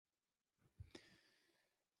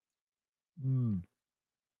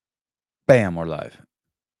Bam, we're live.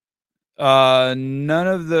 None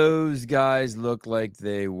of those guys look like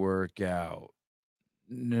they work out.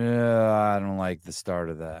 No, I don't like the start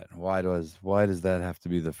of that. Why does that have to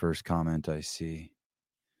be the first comment I see?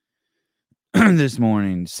 This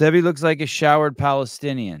morning, Sebi looks like a showered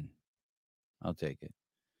Palestinian. I'll take it.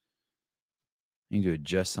 I need to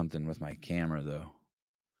adjust something with my camera, though.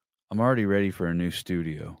 I'm already ready for a new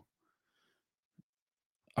studio.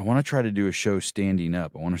 I want to try to do a show standing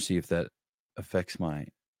up. I want to see if that affects my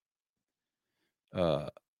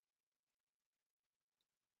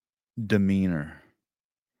demeanor,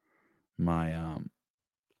 my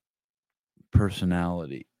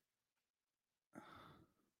personality.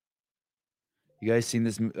 You guys seen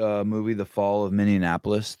this movie, The Fall of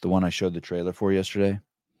Minneapolis, the one I showed the trailer for yesterday?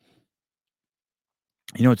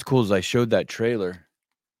 You know what's cool is I showed that trailer,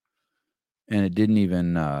 and it didn't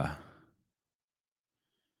even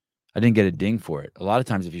I didn't get a ding for it. A lot of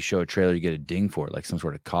times if you show a trailer, you get a ding for it, like some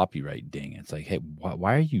sort of copyright ding. It's like, hey,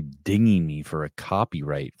 why are you dinging me for a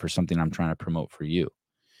copyright for something I'm trying to promote for you?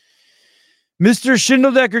 Mr.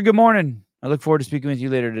 Schindeldecker, good morning. I look forward to speaking with you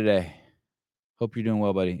later today. Hope you're doing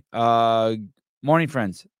well, buddy. Morning,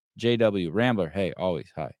 friends. JW, Rambler, hey, always,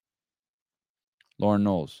 hi. Lauren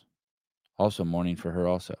Knowles, also morning for her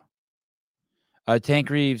also. Tank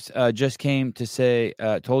Reeves just came to say,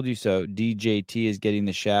 told you so, DJT is getting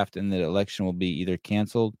the shaft and the election will be either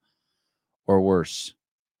canceled or worse.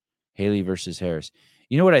 Haley versus Harris.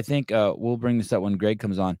 You know what I think? We'll bring this up when Greg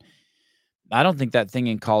comes on. I don't think that thing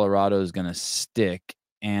in Colorado is going to stick.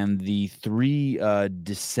 And the three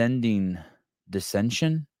dissension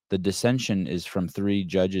is from three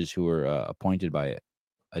judges who were appointed by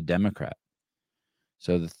a Democrat.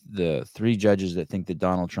 So the three judges that think that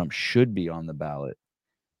Donald Trump should be on the ballot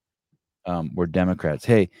were Democrats.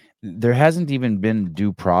 Hey, there hasn't even been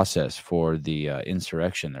due process for the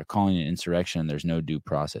insurrection. They're calling it insurrection. There's no due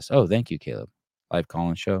process. Oh, thank you, Caleb. Live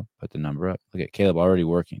call-in show. Put the number up. Look at Caleb already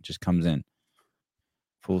working. Just comes in.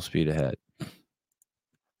 Full speed ahead.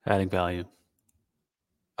 Adding value.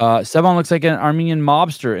 Sevan looks like an Armenian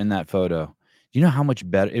mobster in that photo. Do you know how much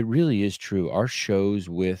better? It really is true. Our shows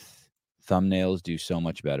with thumbnails do so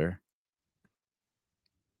much better.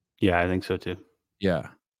 Yeah, I think so too. Yeah.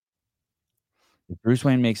 If Bruce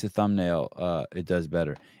Wayne makes a thumbnail, it does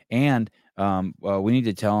better. And we need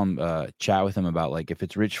to tell him, chat with him about, like, if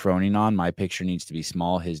it's Rich Froning on, my picture needs to be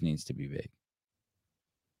small, his needs to be big.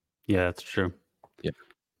 Yeah, that's true. Yeah.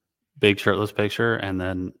 Big shirtless picture and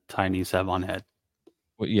then tiny Sevan head.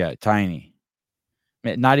 Well, yeah, tiny.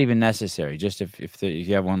 Not even necessary. Just if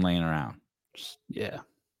you have one laying around. Yeah.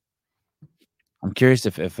 I'm curious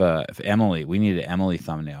if Emily, we need an Emily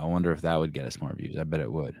thumbnail. I wonder if that would get us more views. I bet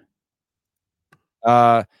it would.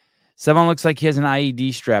 Sevan looks like he has an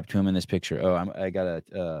IED strapped to him in this picture. Oh, I got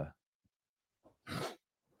a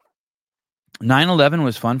 9/11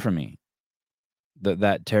 was fun for me.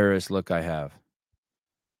 That terrorist look I have.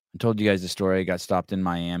 I told you guys the story. I got stopped in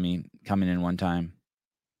Miami coming in one time.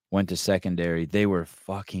 Went to secondary. They were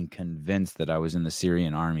fucking convinced that I was in the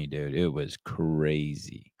Syrian army, dude. It was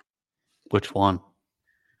crazy. Which one?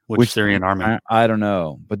 Which Syrian army? I don't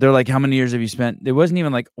know. But they're like, how many years have you spent? It wasn't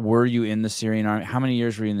even like, were you in the Syrian army? How many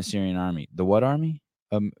years were you in the Syrian army? The what army?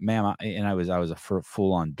 Ma'am, I was a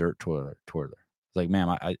full-on dirt twirler. It's like,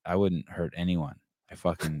 ma'am, I wouldn't hurt anyone. I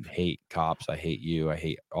fucking hate cops. I hate you. I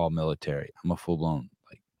hate all military. I'm a full-blown,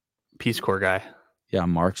 like, Peace Corps guy. Yeah,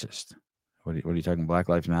 I'm Marxist. What are you talking? Black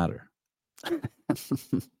Lives Matter. I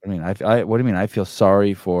mean, what do you mean? I feel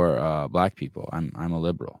sorry for black people. I'm a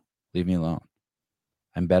liberal. Leave me alone.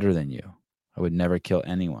 I'm better than you. I would never kill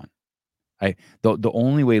anyone. The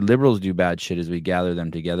only way liberals do bad shit is we gather them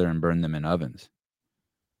together and burn them in ovens.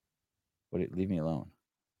 Leave me alone.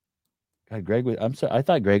 God, Greg, I'm sorry. I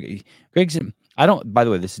thought Greg's. I don't. By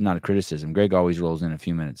the way, this is not a criticism. Greg always rolls in a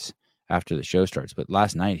few minutes after the show starts. But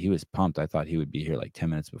last night he was pumped. I thought he would be here like 10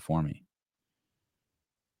 minutes before me.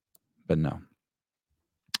 But no.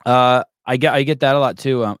 I get that a lot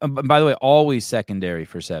too. By the way, always secondary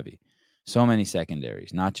for Sevi. So many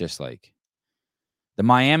secondaries, not just like the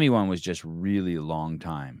Miami one was just really a long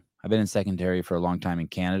time. I've been in secondary for a long time in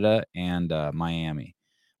Canada and Miami,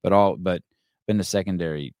 but been to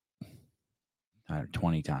secondary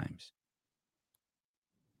 20 times.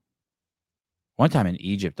 One time in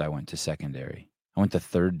Egypt, I went to secondary. I went to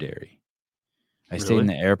third dairy. I stayed in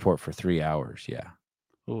the airport for 3 hours. Yeah.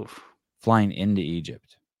 Oof. Flying into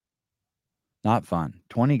Egypt. Not fun.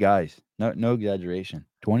 20 guys. No exaggeration.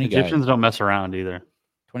 20 Egyptians guys. don't mess around either.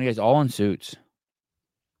 20 guys, all in suits.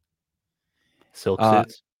 Silk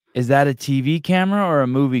suits. Is that a TV camera or a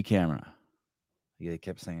movie camera? They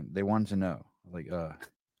kept saying they wanted to know. Like,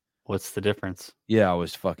 What's the difference? yeah, I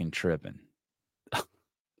was fucking tripping.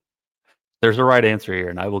 There's a right answer here,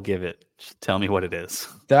 and I will give it. Just tell me what it is.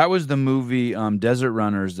 That was the movie Desert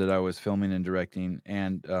Runners that I was filming and directing,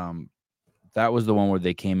 and that was the one where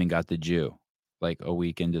they came and got the Jew, like a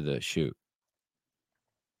week into the shoot.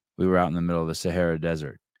 We were out in the middle of the Sahara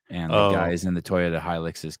Desert, and the guys in the Toyota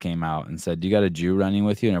Hiluxes came out and said, "Do you got a Jew running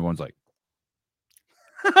with you?" And everyone's like,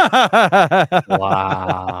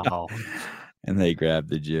 Wow. And they grabbed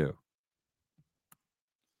the Jew.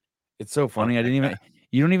 It's so funny.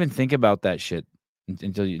 You don't even think about that shit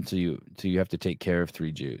until you have to take care of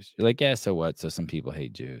 3 Jews. You're like, yeah, so what? So some people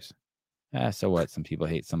hate Jews. So what? Some people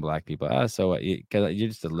hate some black people. So what? Because you're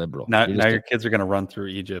just a liberal. Now your kids are going to run through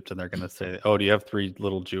Egypt and they're going to say, "Oh, do you have 3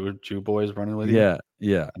 little Jew boys running with you?"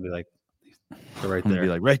 Yeah. I'd be like, "They're right I'm there." be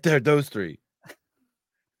like, right there, those 3.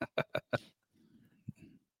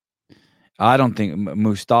 I don't think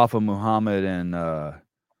Mustafa, Muhammad, and I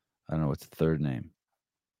don't know what's the third name.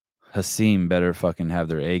 Hasim better fucking have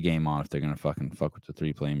their A game on if they're gonna fucking fuck with the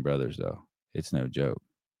 3 Plain Brothers, though. It's no joke.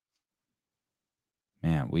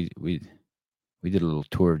 Man, we did a little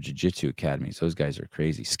tour of jiu-jitsu academies. Those guys are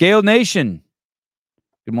crazy. Scaled Nation.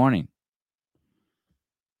 Good morning.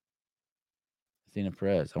 Athena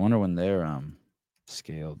Perez. I wonder when they're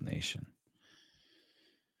Scaled Nation.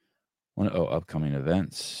 Upcoming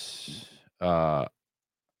events.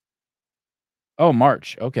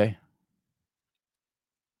 March. Okay.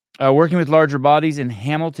 Working with larger bodies in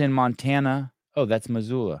Hamilton, Montana. Oh, that's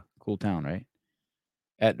Missoula. Cool town, right?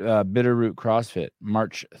 At Bitterroot CrossFit,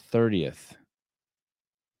 March 30th.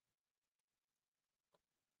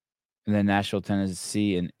 And then Nashville,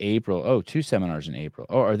 Tennessee in April. Oh, 2 seminars in April.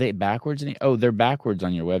 Oh, are they backwards? They're backwards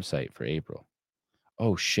on your website for April.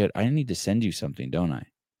 Oh, shit. I need to send you something, don't I?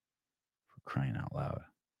 For crying out loud.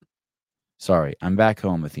 Sorry. I'm back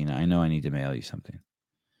home, Athena. I know I need to mail you something.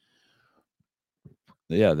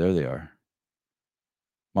 Yeah, there they are.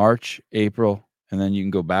 March, April, and then you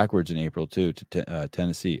can go backwards in April, too, to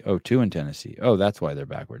Tennessee. Oh, 2 in Tennessee. Oh, that's why they're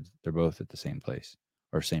backwards. They're both at the same place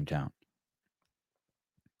or same town.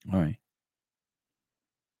 All right.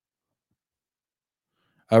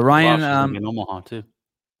 Ryan. In Omaha, too.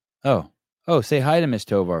 Oh, say hi to Miss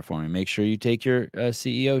Tovar for me. Make sure you take your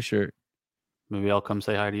CEO shirt. Maybe I'll come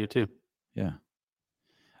say hi to you, too. Yeah.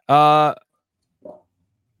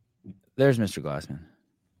 There's Mr. Glassman.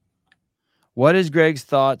 What is Greg's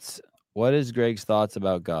thoughts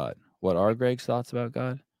about God? What are Greg's thoughts about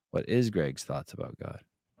God? What is Greg's thoughts about God?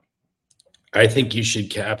 I think you should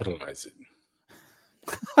capitalize it.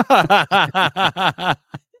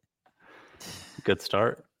 Good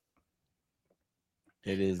start.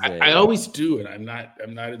 It is. I always do, and I'm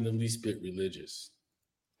not in the least bit religious.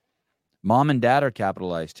 Mom and dad are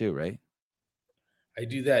capitalized too, right? I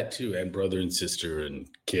do that too, and brother and sister and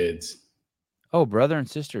kids. Oh, brother and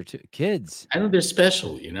sister too. Kids. I know they're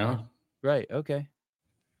special, you know. Right. Okay.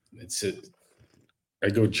 I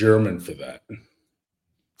go German for that.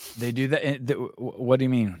 They do that. What do you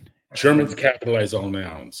mean? Germans capitalize all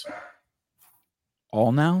nouns.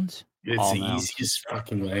 All nouns? It's all the nouns. easiest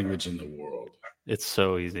fucking language in the world. It's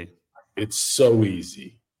so easy. It's so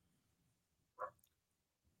easy.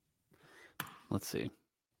 Let's see.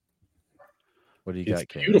 What do you got,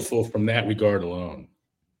 Kate? Beautiful from that regard alone.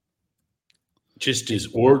 Just as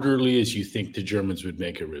orderly as you think the Germans would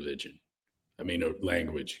make a religion. I mean, a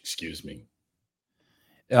language, excuse me.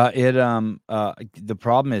 The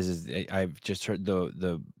problem is I've just heard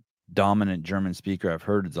the dominant German speaker I've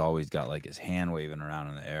heard has always got like his hand waving around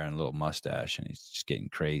in the air and a little mustache, and he's just getting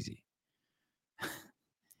crazy.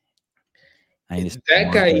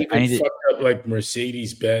 That guy even fucked up like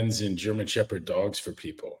Mercedes-Benz and German Shepherd dogs for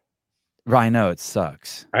people. Right, I know, it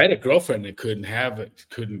sucks. I had a girlfriend that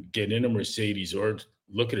couldn't get in a Mercedes or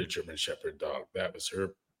look at a German Shepherd dog. That was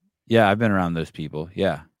her. Yeah, I've been around those people.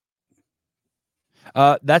 Yeah.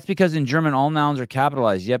 That's because in German, all nouns are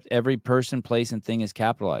capitalized. Yep, every person, place, and thing is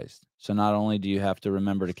capitalized. So not only do you have to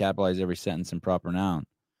remember to capitalize every sentence and proper noun,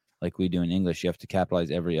 like we do in English, you have to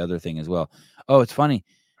capitalize every other thing as well. Oh, it's funny.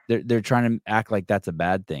 They're trying to act like that's a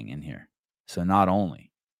bad thing in here. So not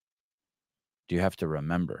only do you have to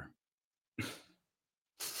remember.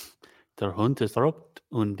 Der Hund ist rot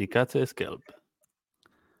und die Katze ist gelb.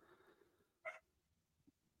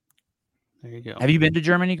 There you go. Have you been to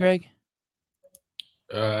Germany, Greg?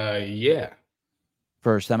 Yeah.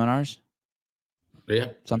 For seminars? Yeah.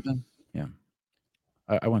 Something? Yeah.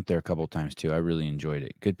 I went there a couple of times too. I really enjoyed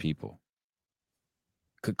it. Good people.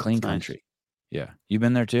 Clean That's country. nice. Yeah. You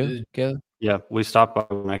been there too, Caleb? Yeah, we stopped by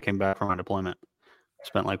when I came back from my deployment.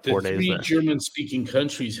 Spent like The 4 days three there. German-speaking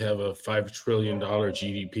countries have a $5 trillion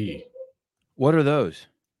GDP. What are those?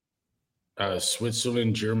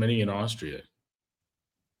 Switzerland, Germany, and Austria.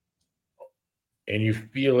 And you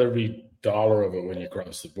feel every dollar of it when you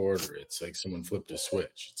cross the border. It's like someone flipped a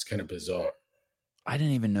switch. It's kind of bizarre. I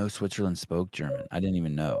didn't even know Switzerland spoke German. I didn't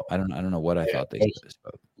even know. I don't know what I thought they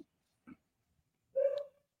spoke.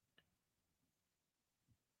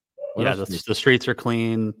 What Yeah, else the streets are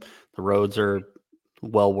clean. The roads are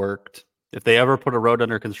well worked. If they ever put a road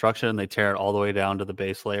under construction, they tear it all the way down to the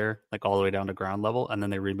base layer, like all the way down to ground level, and then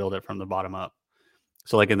they rebuild it from the bottom up.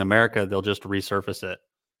 So like in America, they'll just resurface it.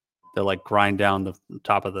 They'll like grind down the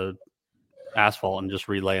top of the asphalt and just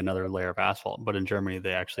relay another layer of asphalt. But in Germany,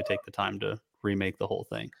 they actually take the time to remake the whole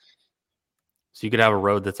thing. So you could have a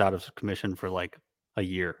road that's out of commission for like a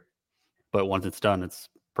year, but once it's done, it's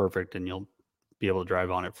perfect and you'll be able to drive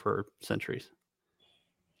on it for centuries.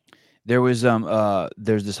 There was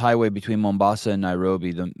there's this highway between Mombasa and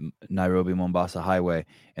Nairobi, the Nairobi Mombasa highway,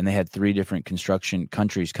 and they had 3 different construction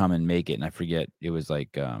countries come and make it, and I forget, it was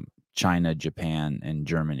like China, Japan, and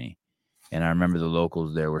Germany. And I remember the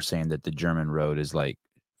locals there were saying that the German road is like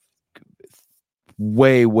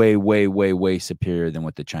way superior than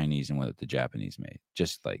what the Chinese and what the Japanese made.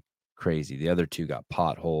 Just like crazy. The other 2 got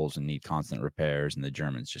potholes and need constant repairs, and the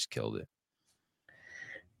Germans just killed it.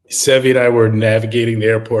 Sevi and I were navigating the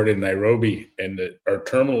airport in Nairobi, and our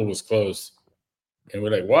terminal was closed. And we're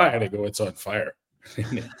like, why? And I go, it's on fire.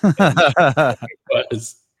 It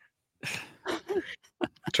was.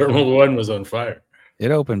 Terminal 1 was on fire.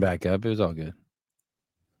 It opened back up. It was all good.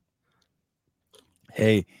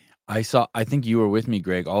 Hey, I think you were with me,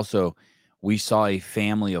 Greg. Also, we saw a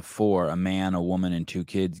family of 4, a man, a woman, and 2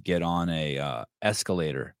 kids get on a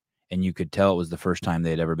escalator. And you could tell it was the first time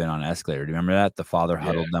they'd ever been on an escalator. Do you remember that? The father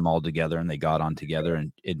huddled them all together and they got on together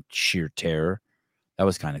and in sheer terror. That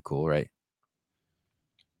was kind of cool, right?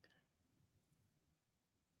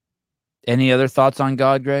 Any other thoughts on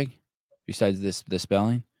God, Greg? Besides the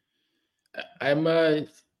spelling? I'm neutral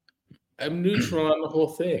on the whole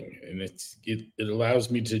thing, and it allows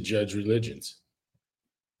me to judge religions.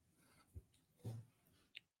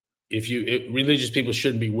 Religious people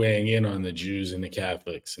shouldn't be weighing in on the Jews and the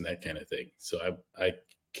Catholics and that kind of thing. So I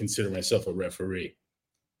consider myself a referee.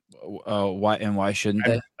 Why shouldn't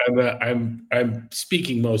they? I'm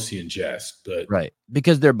speaking mostly in jest, but right,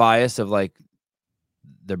 because they're biased.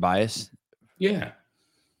 Yeah,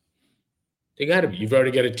 they got to be. You've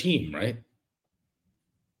already got a team, right?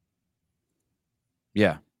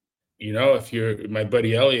 Yeah. You know, if you're my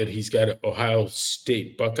buddy Elliot, he's got an Ohio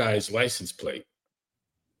State Buckeyes license plate,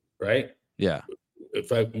 right? Yeah.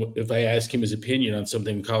 If I ask him his opinion on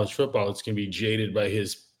something in college football, it's going to be jaded by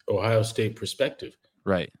his Ohio State perspective.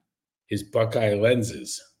 Right. His Buckeye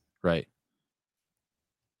lenses. Right.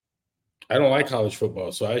 I don't like college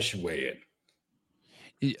football, so I should weigh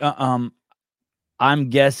in. I'm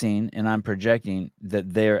guessing and I'm projecting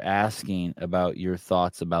that they're asking about your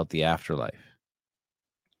thoughts about the afterlife.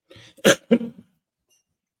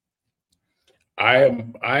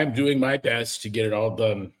 I'm doing my best to get it all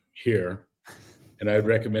done here, and I'd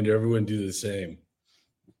recommend everyone do the same.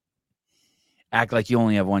 Act like you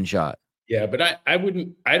only have one shot. Yeah, but I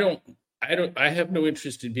have no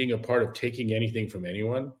interest in being a part of taking anything from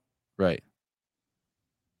anyone. Right.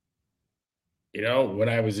 You know, when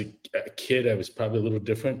I was a kid, I was probably a little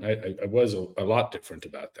different. I was a lot different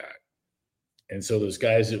about that. And so those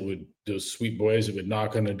guys those sweet boys that would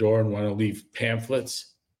knock on the door and want to leave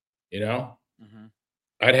pamphlets, you know,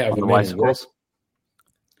 I'd have them in work.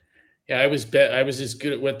 Yeah, I was as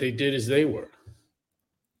good at what they did as they were.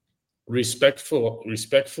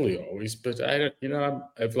 Respectfully always, but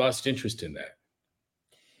I've lost interest in that.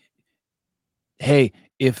 Hey,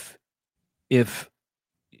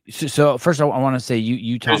 so first I want to say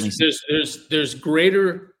you taught me there's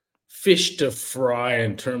greater fish to fry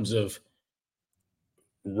in terms of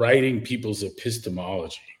writing people's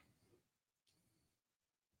epistemology.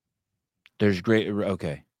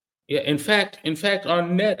 Okay. Yeah, in fact,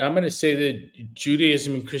 on net, I'm going to say that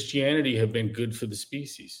Judaism and Christianity have been good for the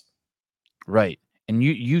species. Right, and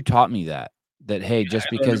you taught me that hey, just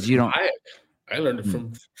because you don't, I learned it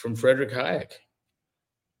from Frederick Hayek.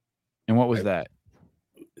 And what was that?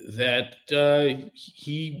 That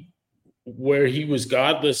where he was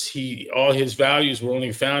godless, all his values were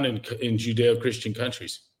only found in Judeo-Christian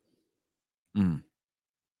countries.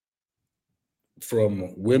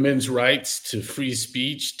 From women's rights to free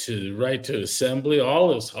speech to the right to assembly,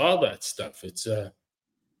 all that stuff. It's the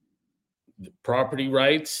property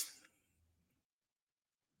rights.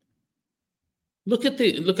 look at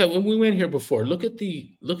when we went here before. Look at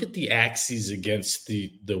the axes against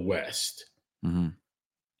the West, Mm-hmm.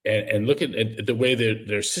 and look at the way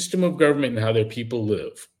their system of government and how their people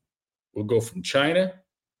live. We'll go from China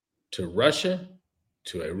to Russia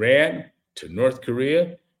to Iran to North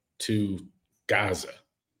Korea to Gaza.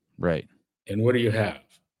 Right. And what do you have?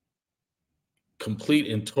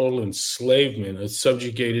 Complete and total enslavement of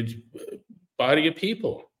subjugated body of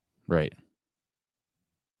people. Right.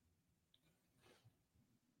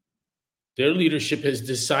 Their leadership has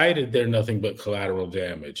decided they're nothing but collateral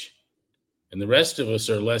damage. And the rest of us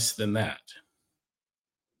are less than that.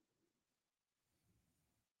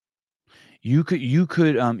 You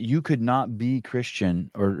could not be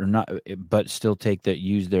Christian or not, but still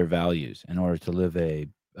use their values in order to live a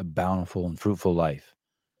bountiful and fruitful life.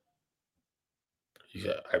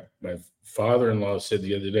 Yeah, my father-in-law said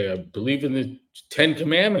the other day, I believe in the 10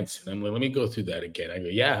 Commandments. And I'm like, let me go through that again. I go,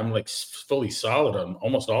 yeah, I'm like fully solid on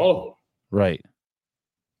almost all of them. Right.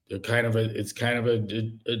 They're it's kind of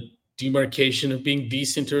a demarcation of being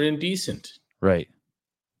decent or indecent. Right.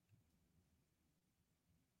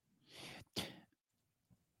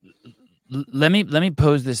 Let me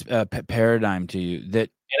pose this paradigm to you that,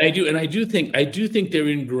 and I do think they're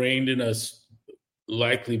ingrained in us,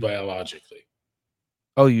 likely biologically.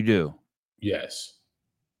 Oh, you do? Yes.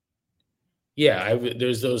 Yeah,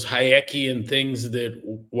 there's those Hayekian things that,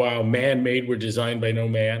 while man-made, were designed by no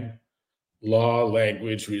man. Law,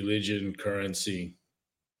 language, religion, currency.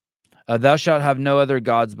 Thou shalt have no other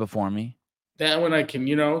gods before me. That one I can,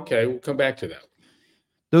 okay, we'll come back to that.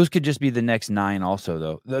 Those could just be the next 9 also,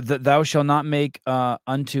 though. Thou shalt not make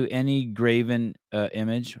unto any graven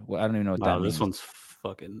image. Well, I don't even know what that means. This one's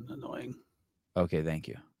fucking annoying. Okay, thank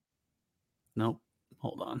you. Nope.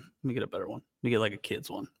 Hold on. Let me get a better one. Let me get like a kid's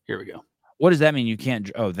one. Here we go. What does that mean? You can't...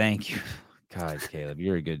 Oh, thank you. God, Caleb,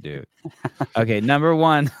 you're a good dude. Okay, number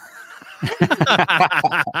 1.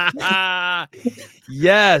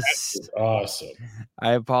 Yes. Awesome.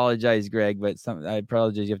 I apologize, Greg, but I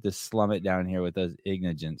apologize. You have to slum it down here with us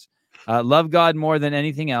ignorance. Love God more than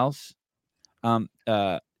anything else.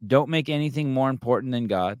 Don't make anything more important than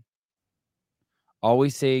God.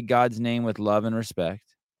 Always say God's name with love and respect.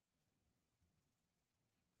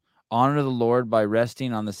 Honor the Lord by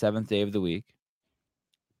resting on the 7th day of the week.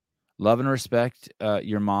 Love and respect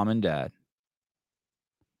your mom and dad.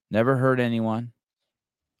 Never hurt anyone.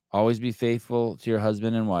 Always be faithful to your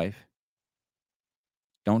husband and wife.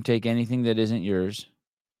 Don't take anything that isn't yours.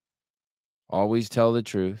 Always tell the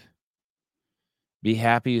truth. Be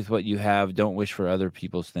happy with what you have. Don't wish for other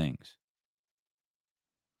people's things.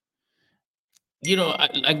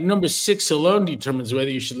 Like number 6 alone determines whether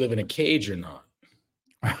you should live in a cage or not.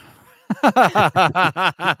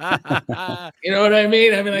 You know what I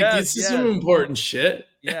mean? I mean, like, this is some important shit.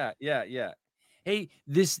 Yeah. Hey,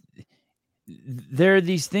 there are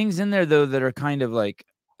these things in there, though, that are kind of like,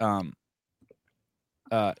 don't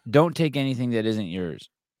take anything that isn't yours.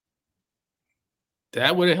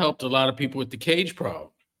 That would have helped a lot of people with the cage problem.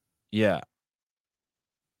 Yeah.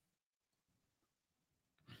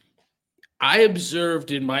 I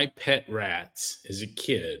observed in my pet rats as a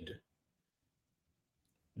kid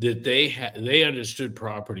that they understood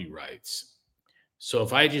property rights. So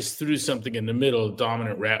if I just threw something in the middle, a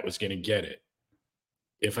dominant rat was going to get it.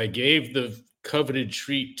 If I gave the coveted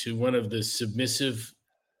treat to one of the submissive,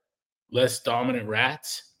 less dominant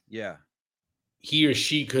rats, yeah, he or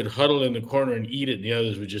she could huddle in the corner and eat it, and the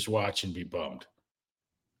others would just watch and be bummed.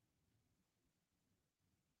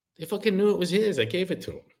 They fucking knew it was his. I gave it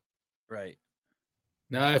to him. Right.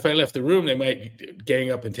 Now, if I left the room, they might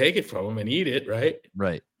gang up and take it from him and eat it, right?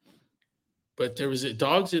 Right. But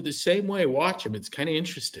dogs are the same way. Watch them. It's kind of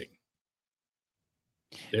interesting.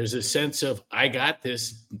 There's a sense of, I got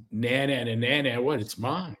this, nana, what? It's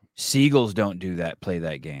mine. Seagulls don't do that, play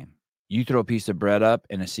that game. You throw a piece of bread up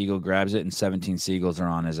and a seagull grabs it and 17 seagulls are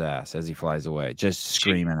on his ass as he flies away, just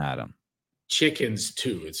screaming at him. Chickens,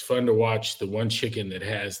 too. It's fun to watch the one chicken that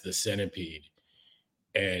has the centipede.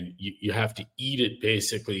 And you have to eat it,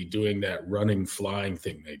 basically doing that running, flying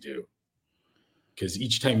thing they do. Because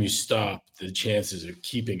each time you stop, the chances of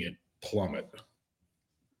keeping it plummet.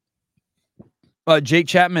 Jake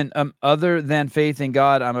Chapman, other than faith in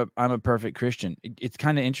God, I'm a perfect Christian. It's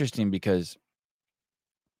kind of interesting because,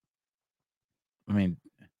 I mean,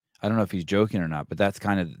 I don't know if he's joking or not, but that's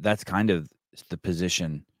kind of the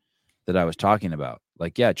position that I was talking about.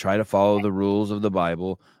 Like, yeah, try to follow the rules of the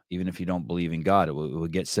Bible, even if you don't believe in God. It will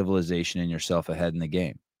get civilization and yourself ahead in the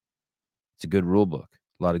game. It's a good rule book.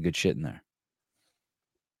 A lot of good shit in there.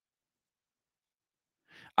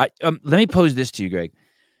 Let me pose this to you, Greg.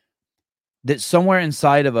 That somewhere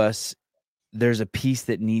inside of us there's a piece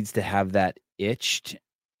that needs to have that itched,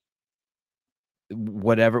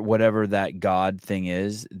 whatever that God thing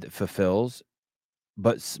is that fulfills.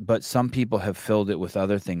 But some people have filled it with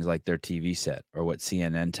other things like their TV set or what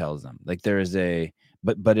CNN tells them. Like there is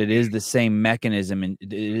but it is the same mechanism, and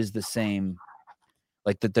it is the same,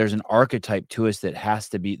 like that there's an archetype to us that has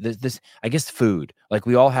to be this, I guess, food. Like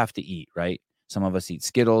we all have to eat, right? Some of us eat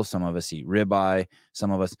Skittles, some of us eat ribeye, some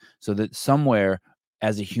of us, so that somewhere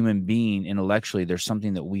as a human being, intellectually, there's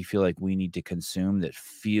something that we feel like we need to consume that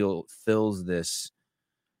fills this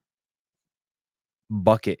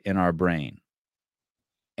bucket in our brain.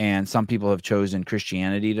 And some people have chosen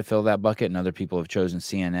Christianity to fill that bucket, and other people have chosen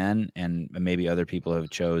CNN, and maybe other people have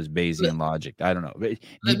chose Bayesian logic. I don't know.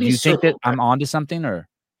 Do you think that I'm onto something, or?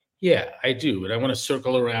 Yeah, I do, but I want to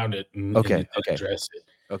circle around it and address it.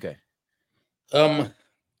 Okay.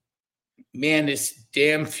 Man, there's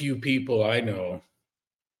damn few people I know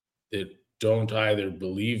that don't either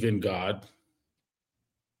believe in God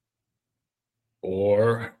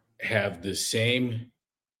or have the same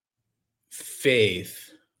faith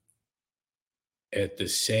at the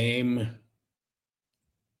same,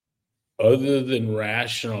 other than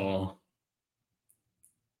rational,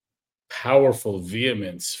 powerful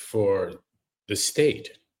vehemence for the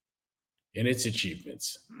state and its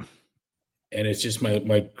achievements. And it's just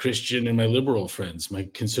my Christian and my liberal friends. My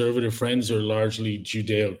conservative friends are largely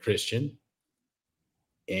Judeo-Christian,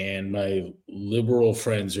 and my liberal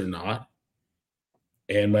friends are not.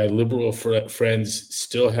 And my liberal friends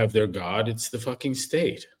still have their God. It's the fucking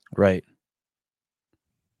state. Right.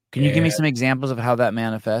 Can you give me some examples of how that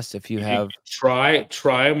manifests? If you have,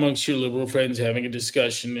 try amongst your liberal friends having a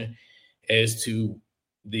discussion as to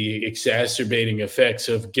the exacerbating effects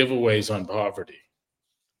of giveaways on poverty,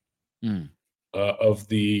 of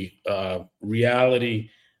the reality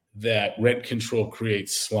that rent control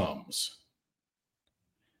creates slums,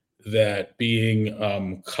 that being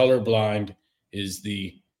colorblind is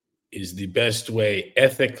the best way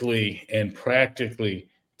ethically and practically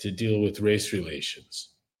to deal with race relations.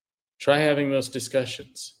 Try having those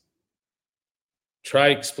discussions. Try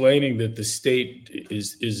explaining that the state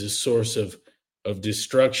is a source of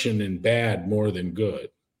destruction and bad more than good.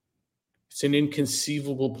 It's an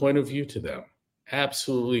inconceivable point of view to them.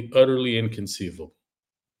 Absolutely, utterly inconceivable.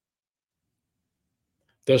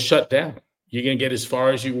 They'll shut down. You're going to get as far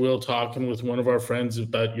as you will talking with one of our friends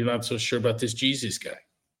about you're not so sure about this Jesus guy.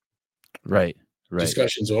 Right.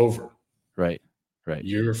 Discussion's over. Right.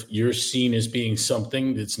 You're seen as being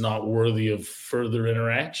something that's not worthy of further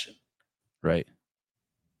interaction. Right.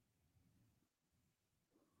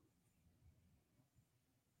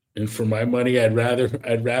 And for my money, I'd rather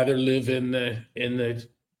live in the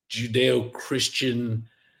Judeo-Christian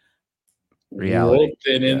reality world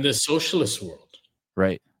than in the socialist world.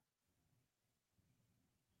 Right.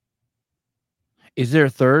 Is there a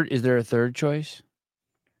third choice?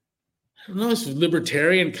 I don't know. It's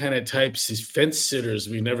libertarian kind of types, these fence sitters.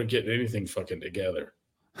 We never get anything fucking together.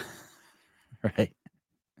 Right.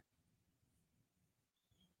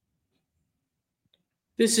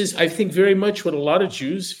 This is, I think, very much what a lot of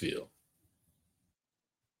Jews feel.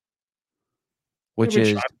 Which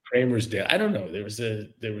is John Kramer's death. I don't know.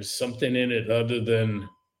 There was something in it other than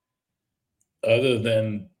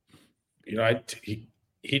you know.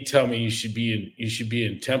 He'd tell me you should be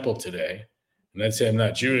in temple today. And I'd say, I'm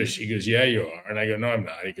not Jewish. He goes, yeah, you are. And I go, no, I'm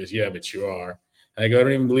not. He goes, yeah, but you are. And I go, I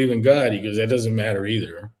don't even believe in God. He goes, that doesn't matter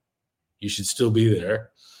either. You should still be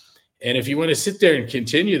there. And if you want to sit there and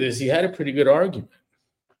continue this, he had a pretty good argument.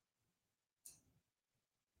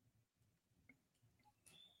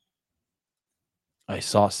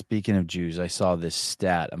 Speaking of Jews, I saw this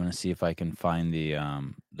stat. I'm going to see if I can find the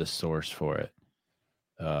source for it.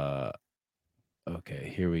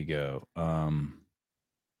 Okay, here we go. I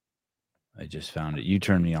just found it. You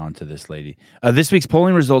turned me on to this lady. This week's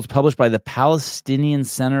polling results published by the Palestinian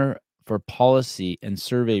Center for Policy and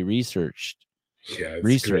Survey Research. Yeah,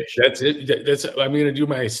 research. Great. That's it. I'm going to do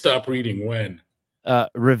my stop reading when.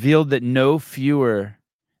 Revealed that no fewer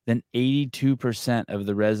than 82% of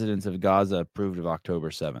the residents of Gaza approved of October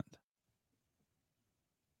 7th.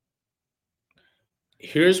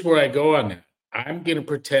 Here's where I go on that. I'm going to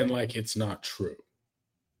pretend like it's not true.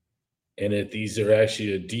 And that these are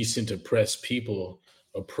actually a decent oppressed people,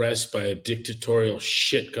 oppressed by a dictatorial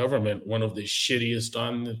shit government, one of the shittiest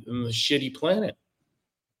on the shitty planet.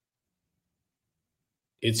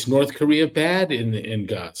 It's North Korea bad in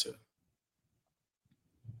Gaza.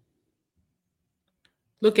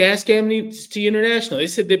 Look, ask Amnesty International. They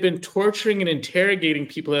said they've been torturing and interrogating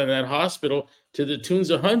people in that hospital to the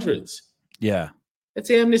tunes of hundreds. Yeah. It's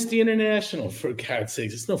Amnesty International, for God's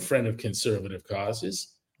sakes. It's no friend of conservative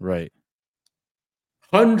causes. Right.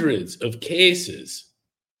 Hundreds of cases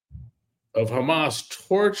of Hamas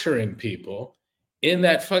torturing people in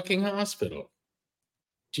that fucking hospital.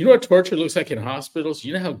 Do you know what torture looks like in hospitals?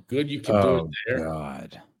 You know how good you can do it there?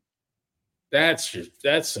 God. That's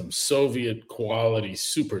some Soviet quality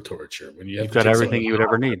super torture when you've got everything you would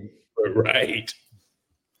ever need. Right.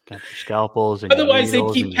 Got your scalpels and otherwise your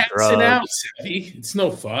they keep passing out. It's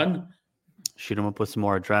no fun. Shoot them up with some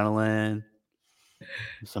more adrenaline,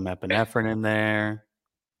 some epinephrine in there.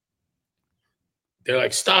 They're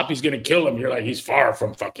like, stop, he's gonna kill him. You're like, he's far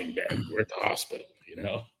from fucking dead. We're at the hospital, you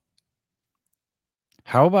know.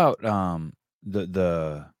 How about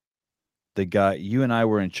the guy, you and I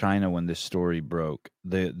were in China when this story broke.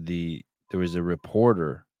 There was a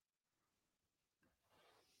reporter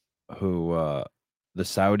who the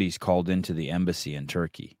Saudis called into the embassy in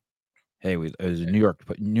Turkey. Hey, it was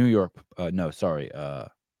not New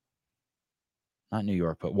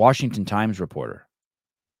York, but Washington Times reporter.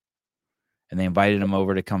 And they invited him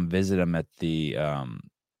over to come visit him at the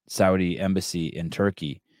Saudi embassy in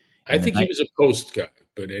Turkey. I think he was a Post guy,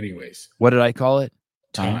 but anyways. What did I call it?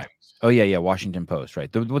 Times. Oh yeah, Washington Post,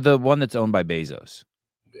 right? The one that's owned by Bezos.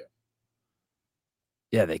 Yeah.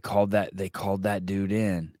 Yeah, they called that dude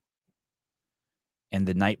in. And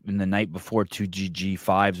the night before, 2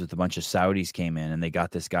 G5s with a bunch of Saudis came in, and they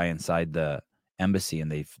got this guy inside the embassy,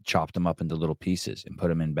 and they chopped him up into little pieces and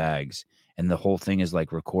put him in bags. And the whole thing is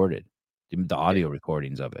like recorded, the audio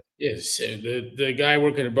recordings of it. Yes, the guy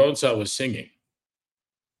working at Bonesaw was singing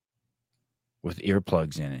with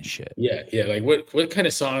earplugs in and shit. Yeah. Like what kind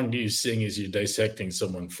of song do you sing as you're dissecting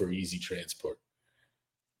someone for easy transport?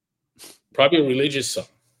 Probably a religious song,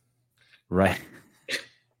 right?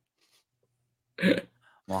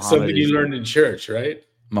 Something you learned in church, right?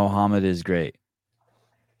 Mohammed is great.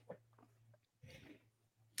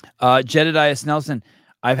 Jedediah Snelson,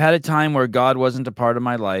 I've had a time where God wasn't a part of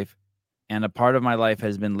my life, and a part of my life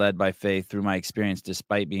has been led by faith through my experience.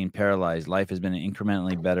 Despite being paralyzed, life has been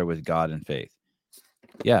incrementally better with God and faith.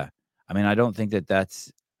 Yeah. I mean, I don't think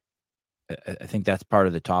that's, I think that's part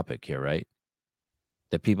of the topic here, right?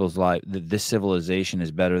 That people's life, this civilization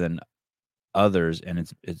is better than others, and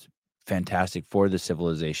it's fantastic for the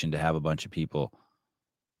civilization to have a bunch of people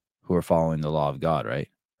who are following the law of God, right?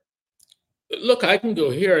 Look, I can go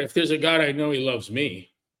here. If there's a God, I know he loves me.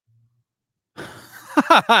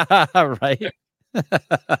 Right?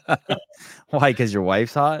 Why? Because your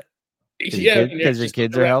wife's hot? Yeah, because your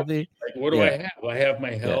kids are healthy. Like, what do I have? I have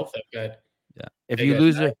my health. Yeah. I've got. If you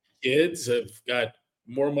lose your kids, I've got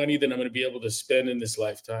more money than I'm going to be able to spend in this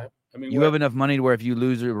lifetime. I mean, you have enough money to where if you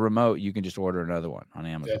lose a remote, you can just order another one on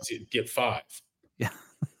Amazon. That's it. Get 5. Yeah.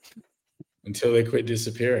 Until they quit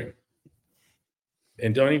disappearing.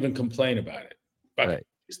 And don't even complain about it. Right.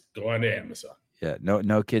 Just go on to Amazon. Yeah.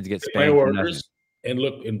 No kids get spanked. My orders and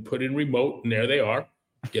look and put in remote, and there they are.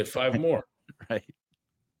 Get 5 more. Right.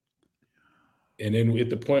 And then at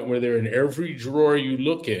the point where they're in every drawer you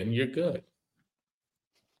look in, you're good.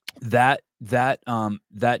 That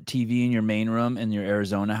TV in your main room in your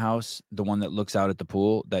Arizona house, the one that looks out at the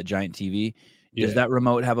pool, that giant TV, does that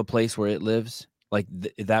remote have a place where it lives? Like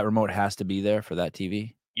that remote has to be there for that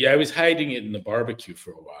TV? Yeah, I was hiding it in the barbecue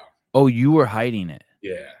for a while. Oh, you were hiding it?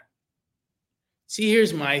 Yeah. See,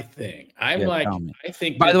 here's my thing. I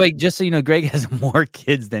think. By the way, just so you know, Greg has more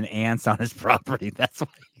kids than ants on his property. That's why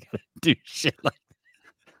you gotta do shit like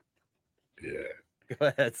that. Yeah. Go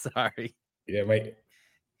ahead. Sorry. Yeah,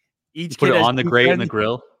 each put kid it on the grate and the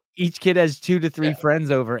grill. Each kid has 2 to 3 friends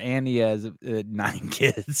over, and he has 9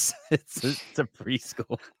 kids. It's a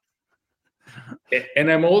preschool. And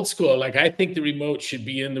I'm old school. Like, I think the remote should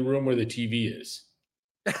be in the room where the TV is.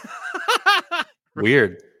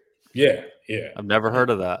 Weird. Yeah. I've never heard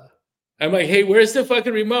of that. I'm like, hey, where's the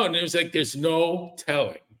fucking remote? And it was like, there's no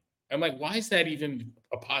telling. I'm like, why is that even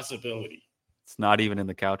a possibility? It's not even in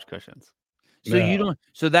the couch cushions. So you don't.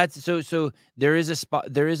 So that's so. There is a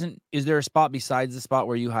spot. There isn't. Is there a spot besides the spot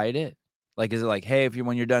where you hide it? Like, is it like, hey,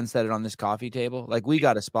 when you're done, set it on this coffee table? Like, we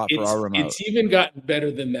got a spot for our remote. It's even gotten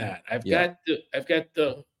better than that. I've got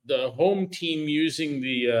the home team using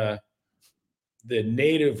the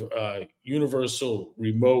native universal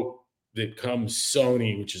remote that comes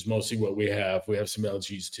Sony, which is mostly what we have. We have some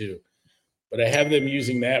LGs too, but I have them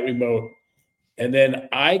using that remote. And then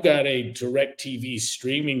I got a DirecTV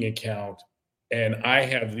streaming account, and I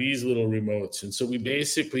have these little remotes. And so we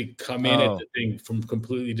basically come in at the thing from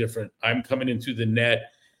completely different. I'm coming in through the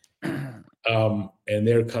net, and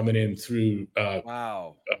they're coming in through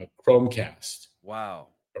Chromecast. Wow.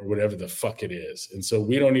 Or whatever the fuck it is. And so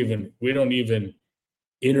we don't even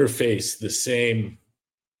interface the same.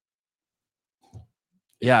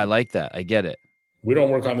 Yeah, I like that. I get it. We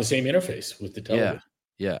don't work on the same interface with the television.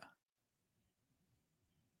 Yeah.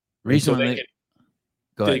 Recently,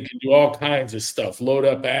 so they can do all kinds of stuff. Load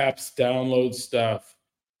up apps, download stuff.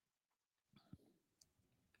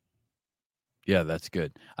 Yeah, that's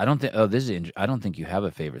good. I don't think. Oh, this is. I don't think you have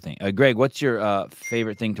a favorite thing. Greg, what's your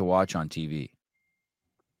favorite thing to watch on TV?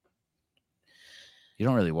 You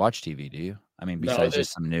don't really watch TV, do you? I mean, besides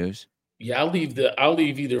just some news. Yeah, I'll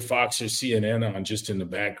leave either Fox or CNN on just in the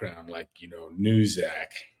background, like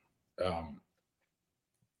Newszack.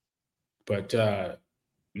 But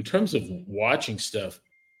in terms of watching stuff,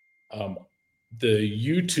 the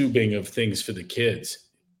YouTubing of things for the kids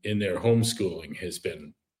in their homeschooling has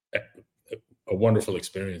been a wonderful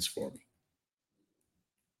experience for me.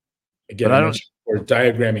 Again, or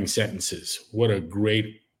diagramming sentences. What a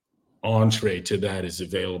great entree to that is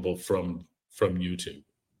available from YouTube.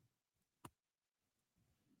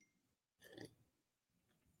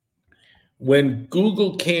 When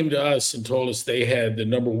Google came to us and told us they had the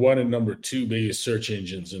number 1 and number 2 biggest search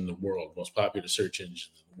engines in the world, most popular search engines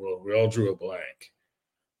in the world, we all drew a blank.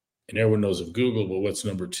 And everyone knows of Google, but what's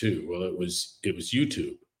number 2? Well, it was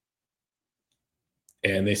YouTube.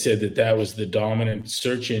 And they said that was the dominant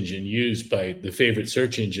search engine used by the favorite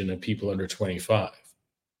search engine of people under 25.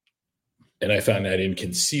 And I found that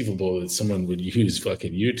inconceivable that someone would use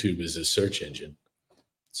fucking YouTube as a search engine.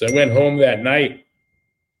 So I went home that night,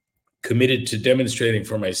 committed to demonstrating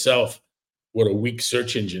for myself what a weak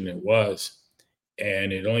search engine it was.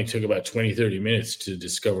 And it only took about 20, 30 minutes to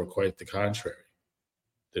discover quite the contrary,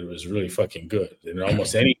 that it was really fucking good. In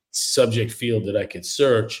almost any subject field that I could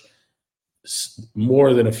search,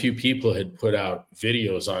 more than a few people had put out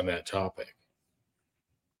videos on that topic.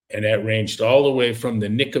 And that ranged all the way from the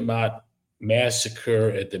Nikamat massacre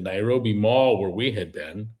at the Nairobi Mall where we had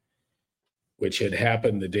been, which had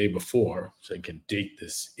happened the day before, so I can date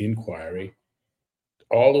this inquiry,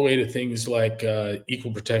 all the way to things like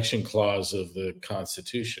equal protection clause of the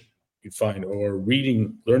Constitution. You find, or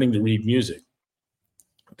learning to read music,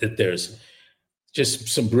 that there's just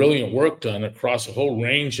some brilliant work done across a whole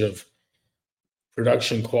range of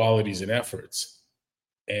production qualities and efforts.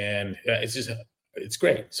 And it's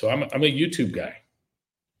great. So I'm a YouTube guy.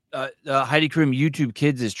 Heidi Krim, YouTube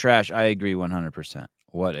Kids is trash. I agree 100%.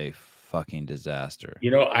 What a fucking disaster.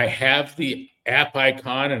 I have the app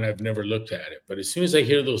icon and I've never looked at it, but as soon as I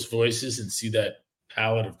hear those voices and see that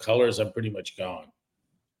palette of colors, I'm pretty much gone.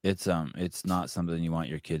 It's not something you want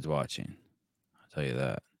your kids watching. I'll tell you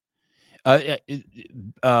that.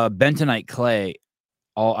 Bentonite clay.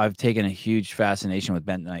 I've taken a huge fascination with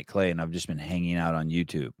bentonite clay, and I've just been hanging out on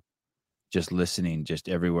YouTube, just listening, just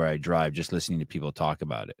everywhere I drive, just listening to people talk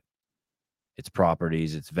about it. Its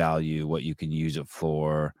properties, its value, what you can use it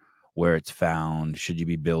for, where it's found, should you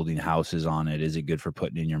be building houses on it? Is it good for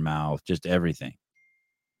putting in your mouth? Just everything.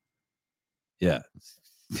 Yeah.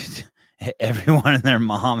 Everyone and their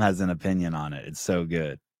mom has an opinion on it. It's so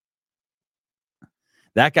good.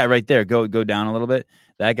 That guy right there, go down a little bit.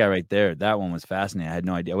 That guy right there, that one was fascinating. I had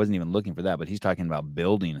no idea. I wasn't even looking for that, but he's talking about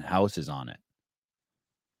building houses on it.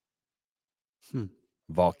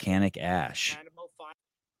 Volcanic ash.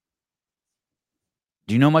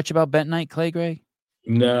 Do you know much about bentonite clay, Greg?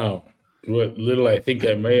 No. What little I think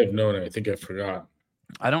I may have known, I think I forgot.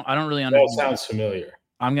 I don't really understand. It all sounds familiar.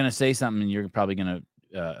 I'm going to say something, and you're probably going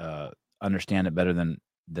to understand it better than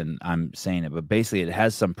I'm saying it. But basically, it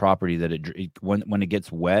has some property that when it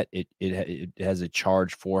gets wet, it has a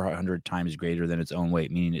charge 400 times greater than its own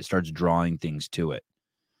weight, meaning it starts drawing things to it.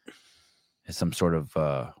 It's some sort of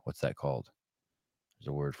what's that called? There's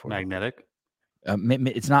a word for magnetic.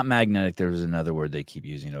 It's not magnetic. There's another word they keep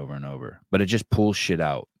using over and over, but it just pulls shit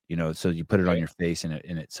out. So you put it on your face and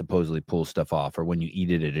it supposedly pulls stuff off, or when you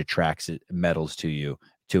eat it, it attracts metals to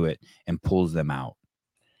it and pulls them out.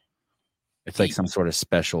 It's like some sort of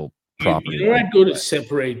special property. I'd go to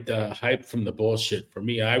separate the hype from the bullshit. For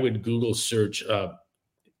me, I would Google search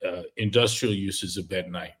industrial uses of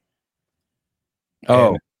bentonite.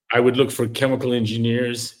 And I would look for chemical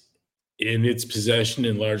engineers in its possession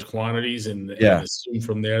in large quantities and assume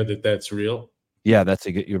from there that that's real. Yeah,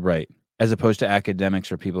 you're right. As opposed to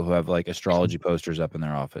academics or people who have like astrology posters up in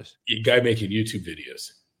their office. A guy making YouTube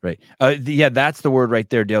videos. Right. That's the word right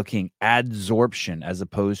there, Dale King. Adsorption as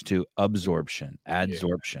opposed to absorption.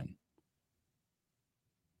 Adsorption.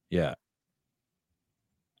 Yeah.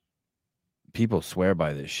 People swear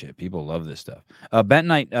by this shit. People love this stuff.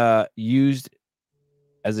 Bentonite used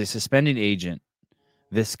as a suspending agent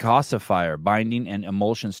Viscosifier, binding and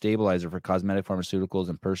emulsion stabilizer for cosmetic, pharmaceuticals,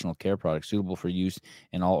 and personal care products, suitable for use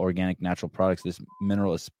in all organic natural products. This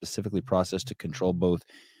mineral is specifically processed to control both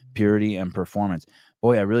purity and performance.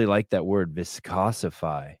 Boy, I really like that word,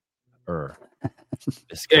 viscosify. Yeah,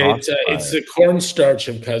 it's the cornstarch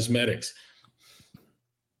of cosmetics.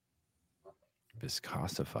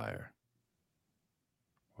 Viscosifier.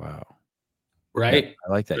 Wow. Right? Yeah,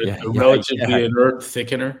 I like that. A relatively inert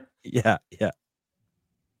thickener. Yeah.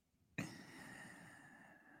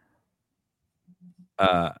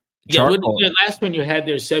 What the last one you had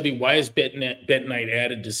there, Sebi, why is bentonite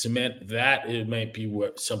added to cement? That it might be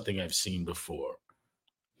something I've seen before.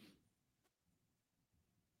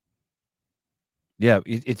 Yeah,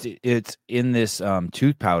 it's in this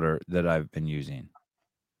tooth powder that I've been using.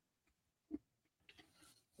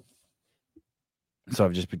 So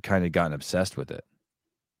I've just been kind of gotten obsessed with it.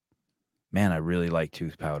 Man, I really like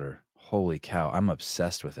tooth powder. Holy cow, I'm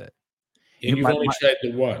obsessed with it. And you've only tried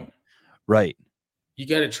the one. Right. You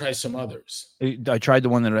got to try some others. I tried the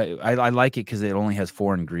one that I like it because it only has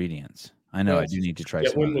 4 ingredients. I know I do need to try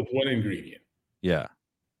some. One with 1 ingredient. Yeah.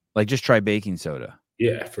 Like just try baking soda.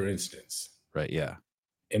 Yeah, for instance. Right, yeah.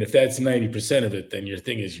 And if that's 90% of it, then your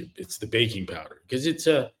thing is it's the baking powder because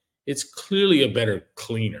it's clearly a better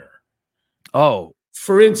cleaner. Oh,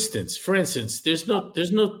 for instance, there's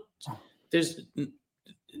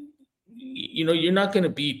you're not going to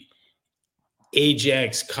beat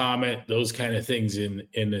Ajax, Comet, those kind of things in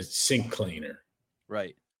a sink cleaner.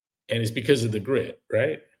 Right. And it's because of the grit,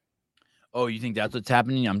 right? Oh, you think that's what's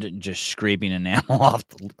happening? I'm just scraping enamel off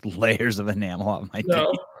layers of enamel off my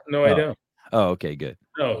teeth. No, I don't. Oh, okay, good.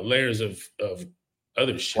 No, layers of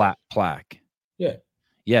other shit. Plaque. Yeah.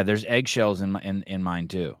 Yeah, there's eggshells in mine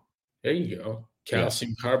too. There you go.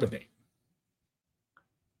 Calcium carbonate.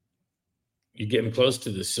 You're getting close to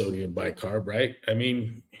the sodium bicarb, right? I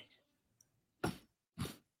mean,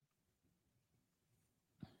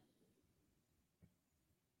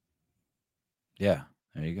 yeah,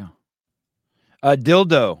 there you go.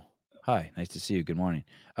 Dildo. Hi, nice to see you. Good morning.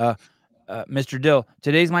 Mr. Dill,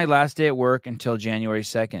 today's my last day at work until January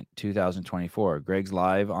 2nd, 2024. Greg's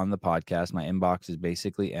live on the podcast. My inbox is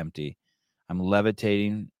basically empty. I'm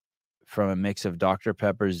levitating from a mix of Dr.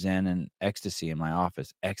 Pepper, Zen, and ecstasy in my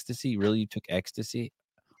office. Ecstasy? Really? You took ecstasy?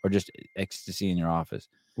 Or just ecstasy in your office?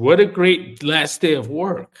 What a great last day of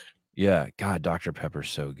work. Yeah. God, Dr. Pepper's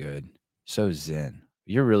so good. So Zen.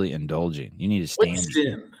 You're really indulging. You need to stand. What's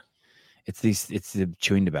Zen? It's the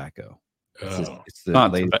chewing tobacco.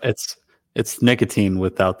 It's nicotine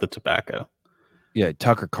without the tobacco. Yeah,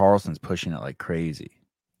 Tucker Carlson's pushing it like crazy.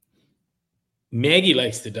 Maggie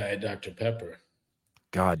likes the Diet Dr. Pepper.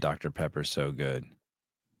 God, Dr. Pepper's so good.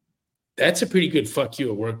 That's a pretty good fuck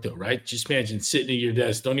you at work, though, right? Just imagine sitting at your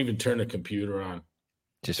desk. Don't even turn the computer on.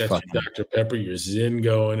 Just that's your Dr. Pepper. Your Zen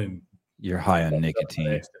going, and you're high on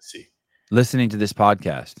nicotine. Listening to this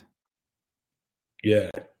podcast.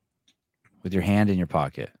 Yeah. With your hand in your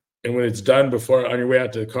pocket. And when it's done, before on your way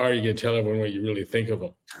out to the car, you can tell everyone what you really think of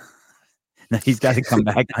them. No, he's got to come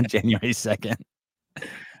back on January 2nd.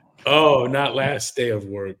 Oh, not last day of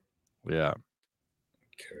work. Yeah.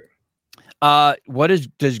 Okay.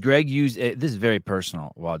 Does Greg use? This is very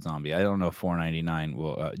personal, Wad Zombie. I don't know if $4.99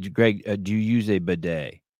 will. Greg, do you use a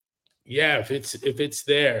bidet? Yeah, if it's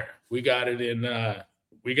there, we got it in.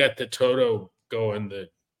 We got the Toto going, the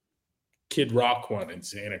Kid Rock one in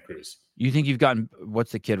Santa Cruz. You think you've gotten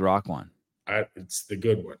what's the Kid Rock one? It's the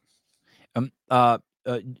good one.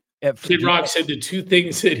 Kid Rock said the two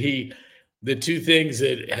things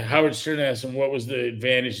that Howard Stern asked him, what was the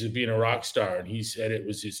advantage of being a rock star? And he said it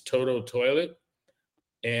was his Toto toilet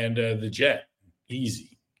and the jet.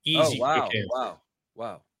 Easy. Oh,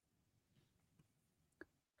 wow.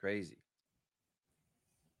 Crazy.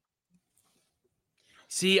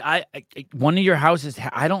 See, I one of your houses,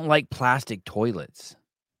 I don't like plastic toilets.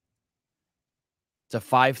 It's a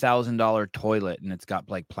 $5,000 toilet and it's got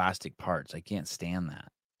like plastic parts. I can't stand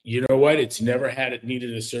that. You know what? It's never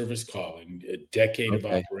needed a service call in a decade of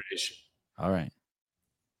operation. All right.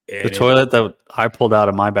 And the toilet that I pulled out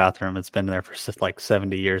of my bathroom, it's been there for like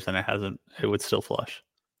 70 years and it would still flush.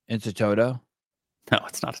 It's a Toto? No,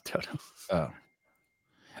 it's not a Toto. Oh.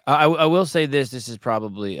 I will say this is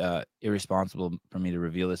probably irresponsible for me to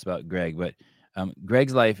reveal this about Greg, but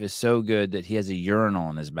Greg's life is so good that he has a urinal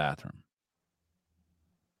in his bathroom.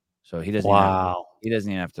 So he doesn't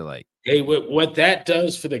even have to like. Hey, what that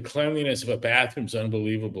does for the cleanliness of a bathroom is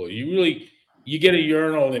unbelievable. You get a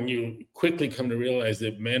urinal and you quickly come to realize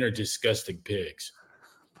that men are disgusting pigs.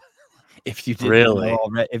 If you didn't really,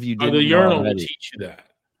 if you didn't, the urinal will teach you that.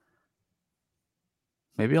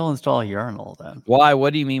 Maybe I'll install a urinal then. Why?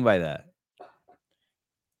 What do you mean by that?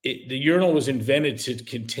 The urinal was invented to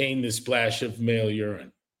contain the splash of male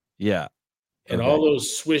urine. Yeah. And all those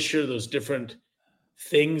swisher, those different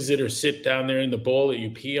things that are sit down there in the bowl that you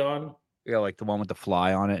pee on. Yeah, like the one with the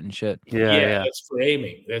fly on it and shit. Yeah. That's for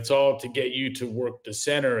aiming. That's all to get you to work the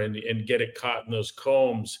center and get it caught in those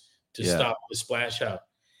combs to stop the splash out.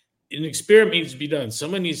 An experiment needs to be done.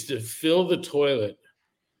 Someone needs to fill the toilet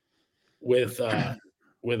with a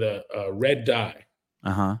red dye.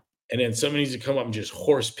 Uh-huh. And then someone needs to come up and just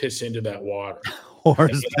horse piss into that water.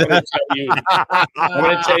 Horse. I'm going to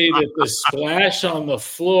tell you that the splash on the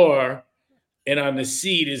floor and on the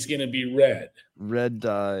seat is going to be red. Red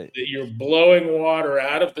dye. That you're blowing water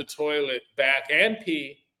out of the toilet back and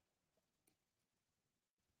pee.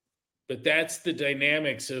 But that's the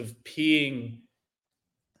dynamics of peeing,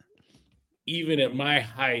 even at my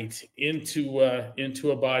height, into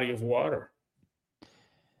a body of water.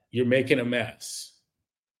 You're making a mess.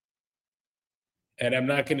 And I'm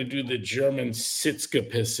not going to do the German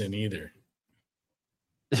Sitzgepissen either.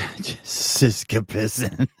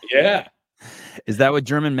 Sitzgepissen. Yeah. Is that what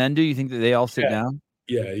German men do? You think that they all sit down?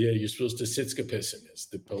 Yeah. You're supposed to Sitzgepissen. It's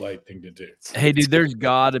the polite thing to do. Hey, dude, there's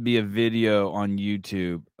got to be a video on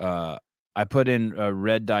YouTube. I put in a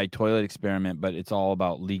red dye toilet experiment, but it's all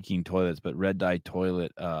about leaking toilets. But red dye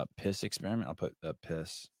toilet piss experiment. I'll put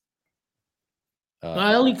piss.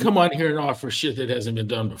 I only come on here and offer shit that hasn't been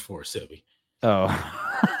done before, Sebi. Oh.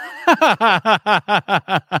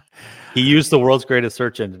 He used the world's greatest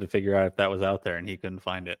search engine to figure out if that was out there, and he couldn't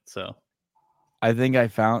find it. So I think I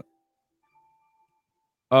found.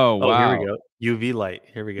 Oh, wow. Here we go. UV light.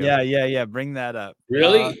 Here we go. Yeah. Bring that up.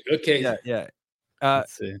 Really? Okay. Yeah.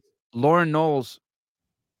 Let's see. Lauren Knowles.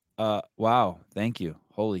 Wow. Thank you.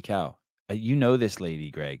 Holy cow. You know this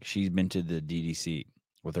lady, Greg. She's been to the DDC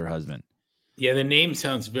with her husband. Yeah, the name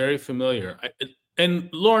sounds very familiar. And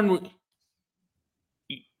Lauren,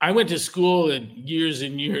 I went to school years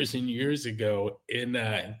and years and years ago in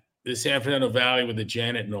the San Fernando Valley with the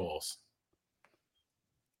Janet Knowles.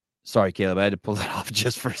 Sorry, Caleb. I had to pull that off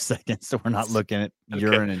just for a second, so we're not looking at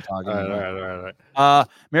urine and talking. All right.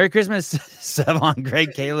 Merry Christmas, Sevon,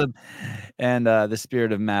 Greg, Caleb, and the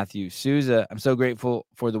spirit of Matthew. Souza, I'm so grateful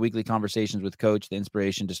for the weekly conversations with Coach, the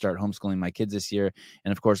inspiration to start homeschooling my kids this year,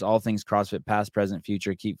 and of course, all things CrossFit, past, present,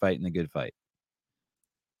 future. Keep fighting the good fight.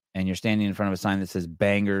 And you're standing in front of a sign that says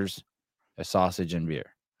 "Bangers," a sausage and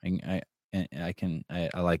beer. I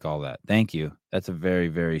like all that. Thank you. That's a very,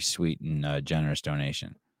 very sweet and generous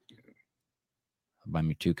donation. Buy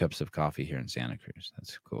me 2 cups of coffee here in Santa Cruz.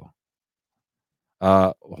 That's cool.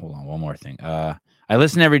 Hold on, one more thing. I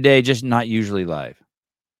listen every day, just not usually live.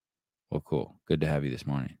 Well, cool. Good to have you this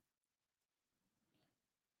morning.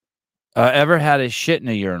 Ever had a shit in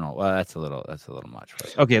a urinal? Well, that's a little much.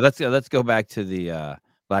 Okay, let's go back to the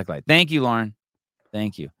black light. Thank you, Lauren.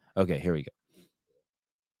 Thank you. Okay, here we go.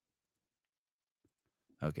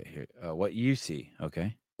 Okay, here. What you see?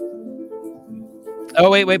 Okay.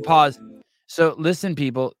 Oh, wait, pause. So listen,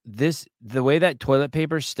 people, the way that toilet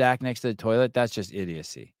paper stacked next to the toilet, that's just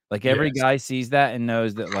idiocy. Like every guy sees that and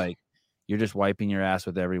knows that like you're just wiping your ass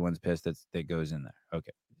with everyone's piss that goes in there.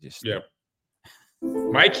 Okay.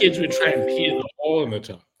 My kids would try and pee in the hole in the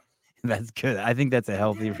top. That's good. I think that's a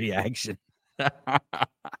healthy reaction. I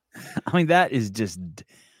mean, that is just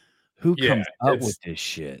who comes up with this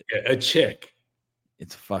shit? A chick.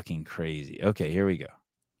 It's fucking crazy. Okay, here we go.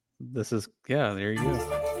 This is there you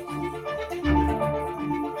go.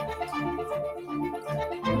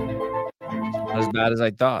 Not as bad as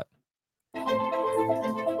I thought.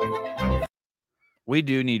 We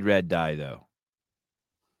do need red dye, though.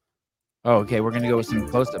 Oh, okay. We're going to go with some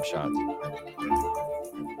close-up shots.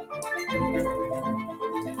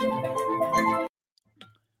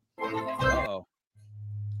 Uh-oh.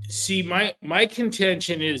 See, my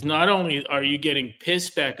contention is not only are you getting piss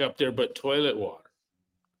back up there, but toilet water.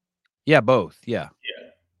 Yeah, both. Yeah.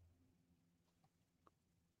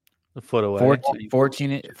 A foot away.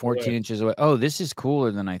 14 inches away. Oh, this is cooler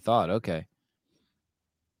than I thought. Okay.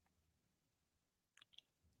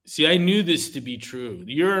 See, I knew this to be true.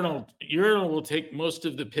 The urinal will take most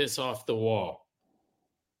of the piss off the wall.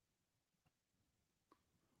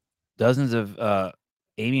 Dozens of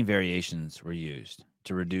aiming variations were used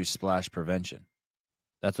to reduce splash prevention.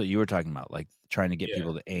 That's what you were talking about, like trying to get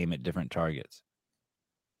people to aim at different targets.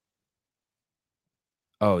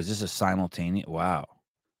 Oh, is this a simultaneous? Wow.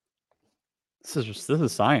 This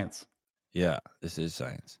is science. Yeah, this is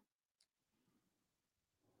science.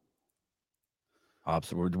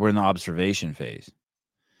 We're in the observation phase.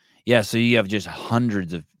 Yeah, so you have just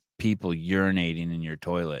hundreds of people urinating in your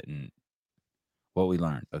toilet, and What we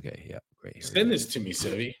learned. Okay, yeah, great. Here we Send go. this to me,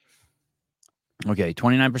 Sevi. Okay,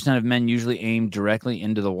 29% of men usually aim directly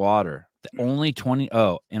into the water. Only 20.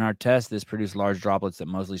 Oh, in our test, this produced large droplets that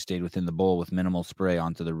mostly stayed within the bowl with minimal spray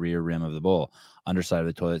onto the rear rim of the bowl, underside of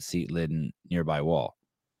the toilet seat lid, and nearby wall.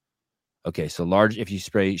 Okay, so large. If you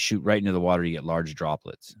shoot right into the water, you get large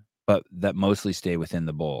droplets, but that mostly stay within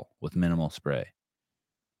the bowl with minimal spray.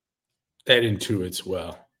 That intuits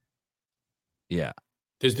well. Yeah.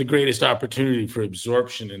 There's the greatest opportunity for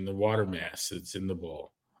absorption in the water mass that's in the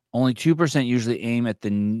bowl. Only 2% usually aim at the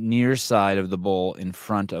near side of the bowl in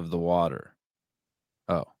front of the water.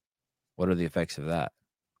 Oh, what are the effects of that?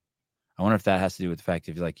 I wonder if that has to do with the fact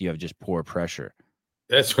that you have just poor pressure.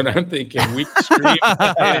 That's what I'm thinking. Weak stream.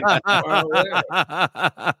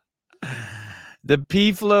 The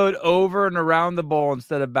pee flowed over and around the bowl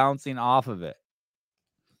instead of bouncing off of it.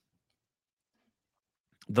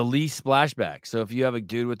 The least splashback. So if you have a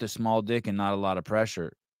dude with a small dick and not a lot of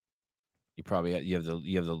pressure, you probably have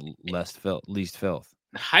the least filth.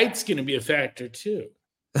 Height's going to be a factor too.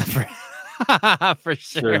 For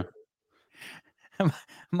sure.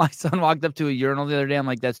 My son walked up to a urinal the other day. I'm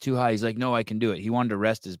like, that's too high. He's like, no, I can do it. He wanted to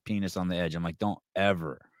rest his penis on the edge. I'm like, don't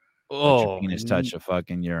ever let your penis touch a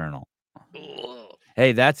fucking urinal.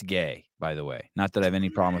 Hey, that's gay, by the way. Not that I have any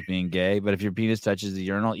problem with being gay, but if your penis touches the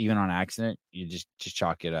urinal, even on accident, you just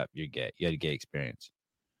chalk it up. You're gay. You had a gay experience.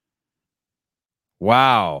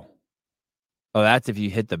 Wow. Oh, that's if you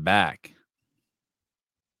hit the back.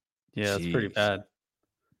 Yeah, that's pretty bad.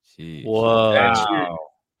 Jeez. Whoa.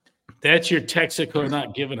 That's your Texaco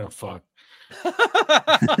not giving a fuck.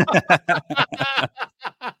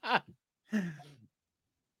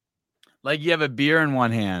 Like you have a beer in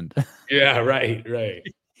one hand. Yeah, right.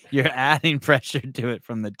 You're adding pressure to it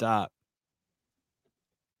from the top.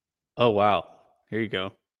 Oh, wow. Here you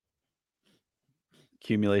go.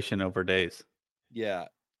 Accumulation over days. Yeah.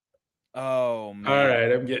 Oh, man. All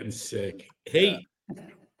right, I'm getting sick. Hey. Yeah.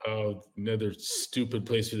 Oh, another stupid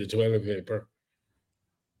place for the toilet paper.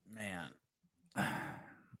 Man.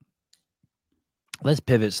 Let's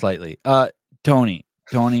pivot slightly. Tony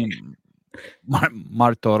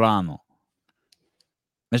Martorano.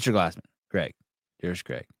 Mr. Glassman, Greg. Dearest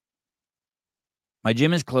Greg. My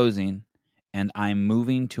gym is closing, and I'm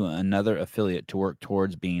moving to another affiliate to work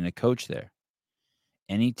towards being a coach there.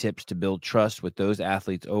 Any tips to build trust with those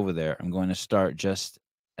athletes over there? I'm going to start just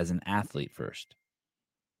as an athlete first.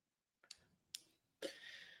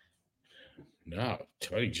 No,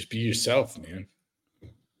 Tony, just be yourself, man.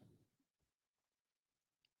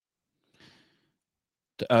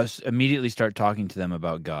 Immediately start talking to them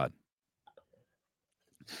about God.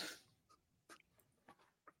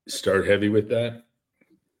 Start heavy with that?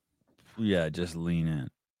 Yeah, just lean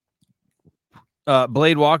in.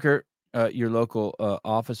 Blade Walker, your local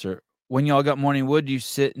officer, when y'all got morning wood, do you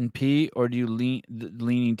sit and pee or do you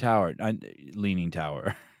leaning tower? Leaning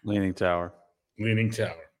tower. Leaning tower. Leaning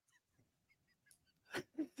tower.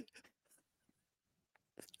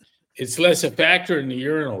 It's less a factor in the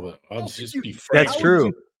urinal, though. I'll just be frank. That's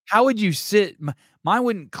true. How would you sit? Mine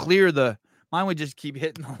wouldn't clear mine would just keep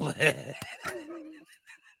hitting the lid.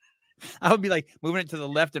 I would be like moving it to the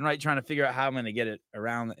left and right, trying to figure out how I'm going to get it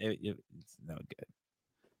around. It's no good.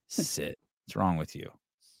 Sit. What's wrong with you?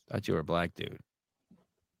 Thought you were a black dude.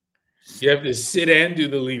 You have to sit and do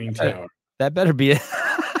the leaning tower. That better be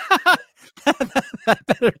that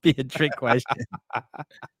better be a trick question.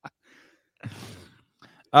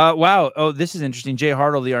 Wow. Oh, this is interesting. Jay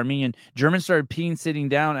Hartle, the Armenian. Germans started peeing sitting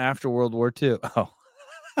down after World War II. Oh.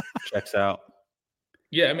 Checks out.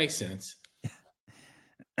 Yeah, it makes sense.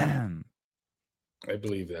 I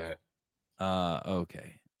believe that.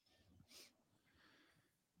 Okay.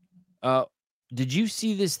 Did you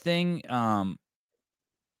see this thing?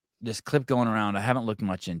 This clip going around. I haven't looked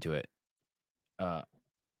much into it.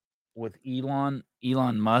 With Elon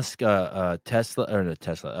Musk, SpaceX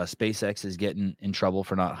is getting in trouble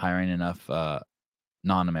for not hiring enough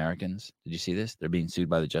non-Americans. Did you see this? They're being sued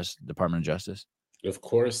by the Department of Justice. Of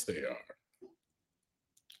course they are.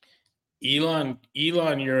 Elon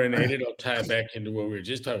urinated. I'll tie it back into what we were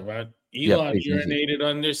just talking about. Elon urinated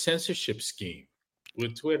on their censorship scheme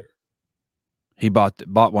with Twitter. He bought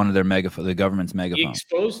one of their the government's megaphone. He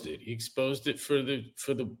exposed it. He exposed it for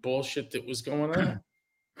the bullshit that was going on.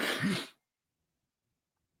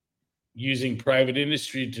 Using private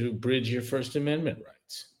industry to bridge your First Amendment rights.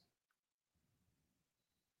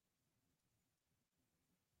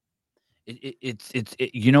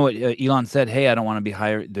 You know what Elon said? Hey, I don't want to be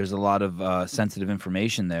hired. There's a lot of sensitive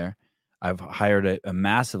information there. I've hired a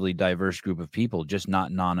massively diverse group of people, just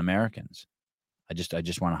not non-Americans. I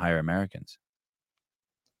just want to hire Americans.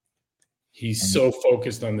 He's so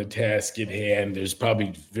focused on the task at hand. There's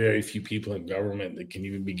probably very few people in government that can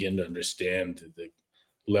even begin to understand the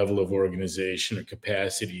level of organization or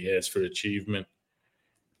capacity he has for achievement.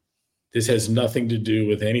 This has nothing to do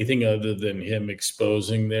with anything other than him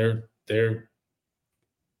exposing their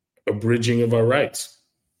abridging of our rights.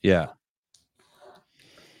 Yeah.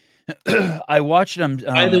 I watched him.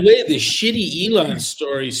 By the way, the shitty Elon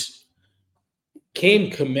stories came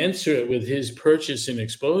commensurate with his purchase and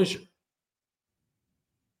exposure.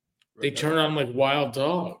 They turn on like wild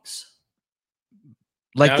dogs.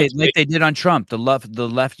 Like they did on Trump. The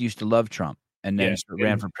left used to love Trump and then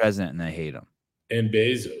ran for president and they hate him. And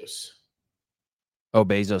Bezos. Oh,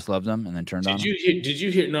 Bezos loved him and then turned on him? Did you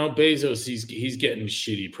hear? No, Bezos, he's getting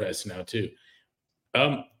shitty press now too.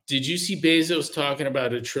 Did you see Bezos talking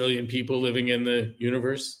about 1 trillion people living in the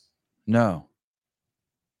universe? No.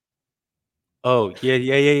 Oh,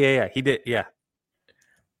 yeah. He did, yeah.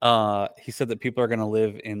 He said that people are going to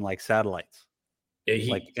live in like satellites,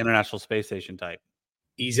 like International Space Station type.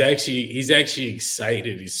 He's actually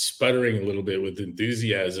excited. He's sputtering a little bit with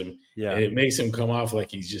enthusiasm. Yeah, and it makes him come off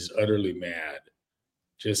like he's just utterly mad,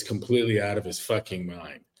 just completely out of his fucking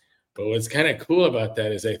mind. But what's kind of cool about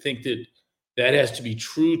that is I think that has to be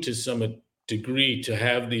true to some degree to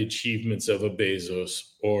have the achievements of a Bezos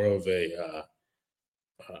or of a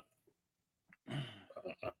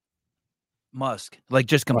Musk, like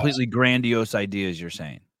just completely grandiose ideas. You're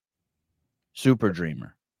saying, super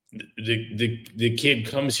dreamer. The kid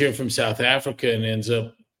comes here from South Africa and ends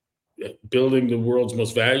up building the world's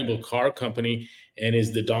most valuable car company and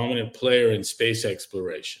is the dominant player in space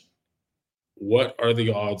exploration. What are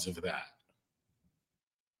the odds of that?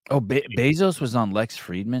 Oh, Bezos was on Lex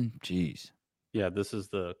Friedman? Jeez. Yeah, this is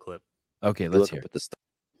the clip. Okay, let's hear it.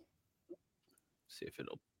 See if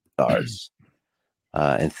it'll... Stars.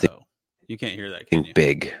 And think you can't hear that, can you?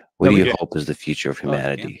 big. What do you hope is the future of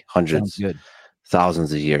humanity? Hundreds,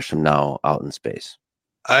 thousands of years from now out in space?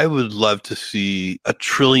 I would love to see 1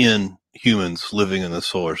 trillion humans living in the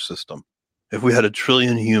solar system. If we had 1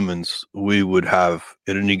 trillion humans, we would have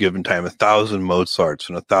at any given time 1,000 Mozarts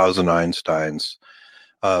and 1,000 Einsteins.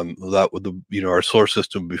 That would, our solar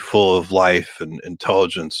system would be full of life and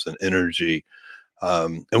intelligence and energy.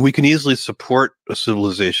 And we can easily support a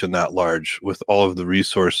civilization that large with all of the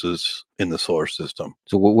resources in the solar system.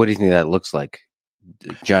 So what do you think that looks like?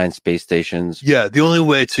 Giant space stations? Yeah, the only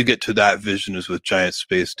way to get to that vision is with giant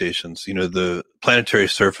space stations. The planetary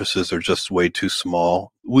surfaces are just way too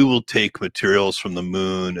small. We will take materials from the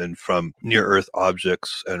moon and from near Earth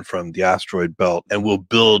objects and from the asteroid belt, and we'll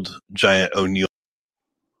build giant O'Neill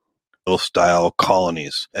style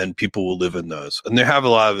colonies, and people will live in those. And they have a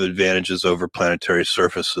lot of advantages over planetary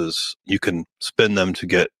surfaces. You can spin them to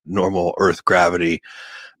get normal Earth gravity.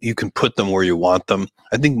 You can put them where you want them.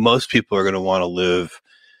 I think most people are going to want to live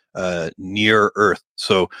near Earth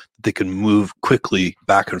so they can move quickly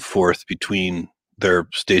back and forth between their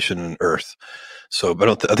station and Earth. So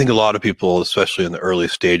I think a lot of people, especially in the early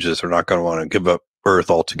stages, are not going to want to give up Earth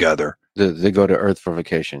altogether. They go to Earth for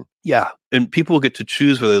vacation. Yeah. And people get to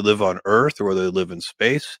choose whether they live on Earth or whether they live in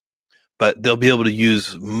space, but they'll be able to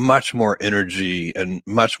use much more energy and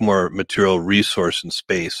much more material resource in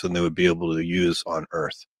space than they would be able to use on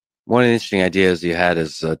Earth. One of the interesting ideas you had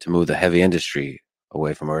is to move the heavy industry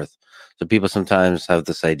away from Earth. So people sometimes have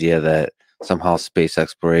this idea that somehow space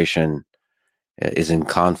exploration is in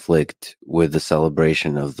conflict with the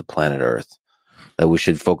celebration of the planet Earth, that we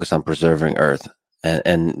should focus on preserving Earth.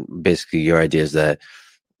 And basically your idea is that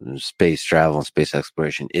space travel and space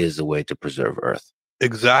exploration is a way to preserve Earth.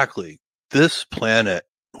 Exactly. This planet,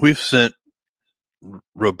 we've sent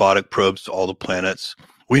robotic probes to all the planets.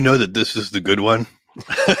 We know that this is the good one.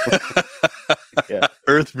 Yeah.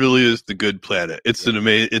 Earth really is the good planet. It's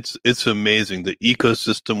it's amazing the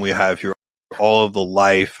ecosystem we have here, all of the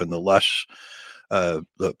life and the lush the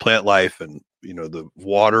plant life and the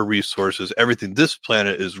water resources, everything. This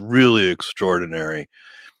planet is really extraordinary.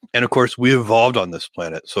 And of course, we evolved on this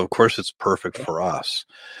planet. So of course it's perfect for us,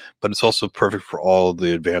 but it's also perfect for all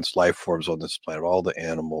the advanced life forms on this planet, all the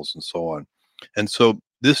animals and so on. And so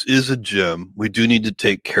this is a gem. We do need to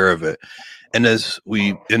take care of it. And as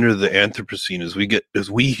we enter the Anthropocene, as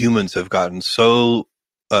we humans have gotten so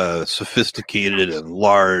sophisticated and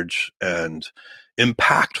large and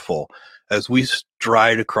impactful, as we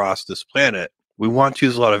stride across this planet, we want to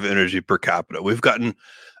use a lot of energy per capita. We've gotten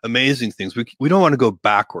amazing things. We don't want to go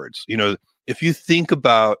backwards. If you think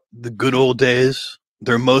about the good old days,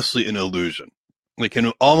 they're mostly an illusion. Like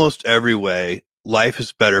in almost every way, life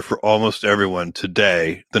is better for almost everyone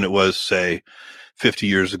today than it was, say, 50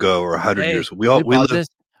 years ago or 100 years ago. We live.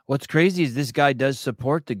 What's crazy is this guy does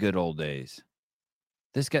support the good old days.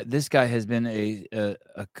 This guy has been a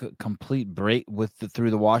complete break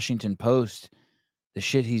through the Washington Post. The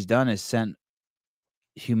shit he's done has sent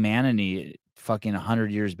humanity fucking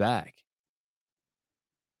 100 years back.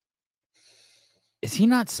 Is he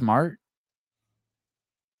not smart?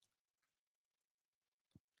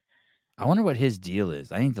 I wonder what his deal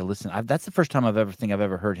is. I need to listen. That's the first time I've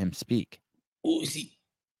ever heard him speak. Ooh, Is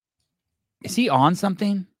he on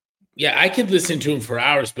something? Yeah, I could listen to him for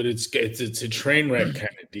hours, but it's a train wreck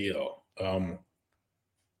kind of deal.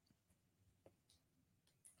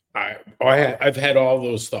 I've had all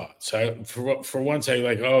those thoughts. For once, I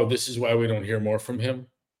like, oh, this is why we don't hear more from him.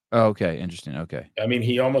 Oh, okay, interesting. Okay. I mean,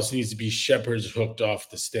 he almost needs to be Shepherd's hooked off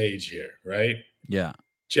the stage here, right? Yeah.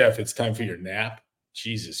 Jeff, it's time for your nap.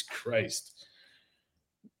 Jesus Christ.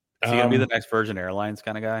 Is he gonna be the next Virgin Airlines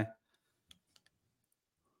kind of guy?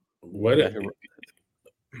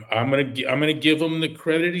 I'm gonna give him the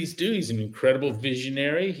credit he's due. He's an incredible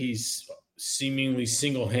visionary. He's seemingly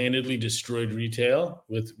single-handedly destroyed retail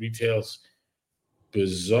with retail's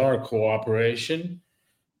bizarre cooperation.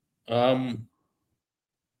 Every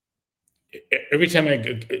time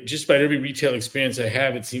just about every retail experience I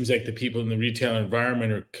have, it seems like the people in the retail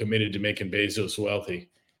environment are committed to making Bezos wealthy.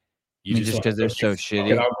 Just because they're so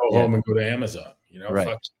shitty. I'll go home and go to Amazon. Right.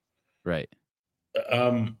 Fuck. Right.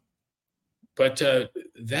 But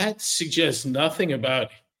that suggests nothing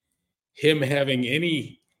about him having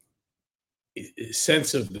any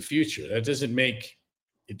sense of the future. That doesn't make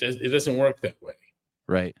it. It doesn't work that way.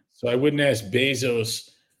 Right. So I wouldn't ask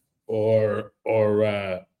Bezos or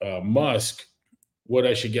Musk what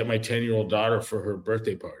I should get my 10-year-old daughter for her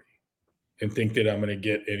birthday party, and think that I'm going to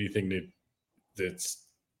get anything that's,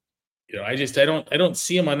 I don't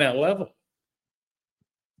see him on that level.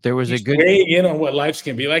 There was He's a good weighing in on what life's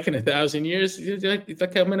going to be like in 1,000 years. It's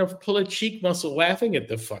like I'm going to pull a cheek muscle laughing at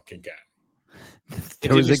the fucking guy. If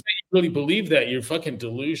you really believe that, you're fucking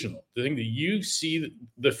delusional. The thing that you see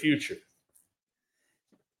the future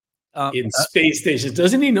in space stations.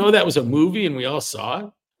 Doesn't he know that was a movie and we all saw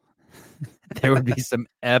it? There would be some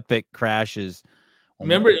epic crashes.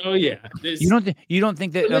 Remember? Oh yeah. You don't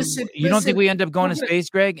think that listen, you don't think we end up going to space,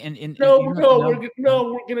 Greg? We're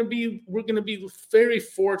gonna be very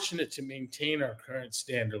fortunate to maintain our current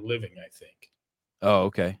standard of living, I think. Oh,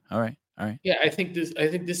 okay. All right. Yeah, I think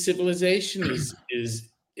this civilization is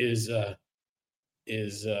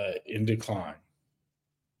in decline.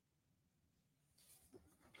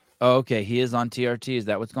 Oh, okay. He is on TRT. Is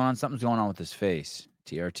that what's going on? Something's going on with his face.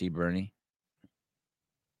 TRT Bernie.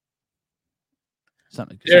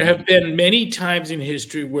 There have been many times in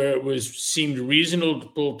history where it seemed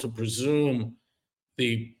reasonable to presume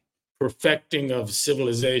the perfecting of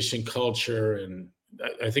civilization, culture, and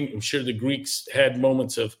I'm sure the Greeks had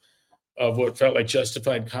moments of what felt like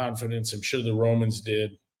justified confidence. I'm sure the Romans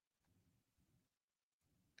did,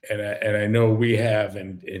 and I know we have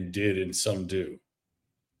and did, and some do.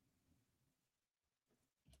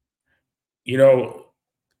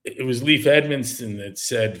 It was Leif Edmondson that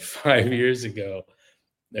said 5 years ago,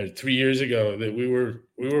 or 3 years ago, that we were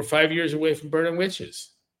 5 years away from burning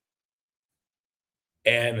witches.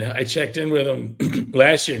 And I checked in with him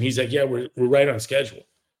last year, and he's like, "Yeah, we're right on schedule."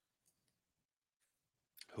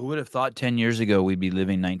 Who would have thought 10 years ago we'd be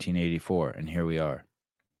living 1984, and here we are.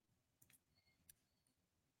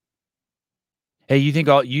 Hey, you think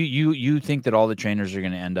you think that all the trainers are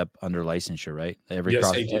going to end up under licensure, right?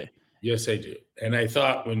 Yes, I do. And I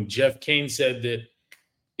thought when Jeff Kane said that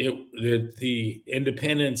the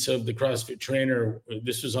independence of the CrossFit trainer,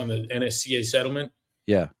 this was on the NSCA settlement.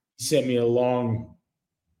 Yeah. He sent me a long,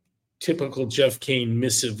 typical Jeff Kane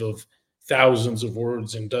missive of thousands of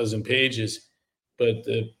words and dozen pages. But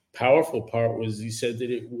the powerful part was he said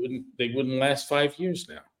that they wouldn't last 5 years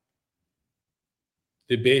now.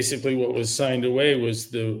 That basically what was signed away was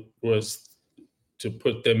to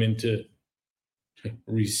put them into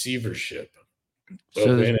receivership of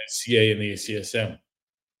NSCA and the ACSM.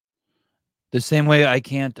 The same way I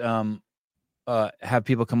can't have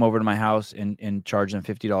people come over to my house and charge them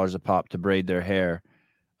 $50 a pop to braid their hair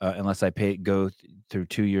unless I go through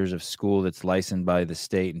 2 years of school that's licensed by the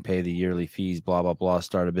state and pay the yearly fees, blah, blah, blah,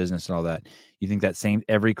 start a business and all that. You think that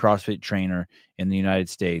every CrossFit trainer in the United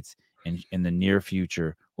States in the near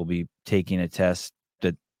future will be taking a test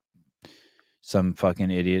that some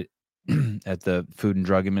fucking idiot at the Food and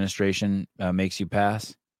Drug Administration makes you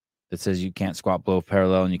pass, that says you can't squat below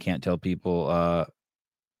parallel and you can't tell people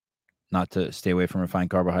not to stay away from refined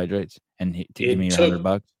carbohydrates and to give me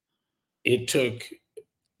 $100? It took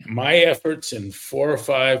my efforts and 4 or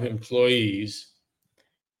 5 employees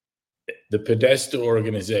the Podesta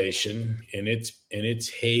organization in its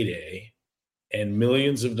heyday, and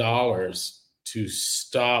millions of dollars to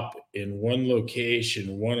stop in one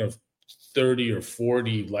location one of 30 or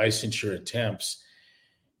 40 licensure attempts.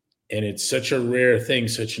 And it's such a rare thing,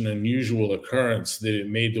 such an unusual occurrence, that it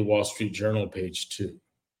made the Wall Street Journal page 2.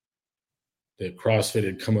 That CrossFit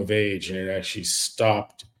had come of age and it actually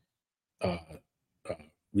stopped,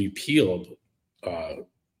 repealed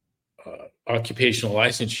occupational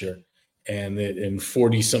licensure. And that in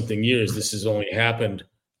 40-something years, this has only happened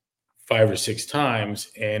 5 or 6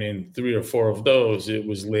 times. And in 3 or 4 of those, it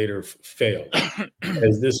was later failed,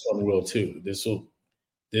 as this one will too.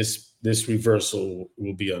 This reversal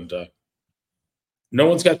will be undone. No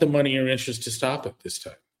one's got the money or interest to stop it this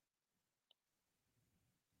time.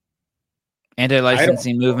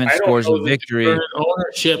 Anti-licensing movement scores a victory.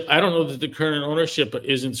 I don't know that the current ownership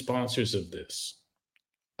isn't sponsors of this.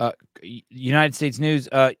 United States News,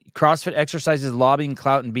 CrossFit exercises lobbying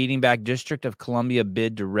clout and beating back District of Columbia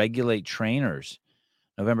bid to regulate trainers.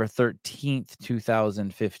 November 13th,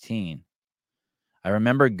 2015. I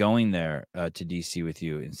remember going there to DC with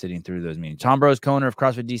you and sitting through those meetings. Tom Brose, co-owner of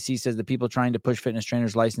CrossFit DC, says the people trying to push fitness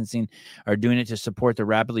trainers licensing are doing it to support the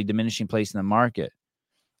rapidly diminishing place in the market.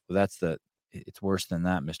 Well, it's worse than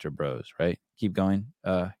that, Mr. Brose, right? Keep going.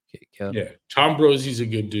 Caleb. Yeah, Tom Brose, he's a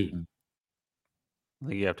good dude. I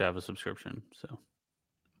think you have to have a subscription. So,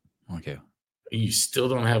 okay. You still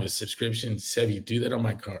don't have a subscription? Seb, you do that on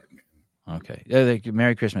my card. Okay.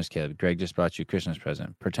 Merry Christmas, Caleb. Greg just brought you a Christmas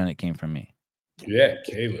present. Pretend it came from me. Yeah,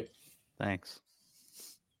 Caleb. Thanks.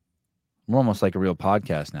 We're almost like a real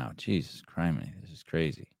podcast now. Jesus Christ, this is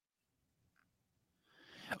crazy.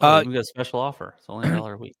 We got a special offer. It's only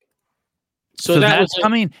 $1 a week. So that's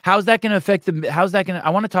coming. How's that going to affect I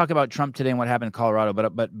want to talk about Trump today and what happened in Colorado,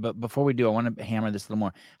 but before we do, I want to hammer this a little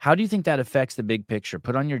more. How do you think that affects the big picture?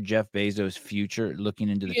 Put on your Jeff Bezos future, looking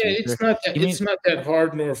into the future. It's not that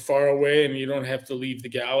hard nor far away, and you don't have to leave the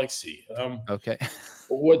galaxy. Okay.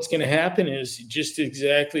 What's going to happen is just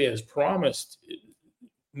exactly as promised.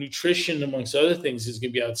 Nutrition, amongst other things, is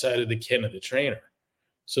going to be outside of the ken of the trainer,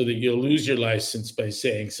 so that you'll lose your license by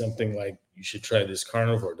saying something like, "You should try this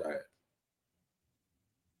carnivore diet,"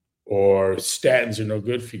 or "Statins are no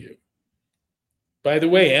good for you." By the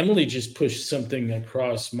way, Emily just pushed something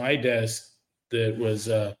across my desk that was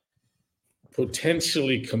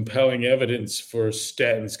potentially compelling evidence for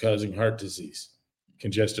statins causing heart disease,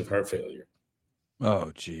 congestive heart failure.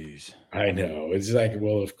 Oh, geez. I know. It's like,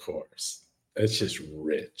 well, of course. That's just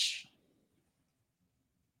rich.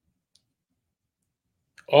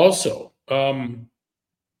 Also,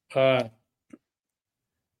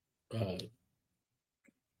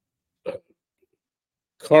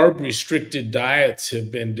 carb-restricted diets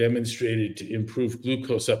have been demonstrated to improve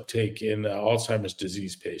glucose uptake in Alzheimer's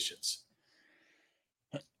disease patients.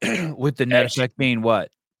 With the net effect being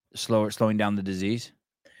what? Slowing down the disease?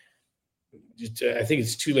 I think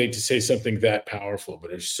it's too late to say something that powerful,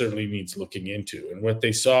 but it certainly needs looking into. And what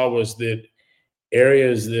they saw was that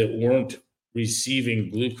areas that weren't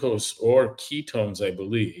receiving glucose or ketones, I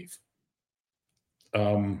believe,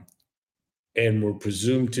 and were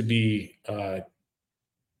presumed to be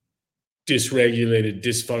dysregulated,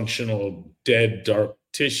 dysfunctional, dead, dark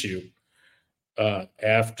tissue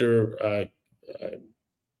after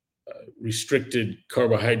restricted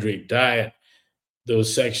carbohydrate diet,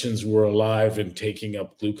 those sections were alive and taking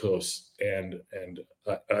up glucose, and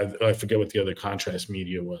I forget what the other contrast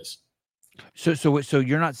media was. So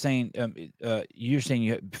you're not saying you're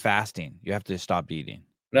saying fasting. You have to stop eating.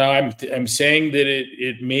 No, I'm saying that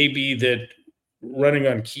it may be that running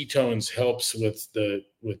on ketones helps with the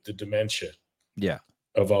dementia. Yeah.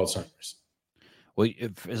 Of Alzheimer's. Well,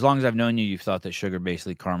 as long as I've known you, you've thought that sugar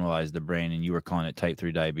basically caramelized the brain, and you were calling it type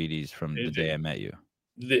 3 diabetes from the day I met you.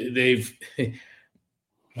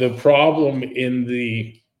 The problem in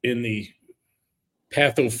the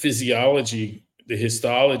pathophysiology, the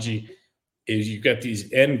histology, is you've got these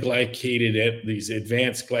these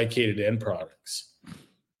advanced glycated end products,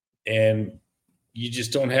 and you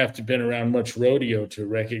just don't have to been around much rodeo to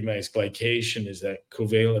recognize glycation is that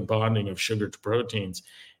covalent bonding of sugar to proteins.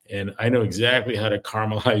 And I know exactly how to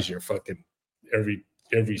caramelize your fucking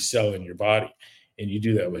every cell in your body, and you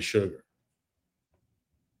do that with sugar.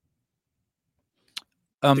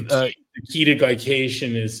 The key to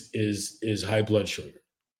glycation is high blood sugar.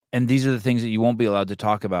 And these are the things that you won't be allowed to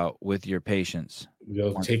talk about with your patients.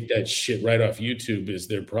 They'll take that shit right off YouTube, as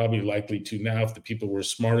they're probably likely to now if the people were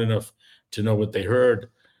smart enough to know what they heard.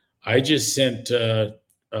 I just sent a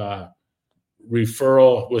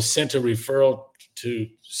referral to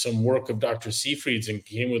some work of Dr. Seyfried's and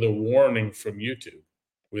came with a warning from YouTube.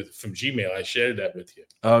 from Gmail. I shared that with you.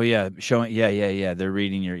 Oh yeah, showing. Yeah. They're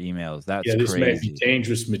reading your emails. That's This crazy. might be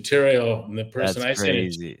dangerous material. And the person That's I sent it,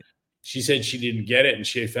 crazy. she said she didn't get it and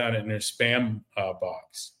she found it in her spam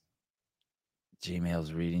box.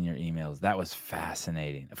 Gmail's reading your emails. That was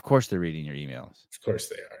fascinating. Of course, they're reading your emails. Of course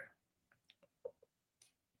they are.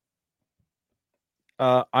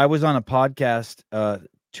 I was on a podcast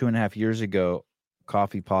 2.5 years ago,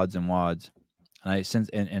 Coffee Pods and Wads,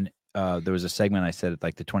 and there was a segment I said at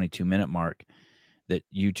like the 22-minute mark that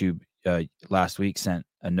YouTube last week sent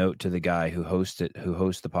a note to the guy who hosts the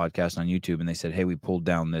podcast on YouTube, and they said, "Hey, we pulled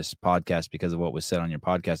down this podcast because of what was said on your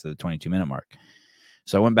podcast at the 22-minute mark."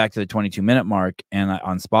 So I went back to the 22-minute mark and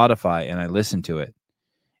on Spotify, and I listened to it,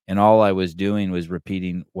 and all I was doing was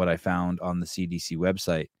repeating what I found on the CDC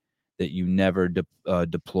website, that you never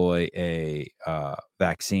deploy a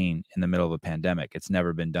vaccine in the middle of a pandemic. It's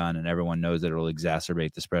never been done, and everyone knows that it'll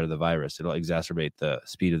exacerbate the spread of the virus. It'll exacerbate the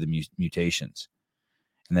speed of the mutations,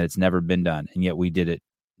 and that it's never been done. And yet we did it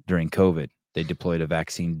during COVID. They deployed a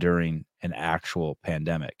vaccine during an actual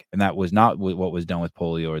pandemic, and that was not what was done with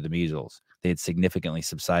polio or the measles. They had significantly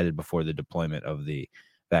subsided before the deployment of the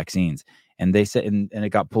vaccines. And they said, and it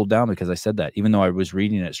got pulled down because I said that, even though I was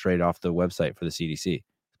reading it straight off the website for the CDC,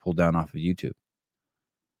 pulled down off of YouTube,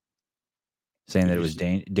 saying that it was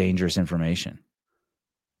dangerous information.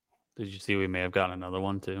 Did you see we may have gotten another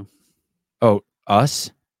one too? Oh, us?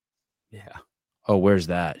 Yeah. Oh, where's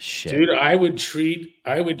that shit? Dude, I would treat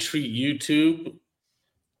YouTube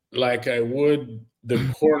like I would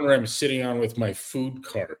the corner I'm sitting on with my food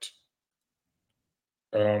cart.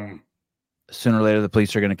 Sooner or later, the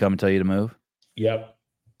police are going to come and tell you to move. Yep.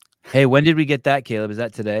 Hey, when did we get that, Caleb? Is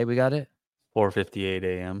that today we got it? 4:58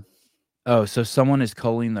 a.m. Oh, so someone is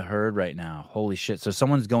culling the herd right now. Holy shit. So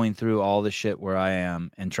someone's going through all the shit where I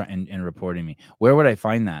am and and reporting me. Where would I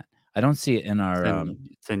find that? I don't see it in our...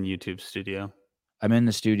 It's in YouTube Studio. I'm in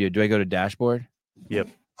the studio. Do I go to dashboard? Yep.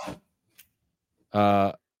 It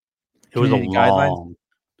was a long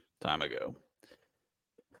time ago.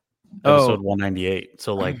 Episode 198.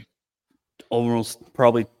 So like almost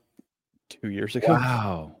probably 2 years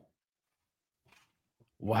ago.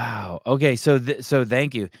 Wow. Okay. So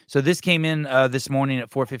thank you. So this came in this morning at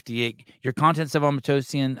 4:58. Your content, Sevan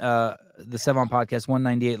Matosian, the Sevan Podcast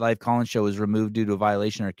 198 live call-in show was removed due to a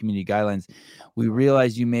violation of our community guidelines. We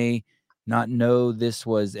realize you may not know this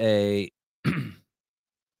was a Let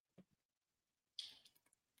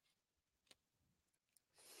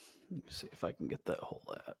me see if I can get that whole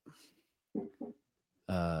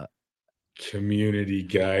community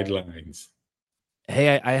guidelines.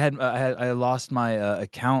 Hey, I lost my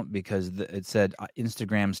account because it said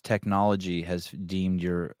Instagram's technology has deemed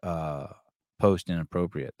your post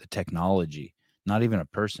inappropriate. The technology, not even a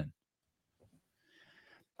person.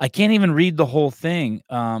 I can't even read the whole thing.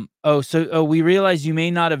 We realize you may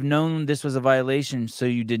not have known this was a violation, so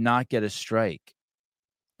you did not get a strike.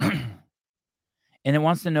 And it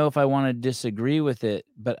wants to know if I want to disagree with it,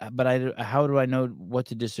 but how do I know what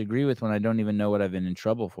to disagree with when I don't even know what I've been in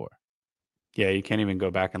trouble for? Yeah, you can't even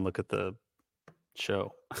go back and look at the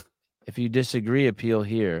show. If you disagree, appeal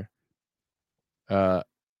here. Channel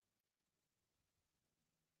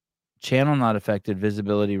not affected,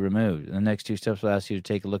 visibility removed. The next two steps will ask you to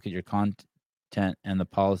take a look at your content and the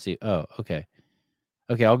policy. Oh, okay.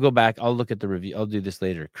 Okay, I'll go back. I'll look at the review. I'll do this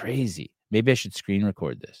later. Crazy. Maybe I should screen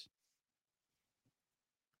record this.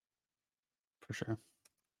 For sure.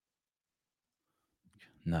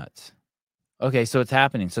 Nuts. Okay, so it's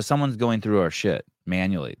happening. So someone's going through our shit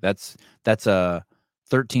manually. That's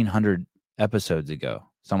 1,300 episodes ago.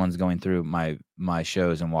 Someone's going through my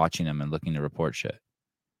shows and watching them and looking to report shit.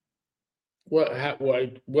 What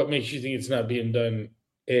makes you think it's not being done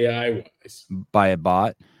AI wise? By a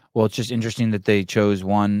bot? Well, it's just interesting that they chose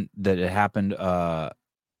one that it happened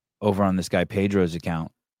over on this guy Pedro's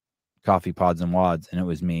account, Coffee Pods and Wads, and it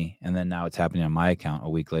was me. And then now it's happening on my account a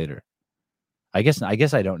week later. I guess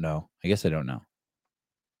I don't know.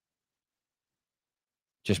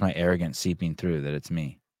 Just my arrogance seeping through that it's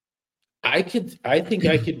me. I think I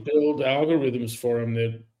could build algorithms for them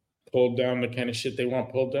that pull down the kind of shit they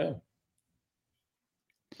want pulled down.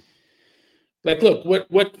 Like, look,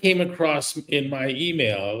 what came across in my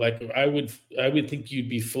email? Like, I would think you'd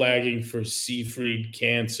be flagging for seafood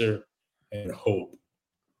cancer and hope.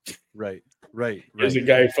 Right. Here's a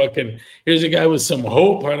guy with some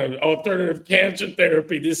hope on an alternative cancer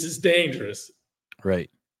therapy. This is dangerous.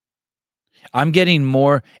 Right. I'm getting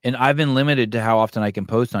more, and I've been limited to how often I can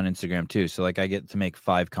post on Instagram too. So like I get to make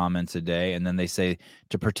 5 comments a day, and then they say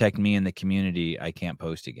to protect me and the community, I can't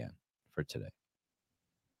post again for today.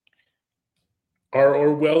 Our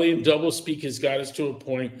Orwellian doublespeak has got us to a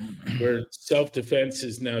point where self-defense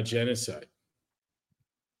is now genocide.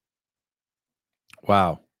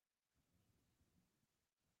 Wow.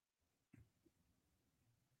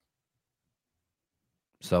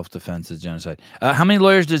 Self-defense is genocide. How many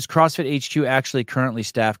lawyers does CrossFit HQ actually currently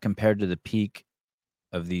staff compared to the peak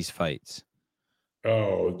of these fights?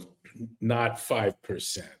 Oh, not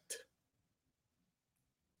 5%.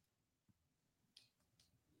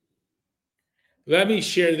 Let me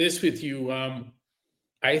share this with you.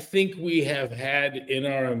 I think we have had in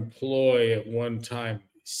our employ at one time,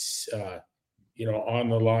 on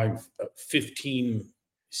the line, 15,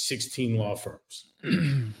 16 law firms.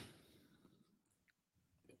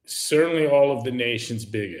 Certainly all of the nation's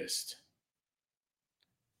biggest.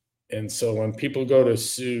 And so when people go to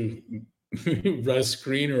sue Russ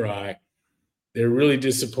Green or I, they're really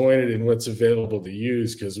disappointed in what's available to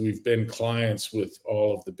use because we've been clients with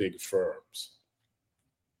all of the big firms.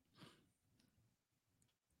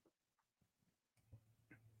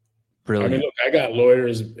 Brilliant. I mean, look, I got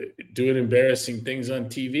lawyers doing embarrassing things on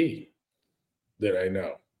TV that I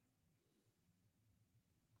know.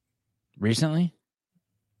 Recently?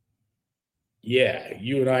 Yeah,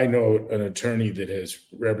 you and I know an attorney that has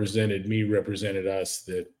represented us,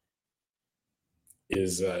 that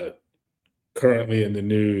is currently in the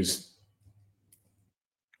news.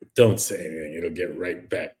 Don't say anything. It'll get right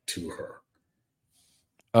back to her.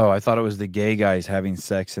 Oh, I thought it was the gay guys having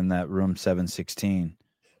sex in that room 716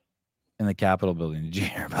 in the Capitol building. Did you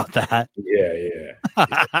hear about that? Yeah.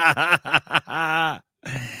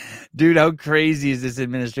 Dude, how crazy is this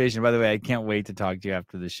administration? By the way, I can't wait to talk to you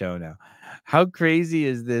after the show now. How crazy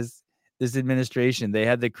is this administration? They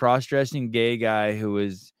had the cross-dressing gay guy who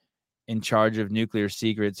was in charge of nuclear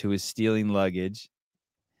secrets, who was stealing luggage.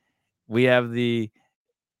 We have the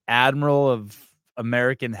admiral of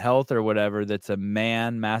American Health or whatever that's a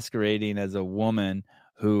man masquerading as a woman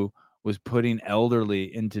who was putting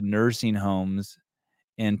elderly into nursing homes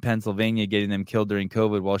in Pennsylvania, getting them killed during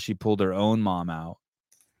COVID while she pulled her own mom out.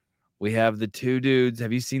 We have the two dudes.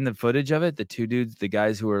 Have you seen the footage of it? The two dudes, the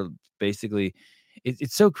guys who are basically,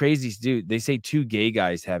 it's so crazy, dude. They say two gay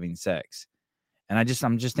guys having sex. And I'm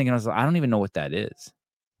just thinking, I don't even know what that is.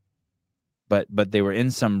 But they were in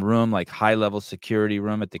some room, like high-level security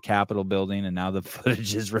room at the Capitol building, and now the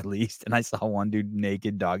footage is released. And I saw one dude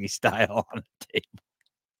naked, doggy style, on a table.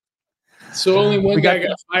 So only one guy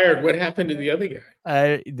got fired. What happened to the other guy?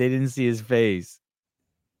 They didn't see his face.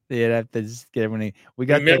 They'd have to just get everyone.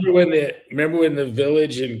 Remember when the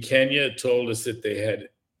village in Kenya told us that they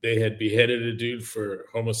had beheaded a dude for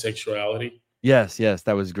homosexuality? Yes,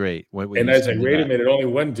 that was great. And I was like, wait a minute, only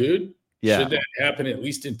one dude? Yeah. Should that happen at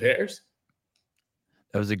least in pairs?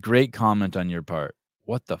 That was a great comment on your part.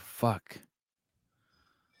 What the fuck?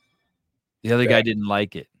 The other guy didn't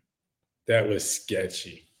like it. That was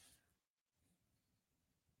sketchy.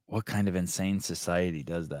 What kind of insane society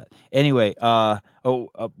does that? Anyway,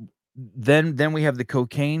 then we have the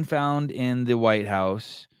cocaine found in the White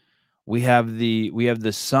House. We have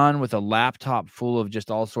the son with a laptop full of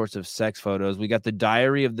just all sorts of sex photos. We got the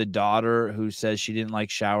diary of the daughter who says she didn't like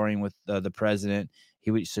showering with the president.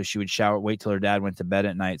 So she would shower, wait till her dad went to bed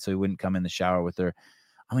at night so he wouldn't come in the shower with her.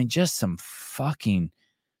 I mean, just some fucking.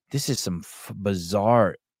 This is some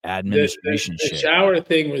bizarre administration shit. The shower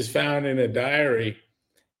thing was found in a diary,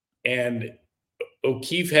 and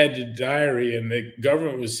O'Keefe had the diary, and the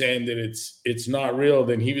government was saying that it's not real.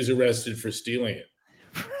 Then he was arrested for stealing it.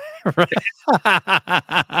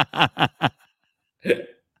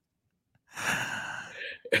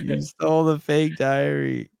 You stole the fake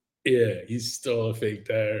diary. Yeah, he stole a fake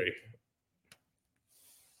diary.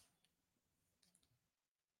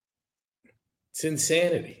 It's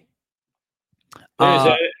insanity.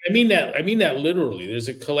 I mean that literally. There's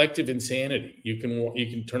a collective insanity. You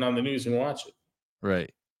can turn on the news and watch it.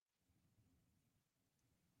 Right.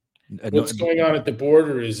 What's going on at the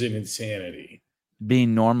border is an insanity.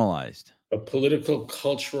 Being normalized. A political,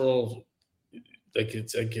 cultural,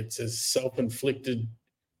 it's a self-inflicted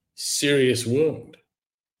serious wound.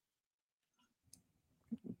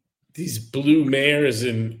 These blue mayors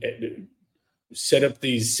and set up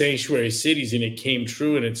these sanctuary cities, and it came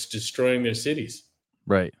true, and it's destroying their cities.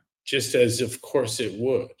 Right. Just as, of course, it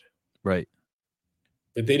would. Right.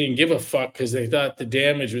 But they didn't give a fuck because they thought the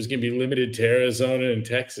damage was going to be limited to Arizona and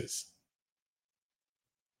Texas.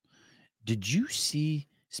 Did you see,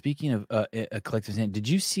 speaking of a collective sin, did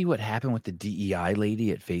you see what happened with the DEI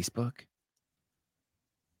lady at Facebook?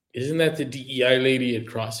 Isn't that the DEI lady at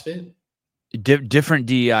CrossFit? Different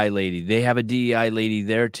DEI lady. They have a DEI lady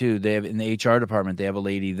there too. They have in the HR department. They have a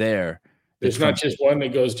lady there. There's not just one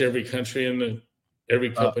that goes to every country in the. Every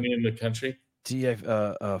company in the country.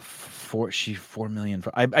 She's 4 million.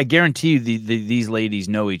 I guarantee you these ladies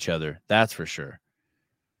know each other. That's for sure.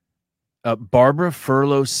 Barbara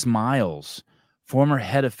Furlow Smiles, former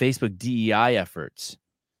head of Facebook DEI efforts.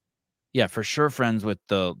 Yeah, for sure. Friends with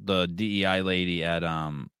the DEI lady at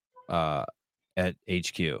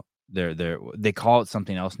HQ. They call it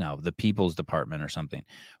something else now, the People's Department or something.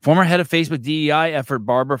 Former head of Facebook DEI effort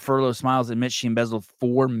Barbara Furlow Smiles admits she embezzled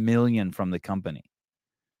 $4 million from the company.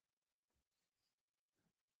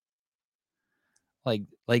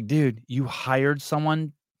 Like, dude, you hired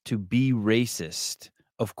someone to be racist.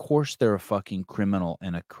 Of course they're a fucking criminal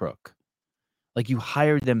and a crook. Like, you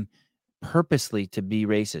hired them purposely to be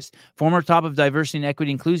racist. Former top of diversity and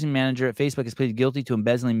equity inclusion manager at Facebook has pleaded guilty to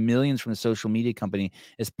embezzling millions from the social media company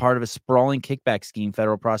as part of a sprawling kickback scheme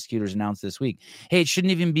federal prosecutors announced this week. Hey, it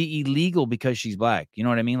shouldn't even be illegal because she's black. You know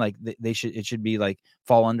what I mean? Like, it should be like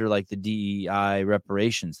fall under like the DEI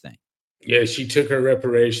reparations thing. Yeah, she took her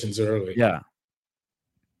reparations early. Yeah.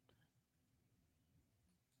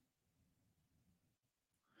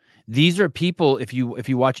 These are people, if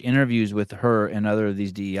you watch interviews with her and other of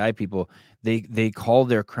these DEI people, they call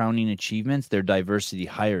their crowning achievements their diversity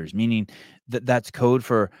hires, meaning that's code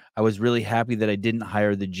for I was really happy that I didn't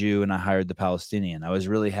hire the Jew and I hired the Palestinian. I was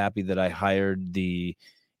really happy that I hired the,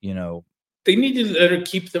 They need to let her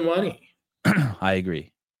keep the money. I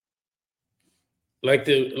agree. Like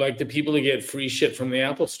the people that get free shit from the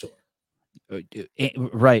Apple Store.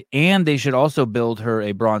 Right. And they should also build her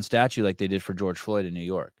a bronze statue like they did for George Floyd in New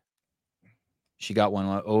York. She got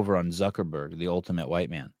one over on Zuckerberg, the ultimate white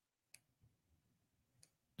man.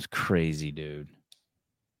 It's crazy, dude.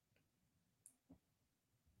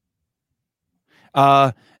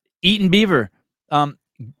 Eaton Beaver.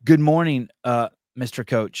 Good morning, Mr.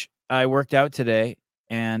 Coach. I worked out today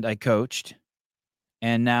and I coached,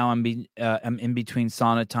 and now I'm in between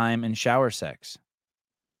sauna time and shower sex.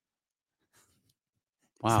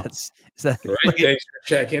 Wow. Is that Right, thanks for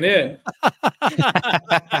checking in.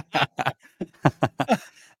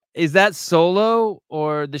 Is that solo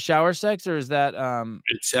or the shower sex, or is that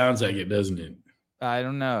It sounds like it, doesn't it? I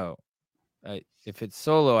don't know. If it's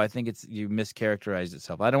solo, I think you mischaracterized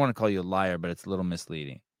itself. I don't want to call you a liar, but it's a little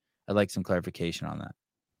misleading. I'd like some clarification on that.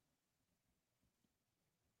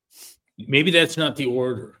 Maybe that's not the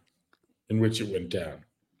order in which it went down.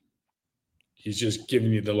 He's just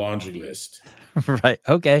giving you the laundry list. Right.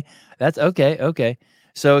 Okay. That's okay. Okay.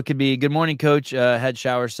 So it could be good morning, coach. Had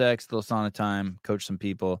shower sex, little sauna time, coached some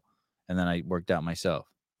people, and then I worked out myself.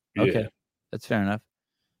 Okay. Yeah. That's fair enough.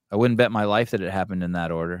 I wouldn't bet my life that it happened in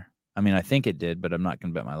that order. I mean, I think it did, but I'm not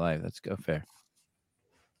going to bet my life. That's go fair.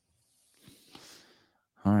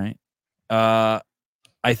 All right.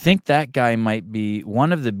 I think that guy might be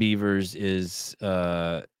one of the beavers is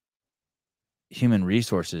human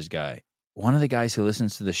resources guy. One of the guys who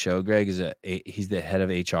listens to the show, Greg, he's the head of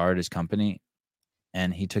HR at his company.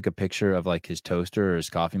 And he took a picture of like his toaster or his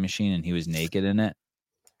coffee machine, and he was naked in it.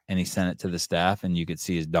 And he sent it to the staff, and you could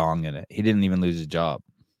see his dong in it. He didn't even lose his job.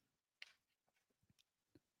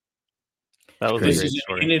 That was This a great is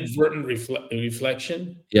story. an inadvertent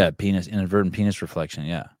reflection. Yeah, inadvertent penis reflection.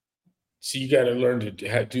 Yeah. So you got to learn to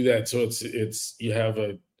do that. So it's you have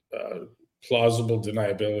a plausible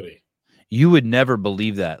deniability. You would never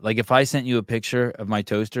believe that. Like if I sent you a picture of my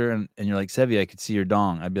toaster and you're like, Sevi, I could see your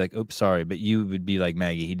dong. I'd be like, oops, sorry. But you would be like,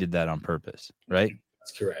 Maggie, he did that on purpose, right?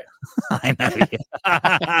 That's correct. I know.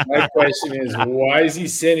 My question is, why is he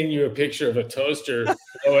sending you a picture of a toaster?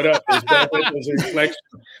 Blow it up. There's a reflection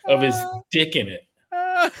of his dick in it.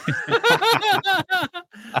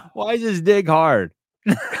 Why is his dick hard?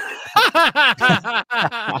 It's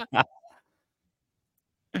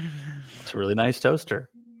a really nice toaster.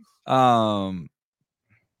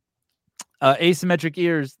 Asymmetric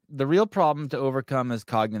ears. The real problem to overcome is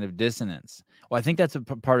cognitive dissonance. Well, I think that's a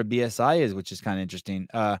part of BSI is, which is kind of interesting.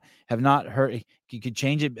 Have not heard. You could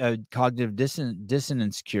change it. Cognitive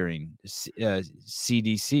dissonance curing,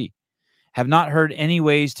 CDC. Have not heard any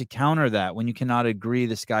ways to counter that. When you cannot agree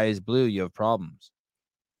the sky is blue, you have problems.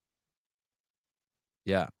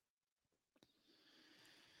 Yeah.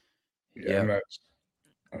 Yeah.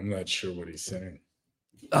 I'm not sure what he's saying.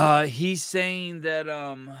 He's saying that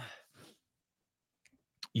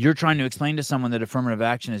you're trying to explain to someone that affirmative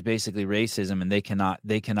action is basically racism, and they cannot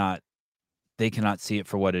see it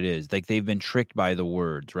for what it is. Like they've been tricked by the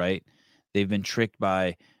words, right? They've been tricked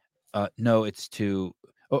by no, it's to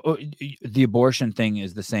the abortion thing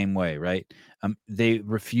is the same way, right? They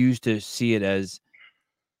refuse to see it as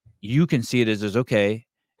you can see it as okay.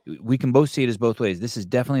 We can both see it as both ways. This is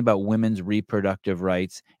definitely about women's reproductive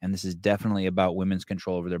rights, and this is definitely about women's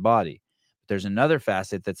control over their body. there's another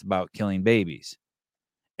facet that's about killing babies.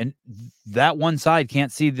 And that one side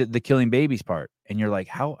can't see the killing babies part. And you're like,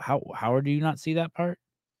 how do you not see that part?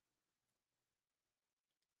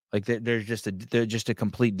 Like there's just a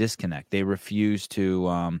complete disconnect. They refuse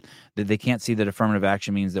to they can't see that affirmative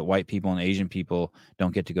action means that white people and Asian people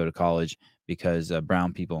don't get to go to college because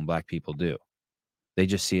brown people and black people do. They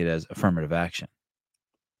just see it as affirmative action.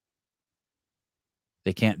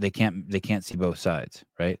 They can't see both sides,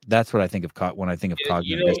 right? That's what I think of when I think of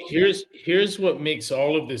cognitive. Here's what makes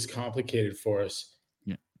all of this complicated for us.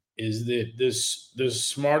 Yeah. Is that the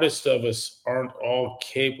smartest of us aren't all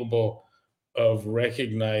capable of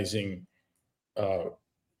recognizing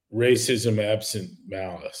racism absent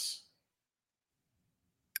malice.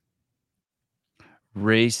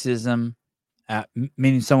 Racism,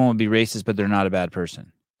 meaning someone would be racist, but they're not a bad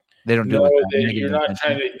person. They don't do it. You're not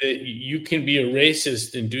trying to. You can be a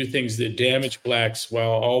racist and do things that damage blacks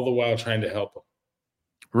all the while trying to help them.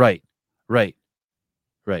 Right.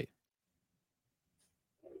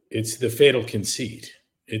 It's the fatal conceit.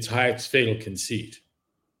 It's Hayek's fatal conceit.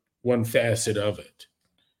 One facet of it.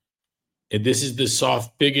 And this is the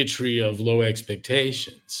soft bigotry of low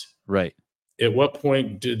expectations. Right. At what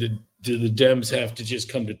point do the Dems have to just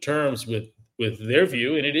come to terms with their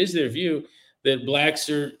view, and it is their view, that blacks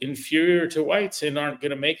are inferior to whites and aren't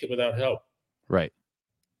going to make it without help? Right.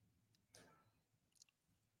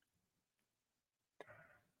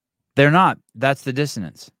 They're not. That's the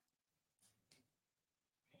dissonance.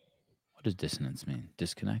 What does dissonance mean?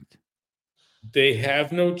 Disconnect? They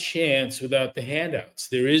have no chance without the handouts.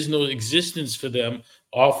 There is no existence for them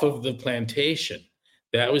off of the plantation.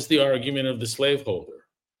 That was the argument of the slaveholder.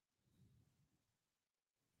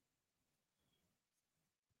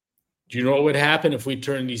 Do you know what would happen if we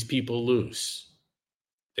turned these people loose?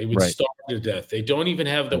 They would starve to death. They don't even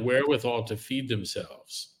have the wherewithal to feed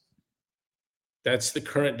themselves. That's the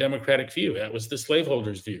current Democratic view. That was the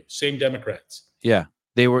slaveholders' view. Same Democrats. Yeah.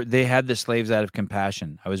 They had the slaves out of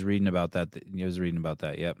compassion. I was reading about that.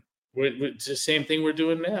 Yep. It's the same thing we're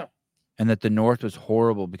doing now. And that the North was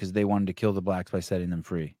horrible because they wanted to kill the blacks by setting them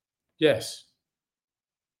free. Yes.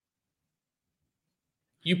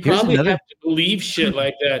 You probably have to believe shit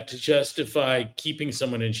like that to justify keeping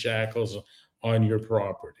someone in shackles on your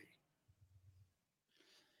property.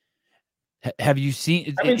 Have you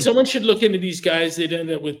seen? I mean, someone should look into these guys that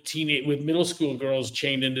end up with middle school girls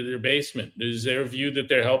chained into their basement. Is their view that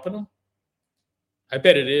they're helping them? I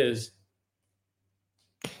bet it is.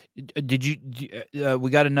 Did you?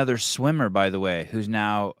 We got another swimmer, by the way, who's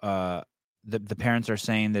now. The parents are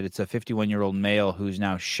saying that it's a 51-year-old male who's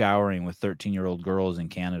now showering with 13-year-old girls in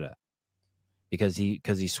Canada because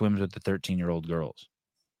he swims with the 13-year-old girls.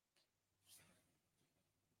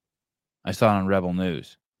 I saw it on Rebel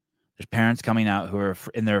News. There's parents coming out who are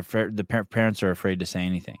parents are afraid to say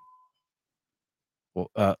anything. Well,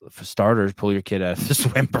 for starters, pull your kid out of the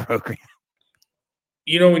swim program.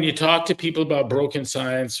 You know, when you talk to people about broken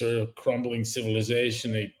science or crumbling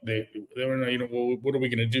civilization, they don't know, you know, well, what are we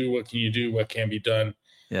going to do? What can you do? What can be done?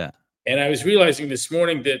 Yeah. And I was realizing this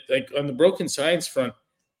morning that, like, on the broken science front,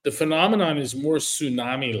 the phenomenon is more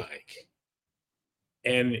tsunami-like.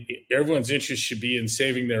 And everyone's interest should be in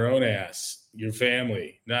saving their own ass, your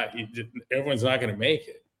family. Everyone's not going to make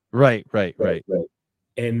it. Right.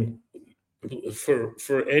 And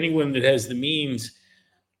for anyone that has the means,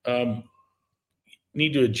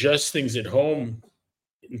 need to adjust things at home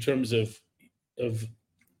in terms of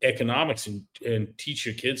economics and teach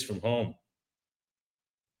your kids from home.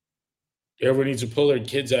 Everyone needs to pull their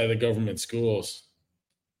kids out of the government schools.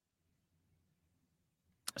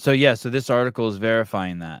 So this article is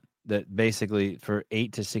verifying that basically for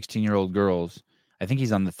 8 to 16-year-old girls, I think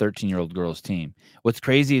he's on the 13-year-old girls team. What's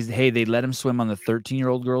crazy is, hey, they let him swim on the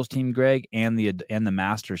 13-year-old girls team, Greg, and the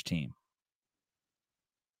masters team.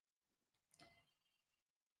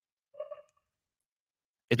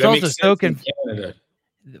 It's also so Canada.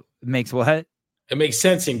 Makes what? It makes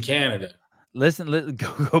sense in Canada. Listen,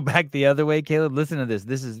 go back the other way, Caleb. Listen to this.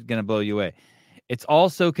 This is going to blow you away. It's all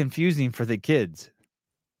so confusing for the kids.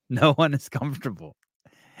 No one is comfortable.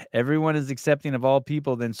 Everyone is accepting of all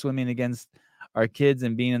people. Then swimming against our kids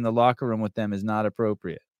and being in the locker room with them is not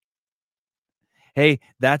appropriate. Hey,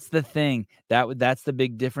 that's the thing. That's the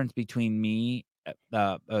big difference between me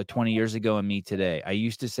 20 years ago and me today. I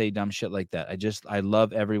used to say dumb shit like that. I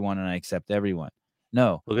love everyone and I accept everyone.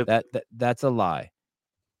 No, that's a lie.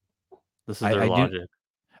 This is their logic.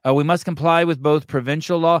 We must comply with both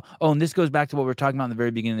provincial law. Oh, and this goes back to what we were talking about in the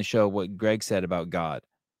very beginning of the show, what Greg said about God,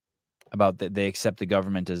 about that they accept the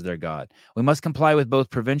government as their God. We must comply with both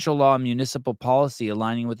provincial law and municipal policy,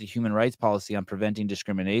 aligning with the human rights policy on preventing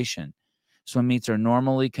discrimination. Swim meets are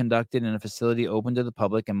normally conducted in a facility open to the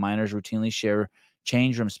public, and minors routinely share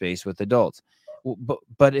change room space with adults.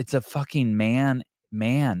 But it's a fucking man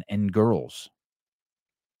and girls.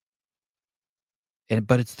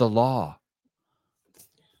 But it's the law.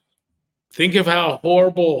 Think of how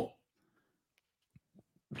horrible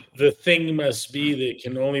the thing must be that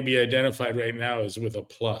can only be identified right now is with a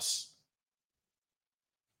plus.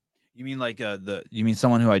 You mean like you mean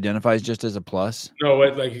someone who identifies just as a plus? No,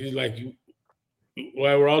 like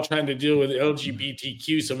while we're all trying to deal with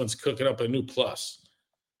LGBTQ, someone's cooking up a new plus.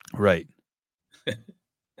 Right.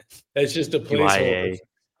 That's just a placeholder QIA.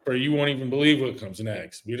 for you won't even believe what comes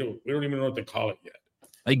next. We don't even know what to call it yet.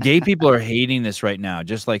 Like gay people are hating this right now,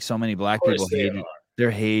 just like so many black people hate it. are.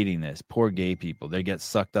 They're hating this. Poor gay people. They get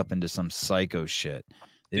sucked up into some psycho shit.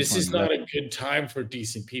 This is not a good time for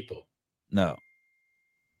decent people. No.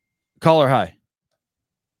 Caller, hi.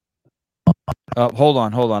 Hold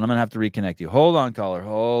on. I'm gonna have to reconnect you. Hold on, caller.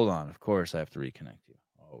 Hold on. Of course, I have to reconnect you.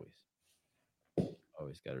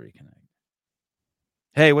 Always got to reconnect.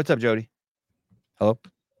 Hey, what's up, Jody? Hello.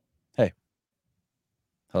 Hey.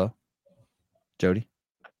 Hello, Jody.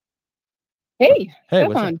 Hey, Hey,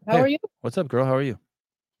 Stefan, how are you? What's up, girl? How are you?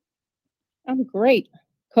 I'm great.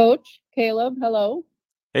 Coach, Caleb, hello.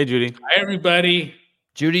 Hey, Judy. Hi, everybody.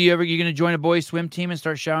 Judy, you gonna join a boys swim team and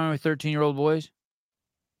start showering with 13-year-old boys?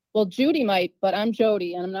 Well, Judy might, but I'm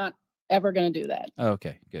Jody, and I'm not ever going to do that. Oh,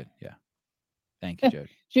 okay, good. Yeah. Thank you,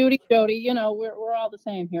 Jody. Jody, you know, we're all the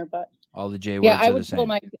same here, but All the J words yeah, are the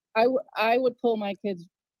same. I would pull my kids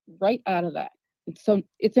right out of that.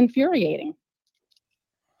 It's infuriating.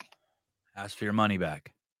 Ask for your money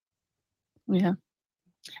back. Yeah.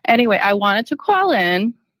 Anyway, I wanted to call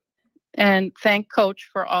in and thank Coach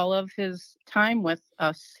for all of his time with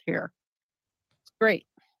us here. It's great.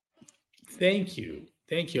 Thank you.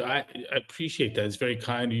 I appreciate that. It's very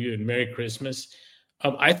kind of you, and Merry Christmas.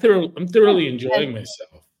 I'm thoroughly enjoying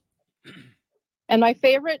myself. And my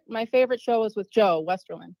favorite show is with Joe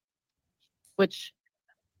Westerlin, which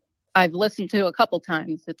I've listened to a couple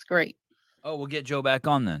times. It's great. Oh, we'll get Joe back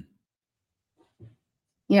on then.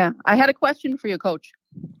 Yeah. I had a question for you, Coach.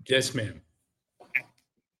 Yes, ma'am.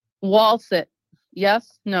 Wall sit.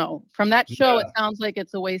 Yes? No. From that show, Yeah. It sounds like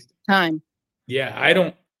it's a waste of time. Yeah, I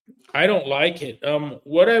don't like it.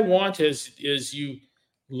 What I want is you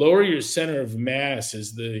lower your center of mass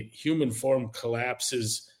as the human form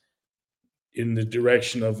collapses in the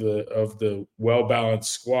direction of the well-balanced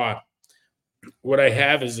squat. What I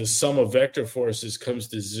have is the sum of vector forces comes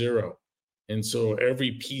to zero. And so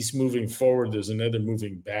every piece moving forward, there's another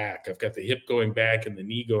moving back. I've got the hip going back and the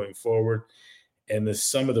knee going forward, and the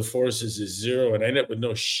sum of the forces is zero, and I end up with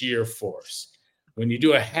no shear force. When you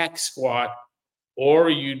do a hack squat or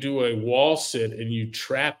you do a wall sit and you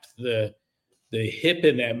trap the hip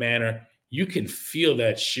in that manner, you can feel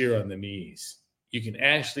that shear on the knees. You can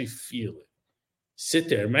actually feel it. Sit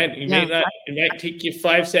there. It might take you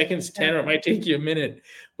 5 seconds, 10, or it might take you a minute.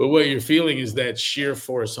 But what you're feeling is that shear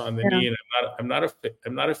force on the knee, and I'm not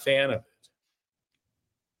a fan of it.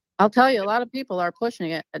 I'll tell you, a lot of people are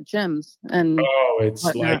pushing it at gyms and It's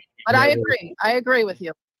whatnot. like. But I agree. I agree with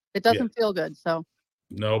you. It doesn't feel good. So.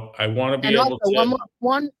 Nope. I want to be And able also, to. one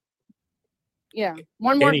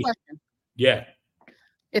more question. Yeah.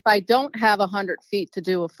 If I don't have 100 feet to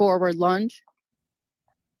do a forward lunge,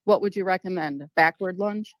 what would you recommend? A backward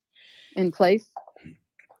lunge in place?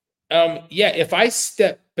 If I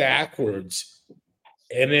step backwards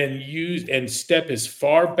and then use and step as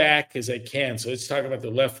far back as I can. So let's talk about the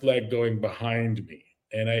left leg going behind me,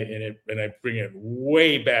 and I bring it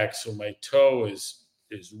way back so my toe is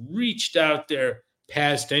reached out there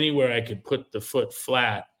past anywhere I could put the foot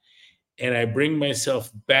flat, and I bring myself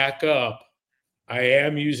back up. I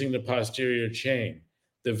am using the posterior chain.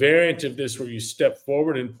 The variant of this where you step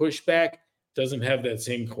forward and push back doesn't have that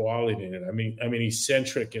same quality in it. I mean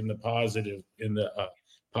eccentric in the positive in the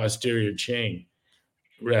posterior chain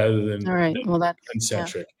rather than All right. Well, that's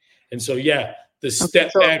concentric. Yeah. And so the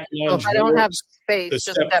step back lunge. So if I don't have space, the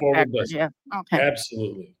just step forward. does. Yeah. Okay.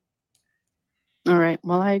 Absolutely. All right.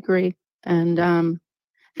 Well, I agree. And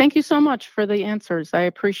thank you so much for the answers. I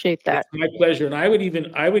appreciate that. It's my pleasure. And I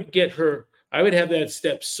would have that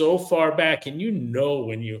step so far back, and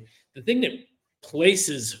the thing that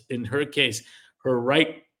places, in her case, her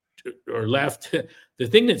right or left, the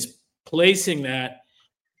thing that's placing that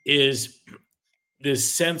is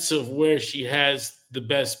this sense of where she has the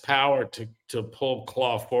best power to pull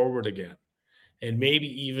claw forward again, and maybe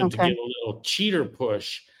even to get a little cheater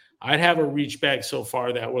push. I'd have her reach back so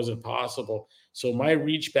far that wasn't possible. So my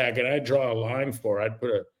reach back, and I draw a line for it. I'd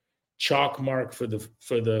put a chalk mark for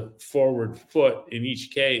the forward foot in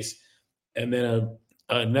each case, and then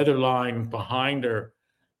another line behind her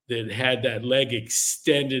that had that leg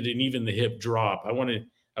extended and even the hip drop. I want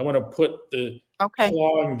to put the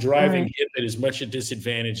clawing, driving hip at as much a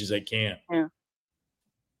disadvantage as I can. Yeah.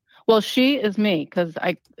 Well, she is me because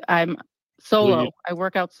I'm solo. I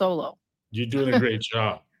work out solo. You're doing a great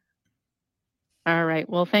job. All right.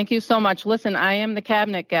 Well, thank you so much. Listen, I am the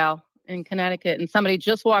cabinet gal in Connecticut, and somebody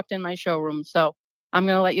just walked in my showroom, so I'm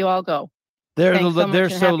going to let you all go. They're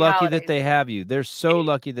so lucky that they have you. They're so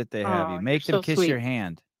lucky that they have you. Make them kiss your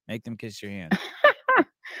hand. Make them kiss your hand.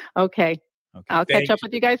 Okay. I'll catch up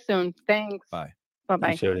with you guys soon. Thanks. Bye.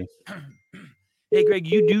 Bye-bye. Hey, Greg,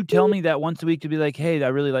 you do tell me that once a week to be like, hey, I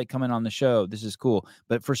really like coming on the show. This is cool.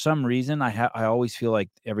 But for some reason, I always feel like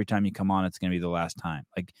every time you come on, it's going to be the last time.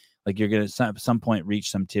 Like you're going to at some point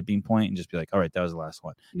reach some tipping point and just be like, all right, that was the last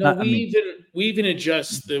one. No, we even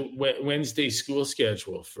adjust the Wednesday school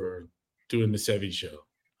schedule for doing the Sevy show.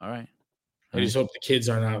 All right. I just hope the kids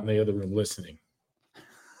aren't out in the other room listening.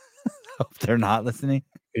 Hope they're not listening.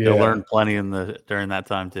 Yeah. They'll learn plenty during that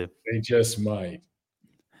time too. They just might.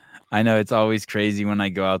 I know it's always crazy when I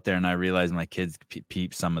go out there and I realize my kids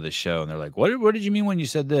peep some of the show and they're like, what did you mean when you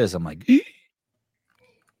said this? I'm like,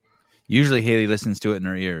 usually Haley listens to it in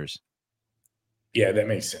her ears. Yeah, that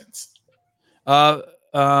makes sense.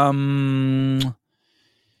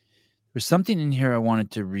 There's something in here I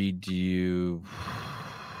wanted to read to you.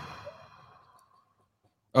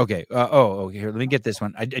 Okay. Okay. Here, let me get this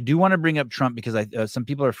one. I do want to bring up Trump because some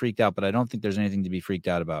people are freaked out, but I don't think there's anything to be freaked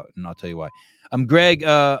out about, and I'll tell you why. Greg.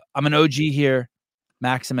 I'm an OG here,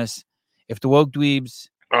 Maximus. If the woke dweebs,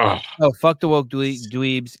 fuck the woke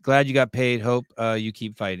dweebs. Glad you got paid. Hope you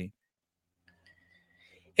keep fighting.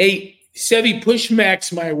 Hey, Sevy, push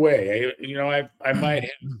Max my way. I might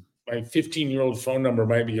have my 15-year-old phone number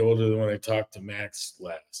might be older than when I talked to Max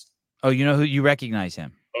last. Oh, you know who you recognize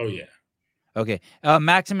him? Oh yeah. Okay.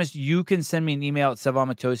 Maximus, you can send me an email at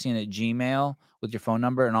sevamatosian@gmail with your phone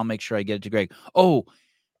number, and I'll make sure I get it to Greg. Oh,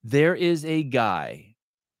 there is a guy.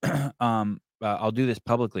 I'll do this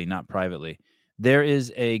publicly, not privately. There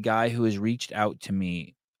is a guy who has reached out to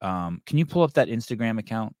me. Can you pull up that Instagram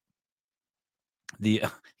account?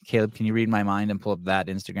 Caleb, can you read my mind and pull up that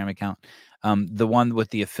Instagram account? The one with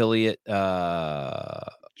the affiliate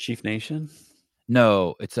Chief Nation?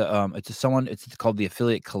 No, it's called the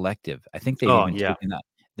Affiliate Collective. I think they've even taken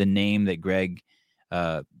the name that Greg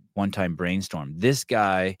one time brainstormed. This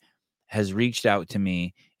guy has reached out to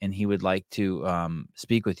me and he would like to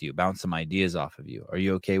speak with you, bounce some ideas off of you. Are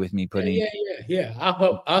you okay with me putting? Yeah.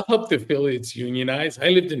 I'll help the affiliates unionize. I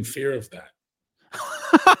lived in fear of that.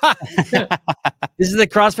 This is the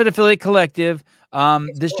CrossFit Affiliate Collective.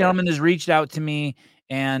 This gentleman has reached out to me.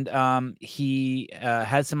 And he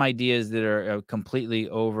had some ideas that are completely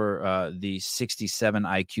over the 67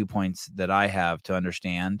 IQ points that I have to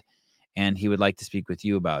understand. And he would like to speak with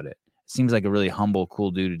you about it. Seems like a really humble,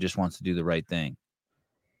 cool dude who just wants to do the right thing.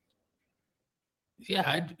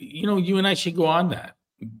 Yeah, you and I should go on that.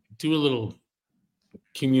 Do a little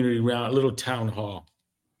community round, a little town hall.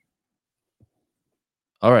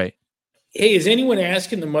 All right. Hey, is anyone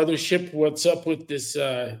asking the mothership what's up with this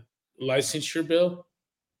licensure bill?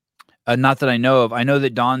 Not that I know of. I know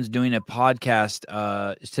that Don's doing a podcast.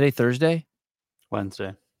 Is today Thursday?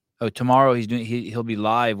 Wednesday. Oh, tomorrow he'll be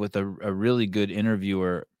live with a really good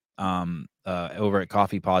interviewer over at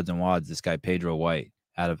Coffee Pods and Wads. This guy Pedro White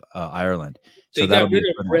out of Ireland. So they got rid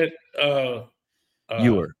of Brett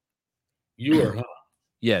Ewer, huh?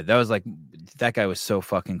 Yeah, that guy was so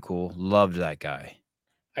fucking cool. Loved that guy.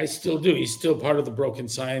 I still do. He's still part of the Broken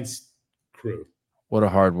Science crew. What a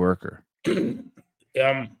hard worker.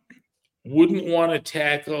 Wouldn't want to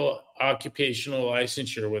tackle occupational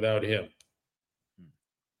licensure without him.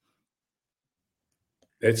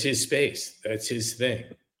 That's his space. That's his thing.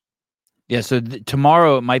 Yeah, so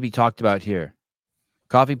tomorrow it might be talked about here.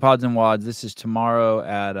 Coffee Pods and Wads. This is tomorrow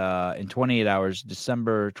at in 28 hours,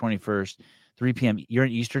 December 21st, 3 p.m. You're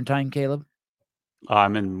in Eastern time, Caleb?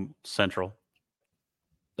 I'm in Central.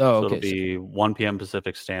 Oh, so okay. It'll be 1 p.m.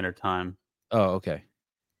 Pacific Standard Time. Oh, okay.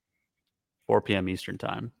 4 p.m. Eastern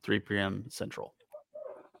Time, 3 p.m. Central.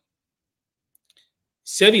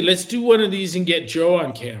 Sevy, let's do one of these and get Joe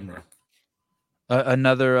on camera.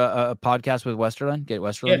 Another podcast with Westerland? Get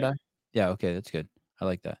Westerland back? Yeah, okay, that's good. I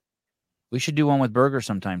like that. We should do one with Burger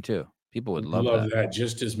sometime, too. People would love that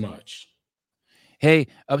just as much. Hey,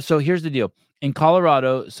 so here's the deal. In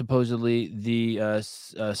Colorado, supposedly the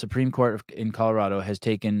Supreme Court in Colorado has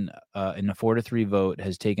taken, in a 4-3 vote,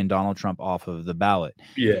 has taken Donald Trump off of the ballot.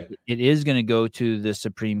 Yeah. It is going to go to the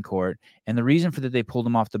Supreme Court, and the reason for that they pulled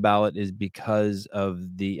him off the ballot is because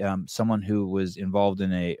of the someone who was involved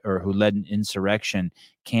in who led an insurrection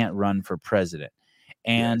can't run for president,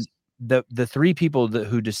 and the three people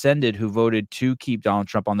who descended who voted to keep Donald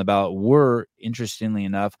Trump on the ballot were, interestingly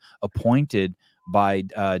enough, appointed by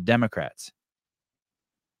Democrats.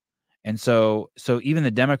 And so even the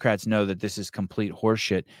Democrats know that this is complete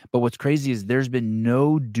horseshit. But what's crazy is there's been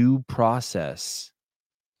no due process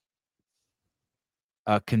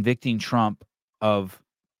convicting Trump of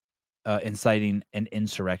inciting an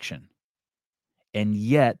insurrection. And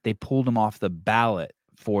yet they pulled him off the ballot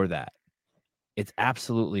for that. It's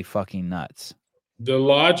absolutely fucking nuts. The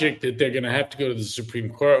logic that they're going to have to go to the Supreme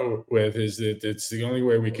Court with is that it's the only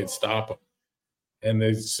way we could stop them. And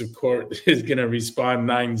the court is going to respond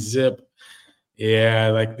 9-zip. Yeah,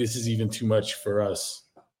 like this is even too much for us.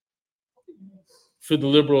 For the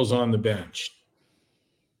liberals on the bench.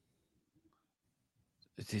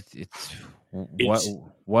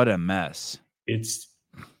 What a mess.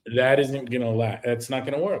 That isn't going to last. That's not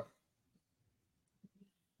going to work.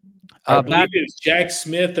 I believe it's Jack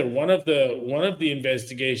Smith or one of the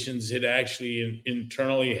investigations had actually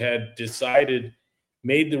internally had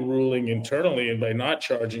made the ruling internally, and by not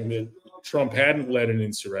charging that Trump hadn't led an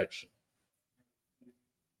insurrection.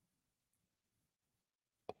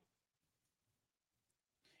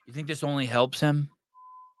 You think this only helps him?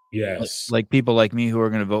 Yes. Like people like me who are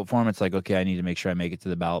going to vote for him, it's like, okay, I need to make sure I make it to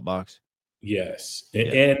the ballot box. Yes. Yeah.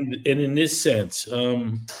 And in this sense,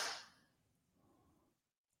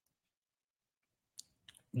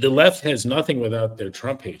 the left has nothing without their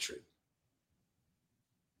Trump hatred.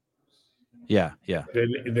 Yeah.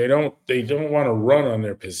 They don't want to run on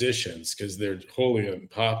their positions because they're wholly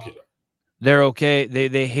unpopular. They're okay.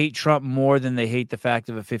 They hate Trump more than they hate the fact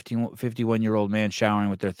of a 51-year-old man showering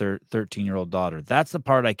with their 13-year-old daughter. That's the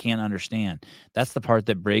part I can't understand. That's the part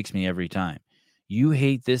that breaks me every time. You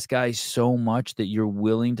hate this guy so much that you're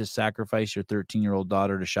willing to sacrifice your 13-year-old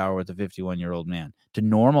daughter to shower with a 51-year-old man, to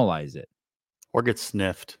normalize it. Or get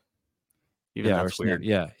sniffed. Even that's weird.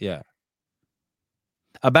 Yeah.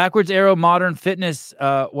 A backwards arrow, modern fitness.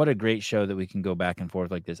 What a great show that we can go back and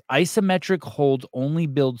forth like this. Isometric holds only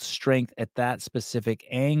build strength at that specific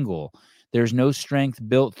angle. There's no strength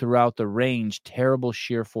built throughout the range. Terrible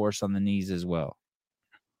shear force on the knees as well.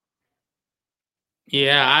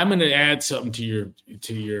 Yeah, I'm going to add something to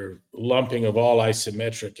your lumping of all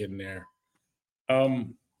isometric in there.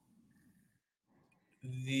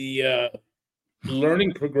 The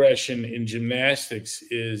learning progression in gymnastics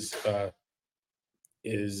is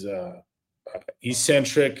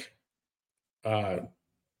eccentric,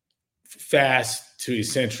 fast to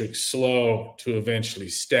eccentric, slow to eventually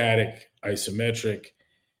static, isometric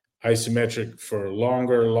for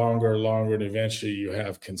longer, and eventually you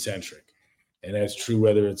have concentric. And that's true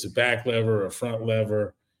whether it's a back lever, a front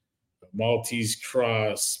lever, a Maltese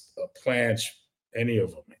cross, a planche, any of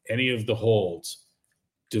them, any of the holds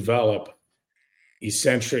develop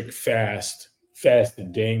eccentric, fast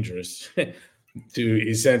and dangerous to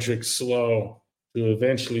eccentric, slow, to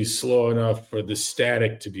eventually slow enough for the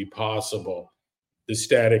static to be possible. The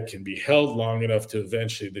static can be held long enough to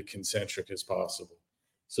eventually the concentric is possible.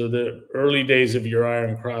 So the early days of your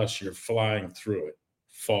iron cross, you're flying through it,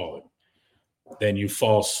 falling. Then you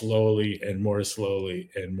fall slowly and more slowly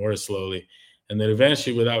and more slowly. And then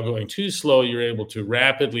eventually, without going too slow, you're able to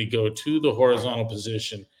rapidly go to the horizontal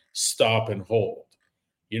position, stop and hold.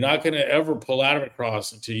 You're not going to ever pull out of a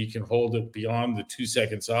cross until you can hold it beyond the 2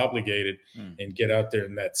 seconds obligated and get out there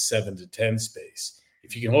in that 7 to 10 space.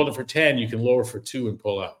 If you can hold it for 10, you can lower for 2 and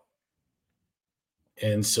pull out.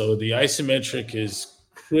 And so the isometric is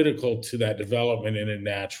critical to that development in a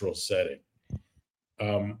natural setting.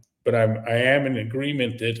 But I am in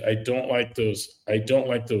agreement that I don't like those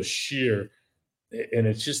sheer, and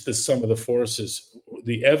it's just the sum of the forces.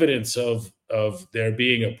 The evidence of there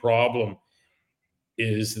being a problem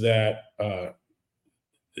is that the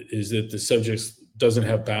subject doesn't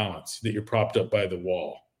have balance, that you're propped up by the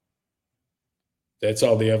wall. That's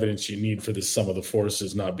all the evidence you need for the sum of the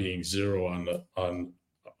forces not being zero on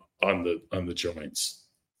the joints.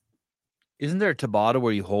 Isn't there a Tabata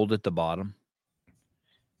where you hold at the bottom?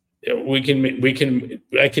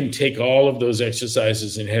 I can take all of those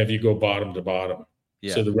exercises and have you go bottom to bottom.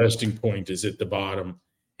 Yeah. So the resting point is at the bottom,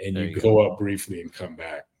 and you go up briefly and come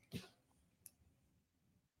back.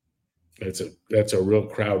 That's a real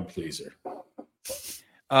crowd pleaser.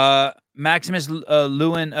 Maximus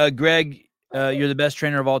Lewin, Greg, You're the best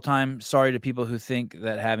trainer of all time. Sorry to people who think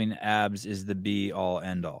that having abs is the be all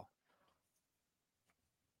end all.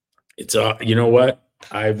 It's you know what?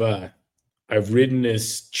 I've ridden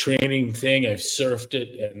this training thing. I've surfed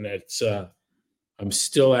it, and it's I'm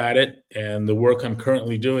still at it. And the work I'm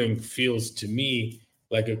currently doing feels to me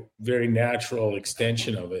like a very natural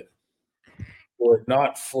extension of it. Or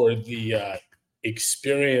not for the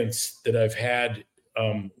experience that I've had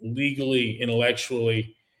legally,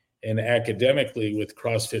 intellectually, and academically with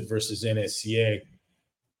CrossFit versus NSCA,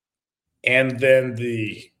 and then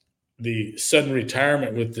the sudden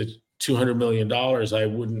retirement with the $200 million, I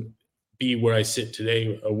wouldn't be where I sit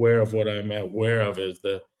today, aware of what I'm aware of as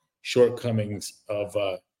the shortcomings of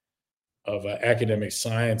academic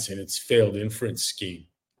science and its failed inference scheme.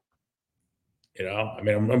 You know, I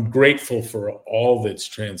mean, I'm grateful for all that's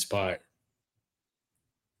transpired.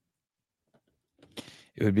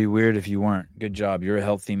 It would be weird if you weren't. Good job. You're a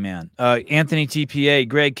healthy man. Anthony TPA,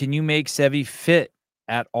 Greg, can you make Sevi fit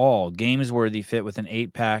at all? Games worthy fit with an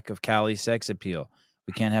 8-pack of Cali sex appeal.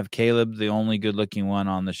 We can't have Caleb, the only good looking one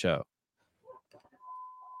on the show.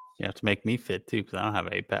 You have to make me fit too, because I don't have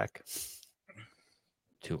an 8-pack.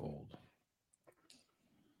 Too old.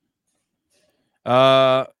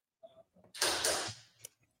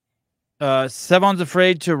 Sevon's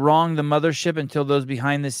afraid to wrong the mothership until those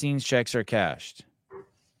behind the scenes checks are cashed.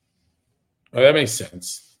 Oh, that makes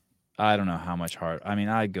sense. I don't know how much hard. I mean,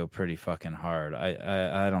 I'd go pretty fucking hard.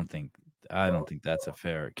 I don't think that's a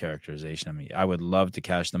fair characterization of me. I would love to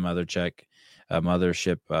cash the mothership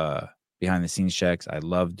behind the scenes checks. I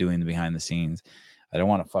love doing the behind the scenes. I don't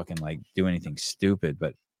want to fucking like do anything stupid,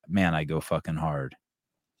 but man, I go fucking hard.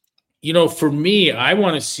 You know, for me, I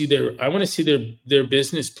want to see their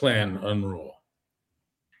business plan unroll.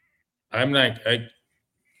 I'm like,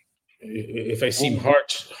 if I seem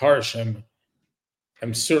harsh,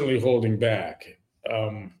 I'm certainly holding back.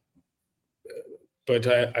 But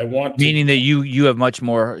I want to, meaning that you have much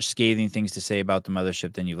more scathing things to say about the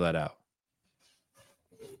mothership than you've let out.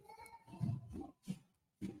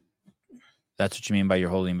 That's what you mean by you're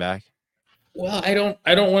holding back? Well, I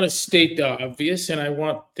don't want to state the obvious, and I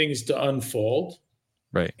want things to unfold.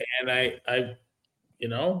 Right. And I you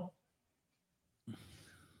know,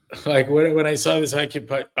 like when I saw this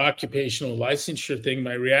occupational licensure thing,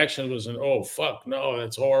 my reaction wasn't, oh, fuck, no,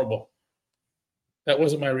 that's horrible. That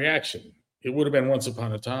wasn't my reaction. It would have been once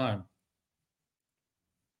upon a time.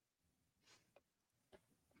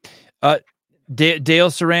 Dale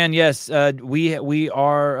Saran, yes, we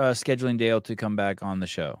are scheduling Dale to come back on the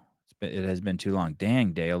show. It has been too long.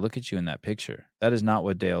 Dang, Dale, look at you in that picture. That is not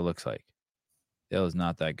what Dale looks like. Dale is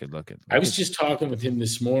not that good looking. I was just talking with him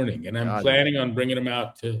this morning, and I'm planning on bringing him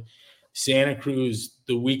out to Santa Cruz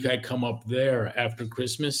the week I come up there after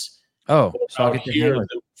Christmas. Oh, so I'll get to here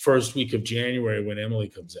the first week of January when Emily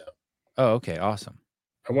comes out. Oh, okay, awesome.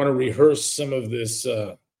 I want to rehearse some of this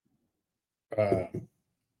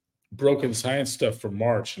broken science stuff for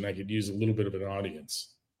March, and I could use a little bit of an audience.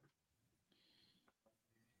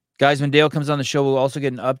 Guys, when Dale comes on the show, we'll also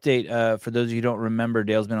get an update. For those of you who don't remember,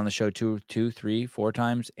 Dale's been on the show 2, 3, 4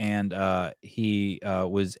 times, and he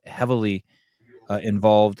was heavily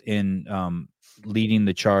involved in leading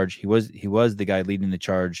the charge. He was the guy leading the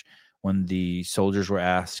charge when the soldiers were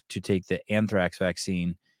asked to take the anthrax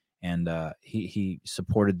vaccine, and he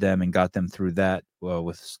supported them and got them through that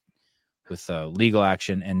with legal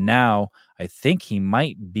action. And now I think he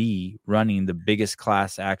might be running the biggest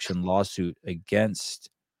class action lawsuit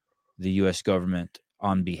against the U.S. government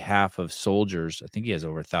on behalf of soldiers. I think he has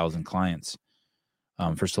over 1,000 clients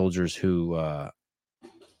for soldiers who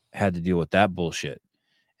had to deal with that bullshit.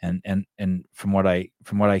 And from what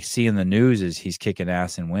I see in the news is he's kicking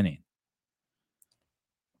ass and winning.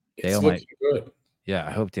 It's looking good. Yeah,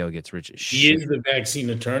 I hope Dale gets rich as shit. He is the vaccine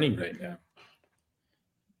attorney right now.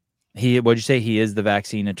 What'd you say? He is the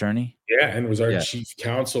vaccine attorney? Yeah, and was our chief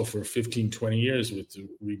counsel for 15, 20 years with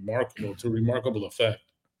remarkable effect.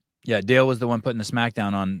 Yeah, Dale was the one putting the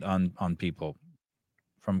smackdown on people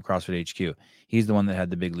from CrossFit HQ. He's the one that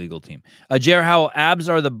had the big legal team. Jer Howell, abs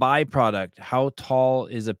are the byproduct. How tall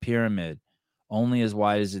is a pyramid? Only as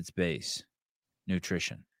wide as its base.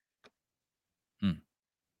 Nutrition.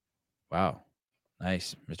 Wow.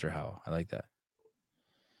 Nice, Mr. Howell. I like that.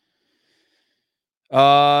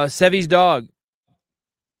 Sevi's dog.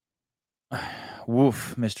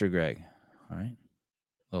 Woof, Mr. Greg. All right.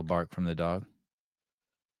 Little bark from the dog.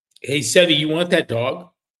 Hey, Sevi, you want that dog?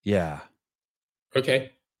 Yeah.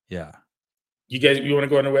 Okay. Yeah. You want to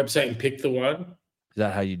go on the website and pick the one? Is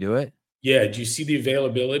that how you do it? Yeah. Do you see the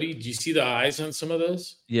availability? Do you see the eyes on some of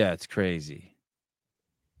those? Yeah, it's crazy.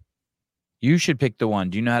 You should pick the one.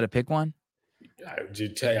 Do you know how to pick one? I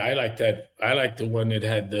did tell you, I like that. I like the one that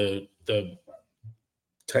had the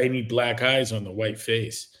tiny black eyes on the white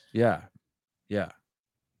face. Yeah. Yeah.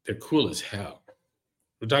 They're cool as hell.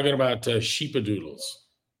 We're talking about sheepadoodles.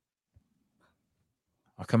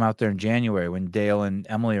 I'll come out there in January when Dale and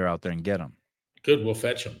Emily are out there and get them. Good, we'll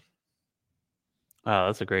fetch them. Oh,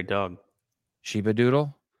 that's a great dog.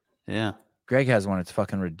 Sheepadoodle? Yeah. Greg has one. It's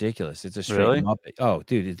fucking ridiculous. It's a straight Really? Muppet. Oh,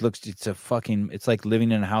 dude, it's like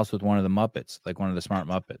living in a house with one of the Muppets, like one of the smart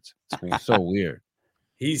Muppets. It's so weird.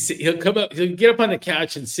 He'll come up, he'll get up on the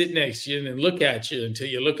couch and sit next to you and then look at you until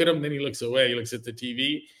you look at him. Then he looks away. He looks at the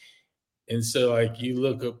TV. And so, like, you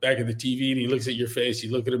look up back at the TV and he looks at your face.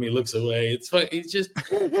 You look at him, he looks away. It's fun. It's just,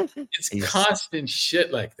 it's constant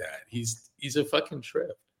shit like that. He's a fucking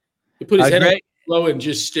trip. You put his head up low and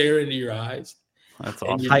just stare into your eyes. That's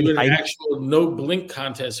And awesome. you're doing an actual no blink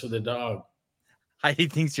contest with a dog. Heidi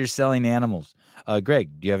thinks you're selling animals.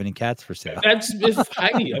 Greg, do you have any cats for sale? That's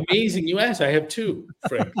Heidi. Amazing. You asked. I have two,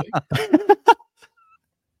 frankly.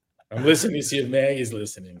 I'm listening to see if Maggie's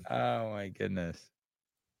listening. Oh my goodness.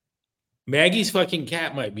 Maggie's fucking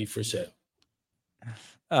cat might be for sale.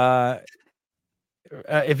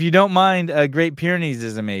 If you don't mind, Great Pyrenees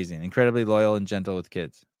is amazing, incredibly loyal and gentle with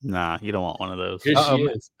kids. Nah, you don't want one of those. Here she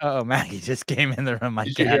is. Oh, Maggie just came in the room. My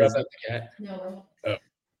Did you cat hear is. about the cat? No.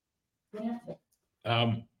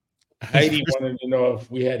 Oh. Heidi wanted to know if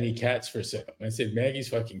we had any cats for sale. And I said, Maggie's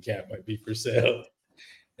fucking cat might be for sale.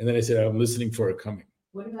 And then I said, I'm listening for it coming.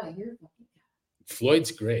 What about your fucking cat?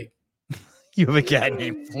 Floyd's great. You have a cat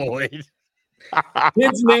named Floyd.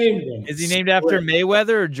 His name. Is he named after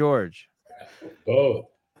Mayweather or George? Both.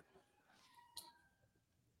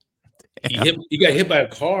 He got hit by a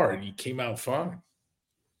car and he came out fine.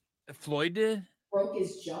 Floyd did? Broke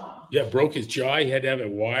his jaw. Yeah, broke his jaw. He had to have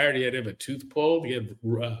it wired. He had to have a tooth pulled. He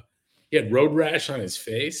had road rash on his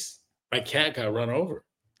face. My cat got run over.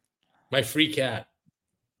 My free cat.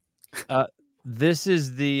 This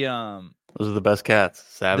is the Those are the best cats.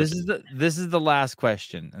 Savage. this is the last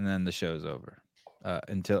question, and then the show's over.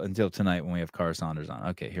 Until tonight when we have Cara Saunders on.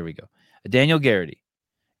 Okay, here we go. Daniel Garrity.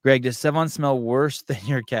 Greg, does Sevon smell worse than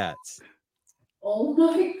your cats? Oh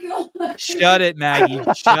my god. Shut it, Maggie.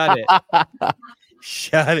 Shut it.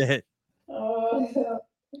 Shut it.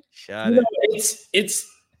 Shut it. It's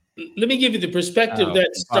let me give you the perspective that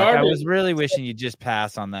started. I was really wishing you'd just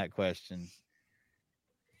pass on that question.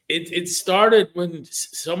 It started when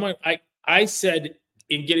someone I said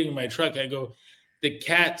in getting in my truck, I go, the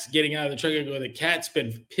cat's getting out of the truck. I go, the cat's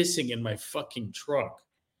been pissing in my fucking truck.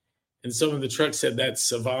 And someone in the truck said, that's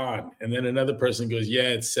Savon. And then another person goes, yeah,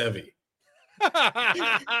 it's Sevy.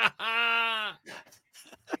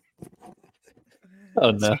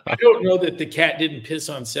 Oh no! So I don't know that the cat didn't piss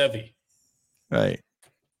on Sevy. Right.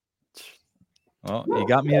 Well, you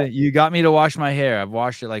got me to wash my hair. I've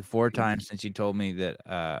washed it like 4 times since you told me that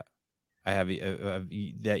I have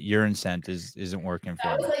that urine scent isn't working for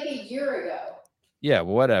That me. was like a year ago. Yeah,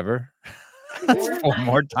 well, whatever. That's 4 times.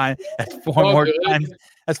 more times. That's 4 All more good. times.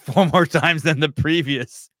 That's 4 more times than the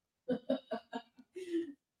previous.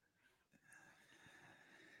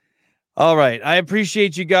 All right. I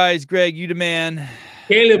appreciate you guys. Greg, you the man.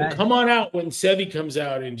 Caleb, come on out when Sevy comes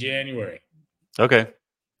out in January. Okay,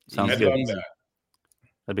 sounds I'd good. love that.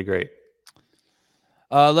 That'd be great.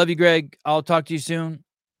 Love you, Greg. I'll talk to you soon.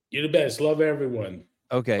 You're the best. Love everyone.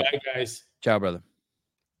 Okay. Bye, guys. Ciao, brother.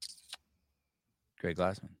 Greg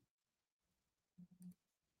Glassman.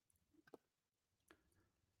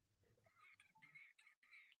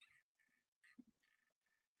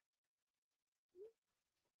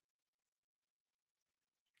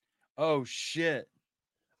 Oh, shit.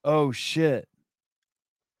 Oh, shit.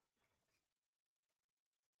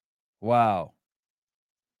 Wow.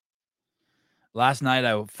 Last night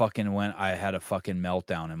I had a fucking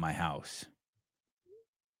meltdown in my house.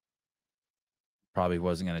 Probably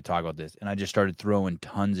wasn't going to talk about this. And I just started throwing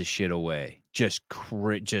tons of shit away. Just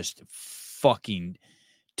fucking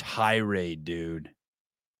tirade, dude.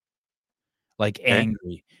 Like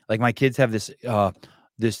angry. Like my kids have this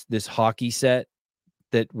this hockey set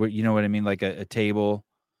that, you know what I mean? Like a table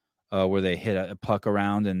where they hit a puck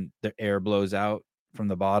around and the air blows out from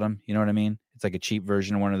the bottom. You know what I mean? It's like a cheap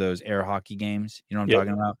version of one of those air hockey games. You know what I'm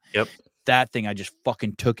talking about? Yep. That thing, I just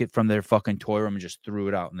fucking took it from their fucking toy room and just threw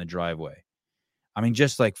it out in the driveway. I mean,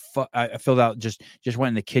 just like I filled out, just went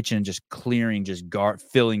in the kitchen and just clearing,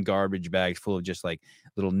 filling garbage bags full of just like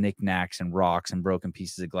little knickknacks and rocks and broken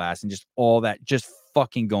pieces of glass and just all that, just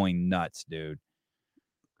fucking going nuts, dude.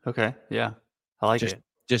 Okay, yeah, I like it.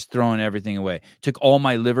 Just throwing everything away. Took all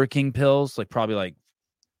my Liver King pills, like probably like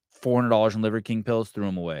 $400 in Liver King pills, threw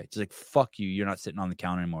them away. It's like, fuck you. You're not sitting on the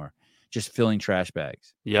counter anymore. just filling trash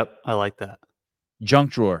bags. Yep, I like that.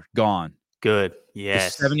 Junk drawer gone. Good. There's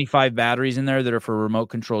Yes. 75 batteries in there that are for remote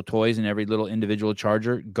control toys and every little individual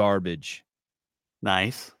charger. Garbage.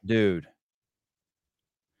 Nice. Dude.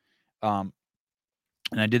 And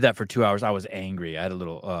I did that for 2 hours. I was angry. I had a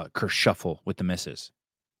little kershuffle with the missus.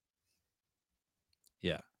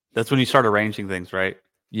 Yeah. That's when you start arranging things, right?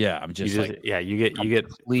 Yeah, I'm just like, you get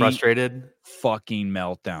complete frustrated. fucking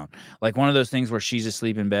meltdown. Like one of those things where she's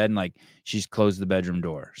asleep in bed and like she's closed the bedroom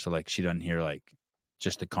door. So like she doesn't hear like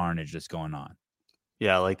just the carnage that's going on.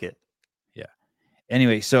 Yeah, I like it. Yeah.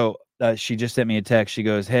 Anyway, so she just sent me a text. She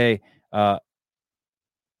goes, "Hey,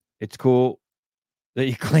 it's cool that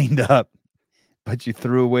you cleaned up, but you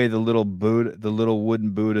threw away the little wooden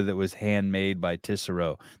Buddha that was handmade by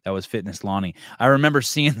Tissero. That was Fitness Lonnie." I remember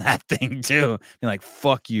seeing that thing too. Being like,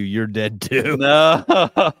 "Fuck you, you're dead too." No.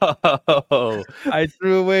 I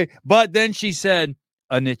threw away. But then she said,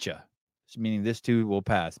 "Anicca," meaning this too will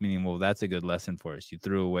pass. Meaning, well, that's a good lesson for us. You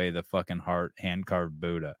threw away the fucking heart hand-carved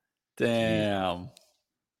Buddha. Damn.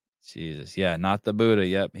 Jesus. Yeah, not the Buddha.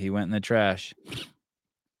 Yep, he went in the trash.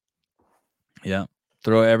 Yep.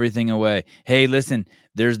 Throw everything away. Hey, listen,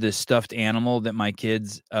 there's this stuffed animal that my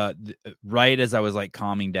kids, right as I was like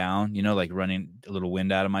calming down, like running a little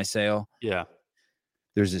wind out of my sail. Yeah.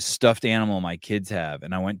 There's this stuffed animal my kids have.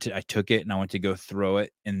 And I took it and I went to go throw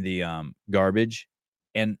it in the garbage.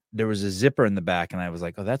 And there was a zipper in the back. And I was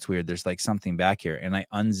like, oh, that's weird. There's like something back here. And I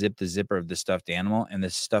unzipped the zipper of the stuffed animal. And the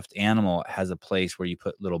stuffed animal has a place where you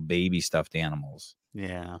put little baby stuffed animals.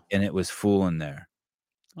 Yeah. And it was full in there.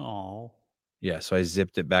 Oh. Yeah, so I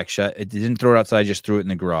zipped it back shut. It didn't throw it outside. I just threw it in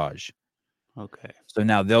the garage. Okay. So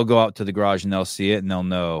now they'll go out to the garage and they'll see it and they'll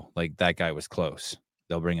know like that guy was close.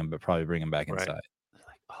 They'll probably bring him back inside. They're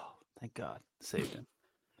like, oh, thank God, saved him.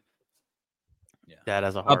 Yeah. Dad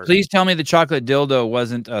has a heart. Please tell me the chocolate dildo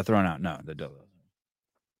wasn't thrown out. No, the dildo.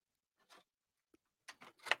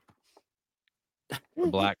 The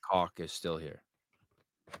black cock is still here.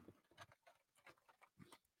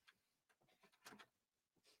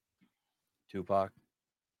 Tupac.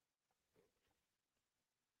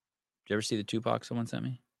 Did you ever see the Tupac someone sent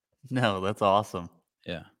me? No, that's awesome.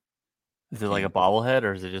 Yeah. Is it like a bobblehead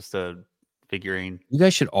or is it just a figurine? You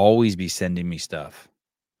guys should always be sending me stuff.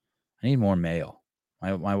 I need more mail.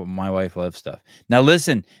 My wife loves stuff. Now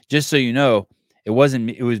listen, just so you know, it wasn't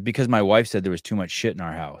me. It was because my wife said there was too much shit in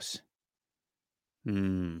our house.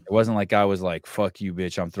 It wasn't like I was like, "Fuck you,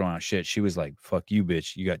 bitch, I'm throwing out shit." She was like, "Fuck you,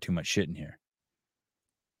 bitch, you got too much shit in here."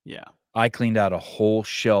 Yeah. I cleaned out a whole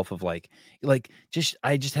shelf of I just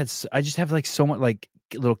have like so much like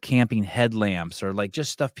little camping headlamps or like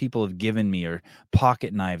just stuff people have given me or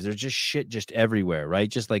pocket knives. There's just shit just everywhere, right?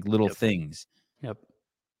 Just like little things. Yep.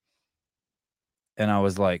 And I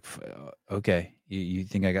was like, okay, you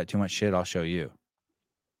think I got too much shit? I'll show you.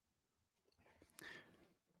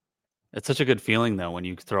 It's such a good feeling though when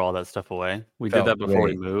you throw all that stuff away. We Felt did that before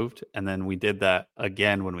great. we moved, and then we did that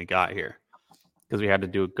again when we got here because we had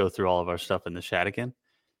to go through all of our stuff in the shed again.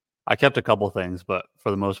 I kept a couple things, but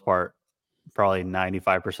for the most part, probably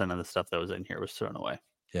 95% of the stuff that was in here was thrown away.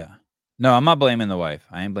 Yeah. No, I'm not blaming the wife.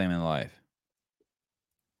 I ain't blaming the wife.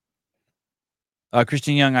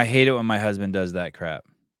 Christian Young, I hate it when my husband does that crap.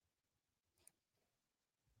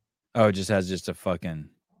 Oh, it just has just a fucking.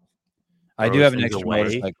 I do have an extra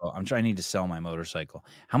motorcycle. I need to sell my motorcycle.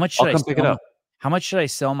 How much should I come pick it up? How much should I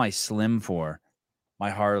sell my Slim for? My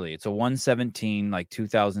Harley. It's a 117, like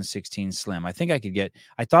 2016 Slim. I think I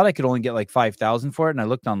thought I could only get like 5,000 for it. And I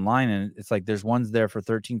looked online and it's like, there's ones there for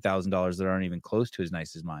 $13,000 that aren't even close to as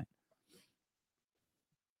nice as mine.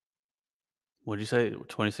 What'd you say?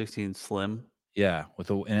 2016 Slim? Yeah.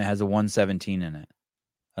 And it has a 117 in it.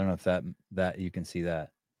 I don't know if that you can see that.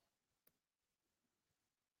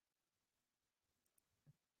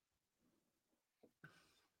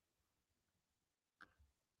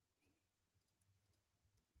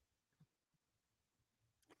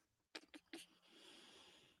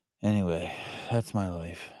 Anyway, that's my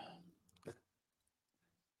life.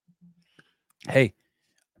 Hey,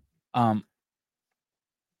 I'm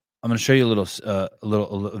going to show you a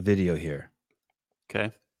little video here.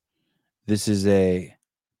 Okay. This is a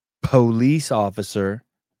police officer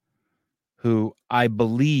who I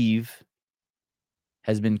believe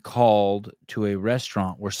has been called to a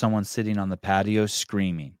restaurant where someone's sitting on the patio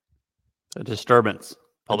screaming. A disturbance.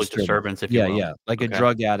 Public disturbance, if you will. Yeah, like a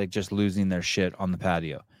drug addict just losing their shit on the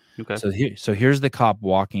patio. Okay. So here's the cop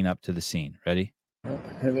walking up to the scene. Ready?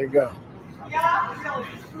 Here they go.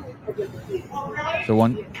 So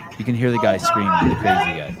you can hear the guy screaming, the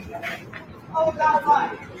crazy guy.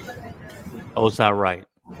 Oh, is that right?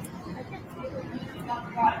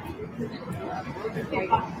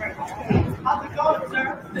 How's it going, sir?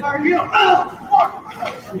 How are you?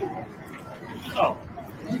 Oh.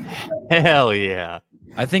 Hell yeah.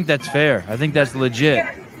 I think that's fair. I think that's legit.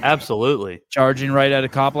 Absolutely. Charging right at a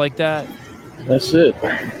cop like that. That's it.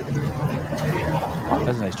 That's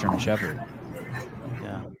a nice German Shepherd.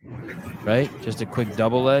 Yeah. Right? Just a quick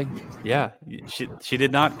double leg. Yeah. She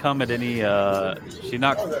did not come at any she did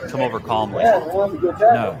not come over calmly.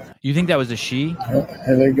 No. You think that was a she?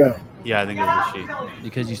 Here they go. Yeah, I think it was a she.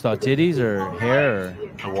 Because you saw titties or hair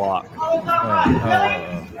or A walk.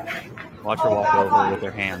 oh. Watch her walk over with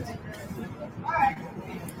her hands.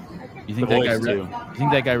 You think The that guy voice, too. you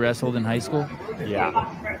think that guy wrestled in high school? Yeah.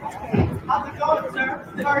 How's it going,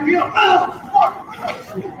 sir? How are you?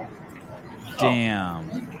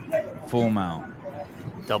 Damn. Full mount.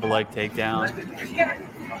 Double leg takedown.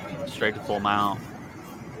 Straight to full mount.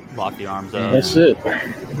 Lock the arms up. That's it.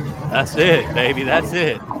 That's it, baby. That's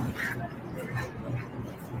it.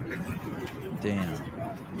 Damn.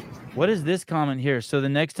 What is this comment here? So the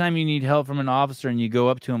next time you need help from an officer and you go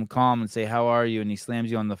up to him calm and say, "How are you?" and he slams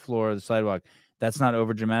you on the floor of the sidewalk, that's not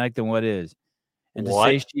over dramatic, then what is? And to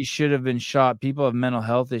say she should have been shot, people have mental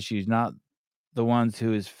health issues, not the ones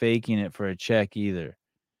who is faking it for a check either.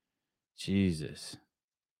 Jesus.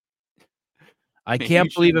 I Maybe can't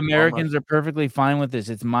you believe shouldn't Americans are perfectly fine with this.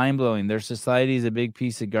 It's mind-blowing. Their society is a big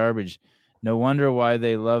piece of garbage. No wonder why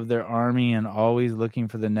they love their army and always looking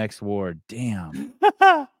for the next war. Damn.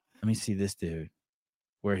 Let me see this dude,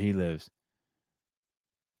 where he lives.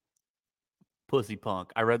 Pussy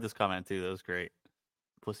punk. I read this comment too. That was great.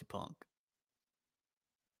 Pussy punk.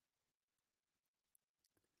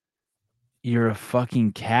 You're a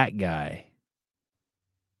fucking cat guy.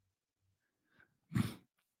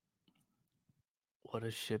 What a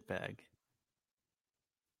shitbag.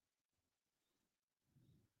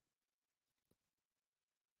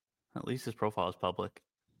 At least his profile is public.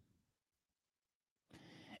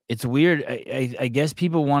 It's weird. I guess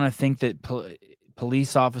people want to think that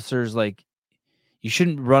police officers, like, you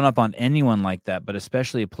shouldn't run up on anyone like that, but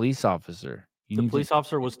especially a police officer. The police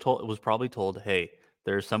officer was probably told, "Hey,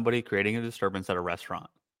 there's somebody creating a disturbance at a restaurant."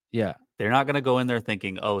 Yeah. They're not going to go in there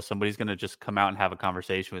thinking, "Oh, somebody's going to just come out and have a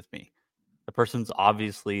conversation with me." The person's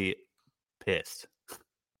obviously pissed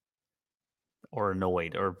or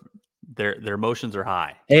annoyed, or their emotions are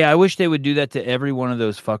high. Hey, I wish they would do that to every one of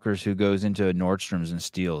those fuckers who goes into a Nordstrom's and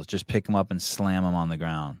steals. Just pick them up and slam them on the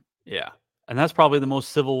ground. Yeah. And that's probably the most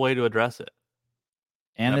civil way to address it.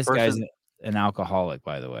 And That this guy's person- an alcoholic,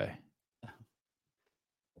 by the way.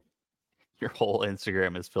 Your whole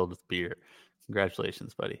Instagram is filled with beer.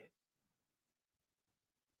 Congratulations, buddy.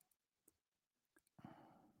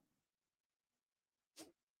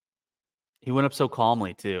 He went up so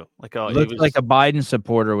calmly too. Like, oh, Looked like a Biden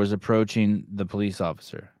supporter was approaching the police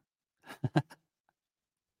officer.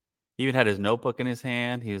 He even had his notebook in his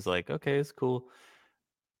hand. He was like, "Okay, it's cool."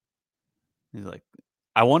 He's like,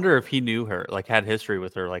 I wonder if he knew her, like had history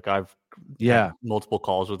with her. Like, I've had multiple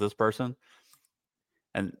calls with this person,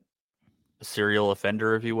 and a serial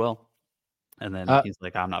offender, if you will. And then he's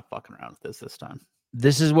like, "I'm not fucking around with this time."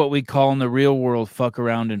 This is what we call in the real world, fuck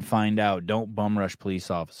around and find out. Don't bum rush police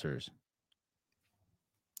officers.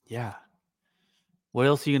 Yeah. What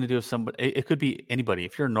else are you going to do if somebody, it could be anybody.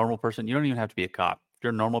 If you're a normal person, you don't even have to be a cop. If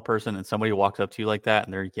you're a normal person and somebody walks up to you like that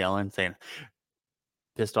and they're yelling, saying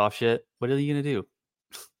pissed off shit, what are you going to do?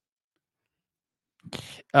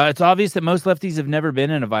 It's obvious that most lefties have never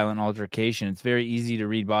been in a violent altercation. It's very easy to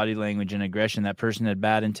read body language and aggression. That person had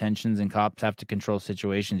bad intentions, and cops have to control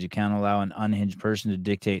situations. You can't allow an unhinged person to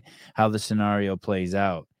dictate how the scenario plays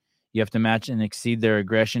out. You have to match and exceed their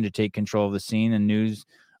aggression to take control of the scene, and news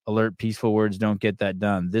alert peaceful words don't get that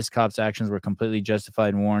done. This cop's actions were completely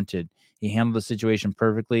justified and warranted. He handled the situation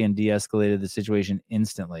perfectly and de-escalated the situation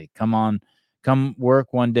instantly. Come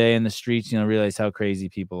work one day in the streets, and you'll realize how crazy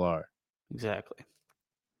people are. Exactly.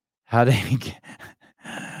 How did he get...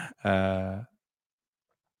 I'd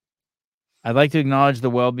like to acknowledge the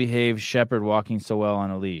well-behaved shepherd walking so well on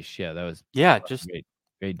a leash. Yeah, that was just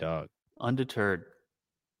great dog. Undeterred.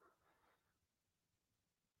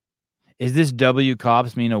 Is this W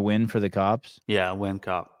cops mean a win for the cops? Yeah, win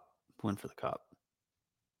for the cop.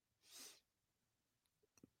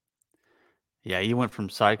 Yeah, you went from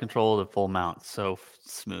side control to full mount. So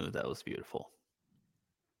smooth. That was beautiful.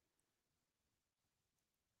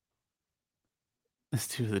 This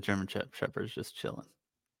dude, the German Shepherd, is just chilling.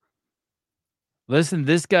 Listen,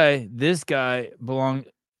 this guy belonged.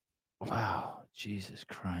 Wow, Jesus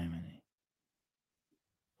criminy.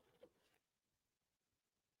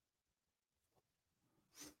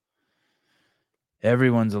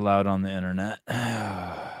 Everyone's allowed on the internet.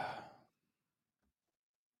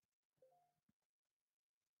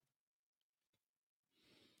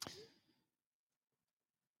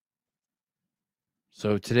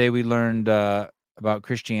 So today we learned about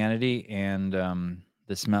Christianity and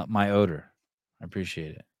the smell, my odor. I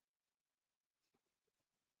appreciate it.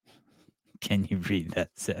 Can you read that,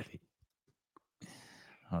 Sevi?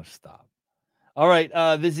 Oh, stop. All right.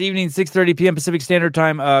 This evening, 6:30 p.m. Pacific Standard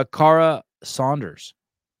Time, Cara Saunders.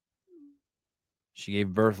 She gave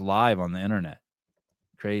birth live on the internet.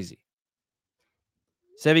 Crazy.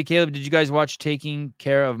 Sevi, Caleb, did you guys watch Taking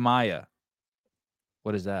Care of Maya?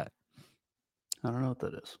 What is that? I don't know what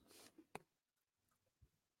that is.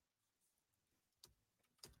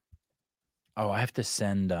 Oh, I have to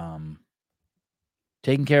send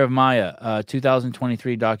Taking Care of Maya,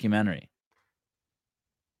 2023 documentary.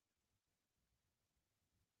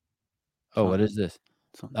 Oh, what is this?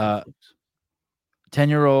 It's on Netflix.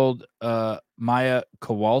 10-year-old Maya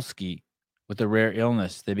Kowalski with a rare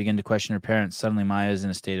illness. They begin to question her parents. Suddenly, Maya is in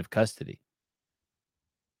a state of custody.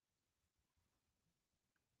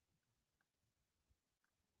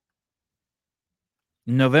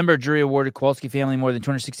 In November, a jury awarded Kowalski family more than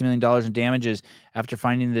 $260 million in damages after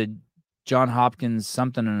finding the John Hopkins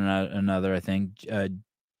something and another, I think,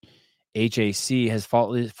 HAC has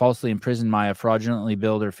falsely imprisoned Maya, fraudulently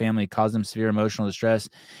billed her family, caused them severe emotional distress,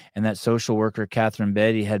 and that social worker Catherine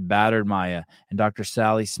Betty had battered Maya, and Dr.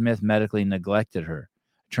 Sally Smith medically neglected her.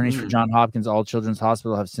 Attorneys for John Hopkins All Children's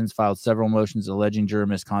Hospital have since filed several motions alleging juror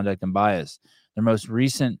misconduct and bias. Their most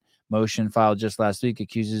recent motion, filed just last week,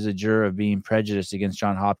 accuses a juror of being prejudiced against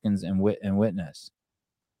John Hopkins and witness.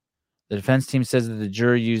 The defense team says that the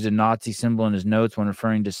juror used a Nazi symbol in his notes when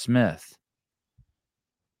referring to Smith.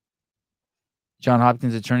 John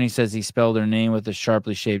Hopkins' attorney says he spelled her name with a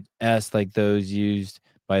sharply shaped S like those used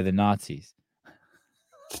by the Nazis.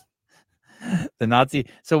 The Nazi.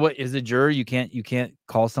 So what is a juror? You can't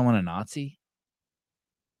call someone a Nazi?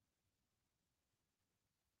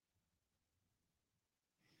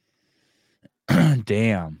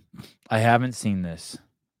 Damn. I haven't seen this.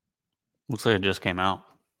 Looks like it just came out.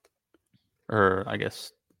 Or I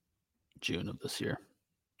guess June of this year.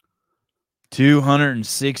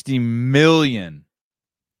 260 million.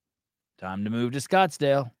 Time to move to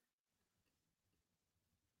Scottsdale.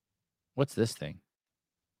 What's this thing?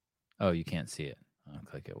 Oh, you can't see it. I'll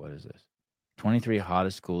click it. What is this? 23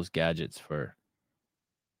 hottest schools gadgets for.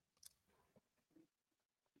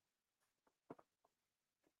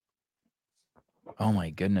 Oh my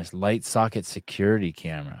goodness. Light socket security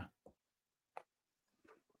camera.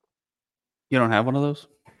 You don't have one of those?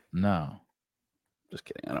 No. Just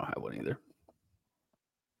kidding. I don't have one either.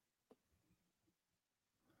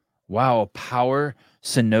 Wow, a power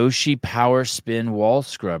Sonoshi power spin wall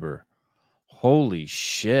scrubber. Holy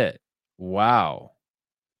shit. Wow.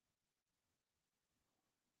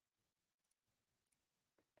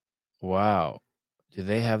 Wow. Do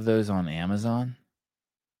they have those on Amazon?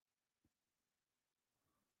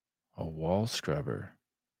 A wall scrubber.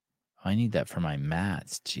 I need that for my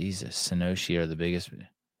mats. Jesus. Sonoshi are the biggest.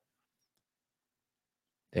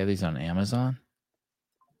 They have these on Amazon?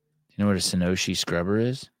 Do you know what a Sonoshi scrubber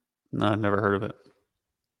is? No, I've never heard of it.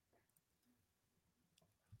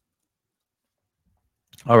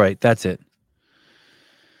 All right, that's it.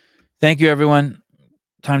 Thank you, everyone.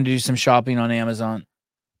 Time to do some shopping on Amazon.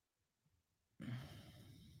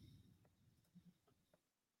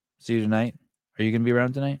 See you tonight. Are you going to be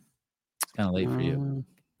around tonight? It's kind of late for you.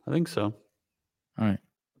 I think so. All right.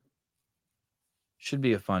 Should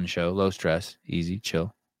be a fun show. Low stress. Easy.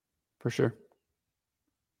 Chill. For sure.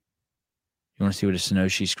 You want to see what a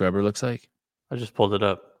Sonoshi scrubber looks like? I just pulled it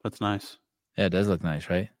up. That's nice. Yeah, it does look nice,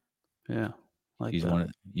 right? Yeah. Like use that.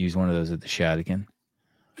 use one of those at the Shadigan.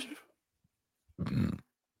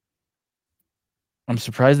 I'm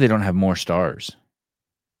surprised they don't have more stars.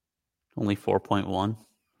 Only 4.1.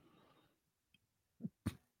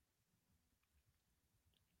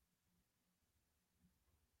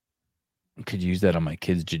 Could use that on my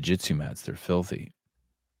kids' jiu-jitsu mats. They're filthy.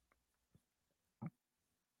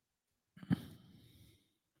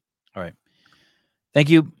 All right. Thank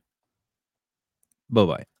you.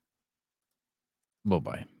 Bye-bye.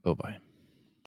 Bye-bye. Bye-bye.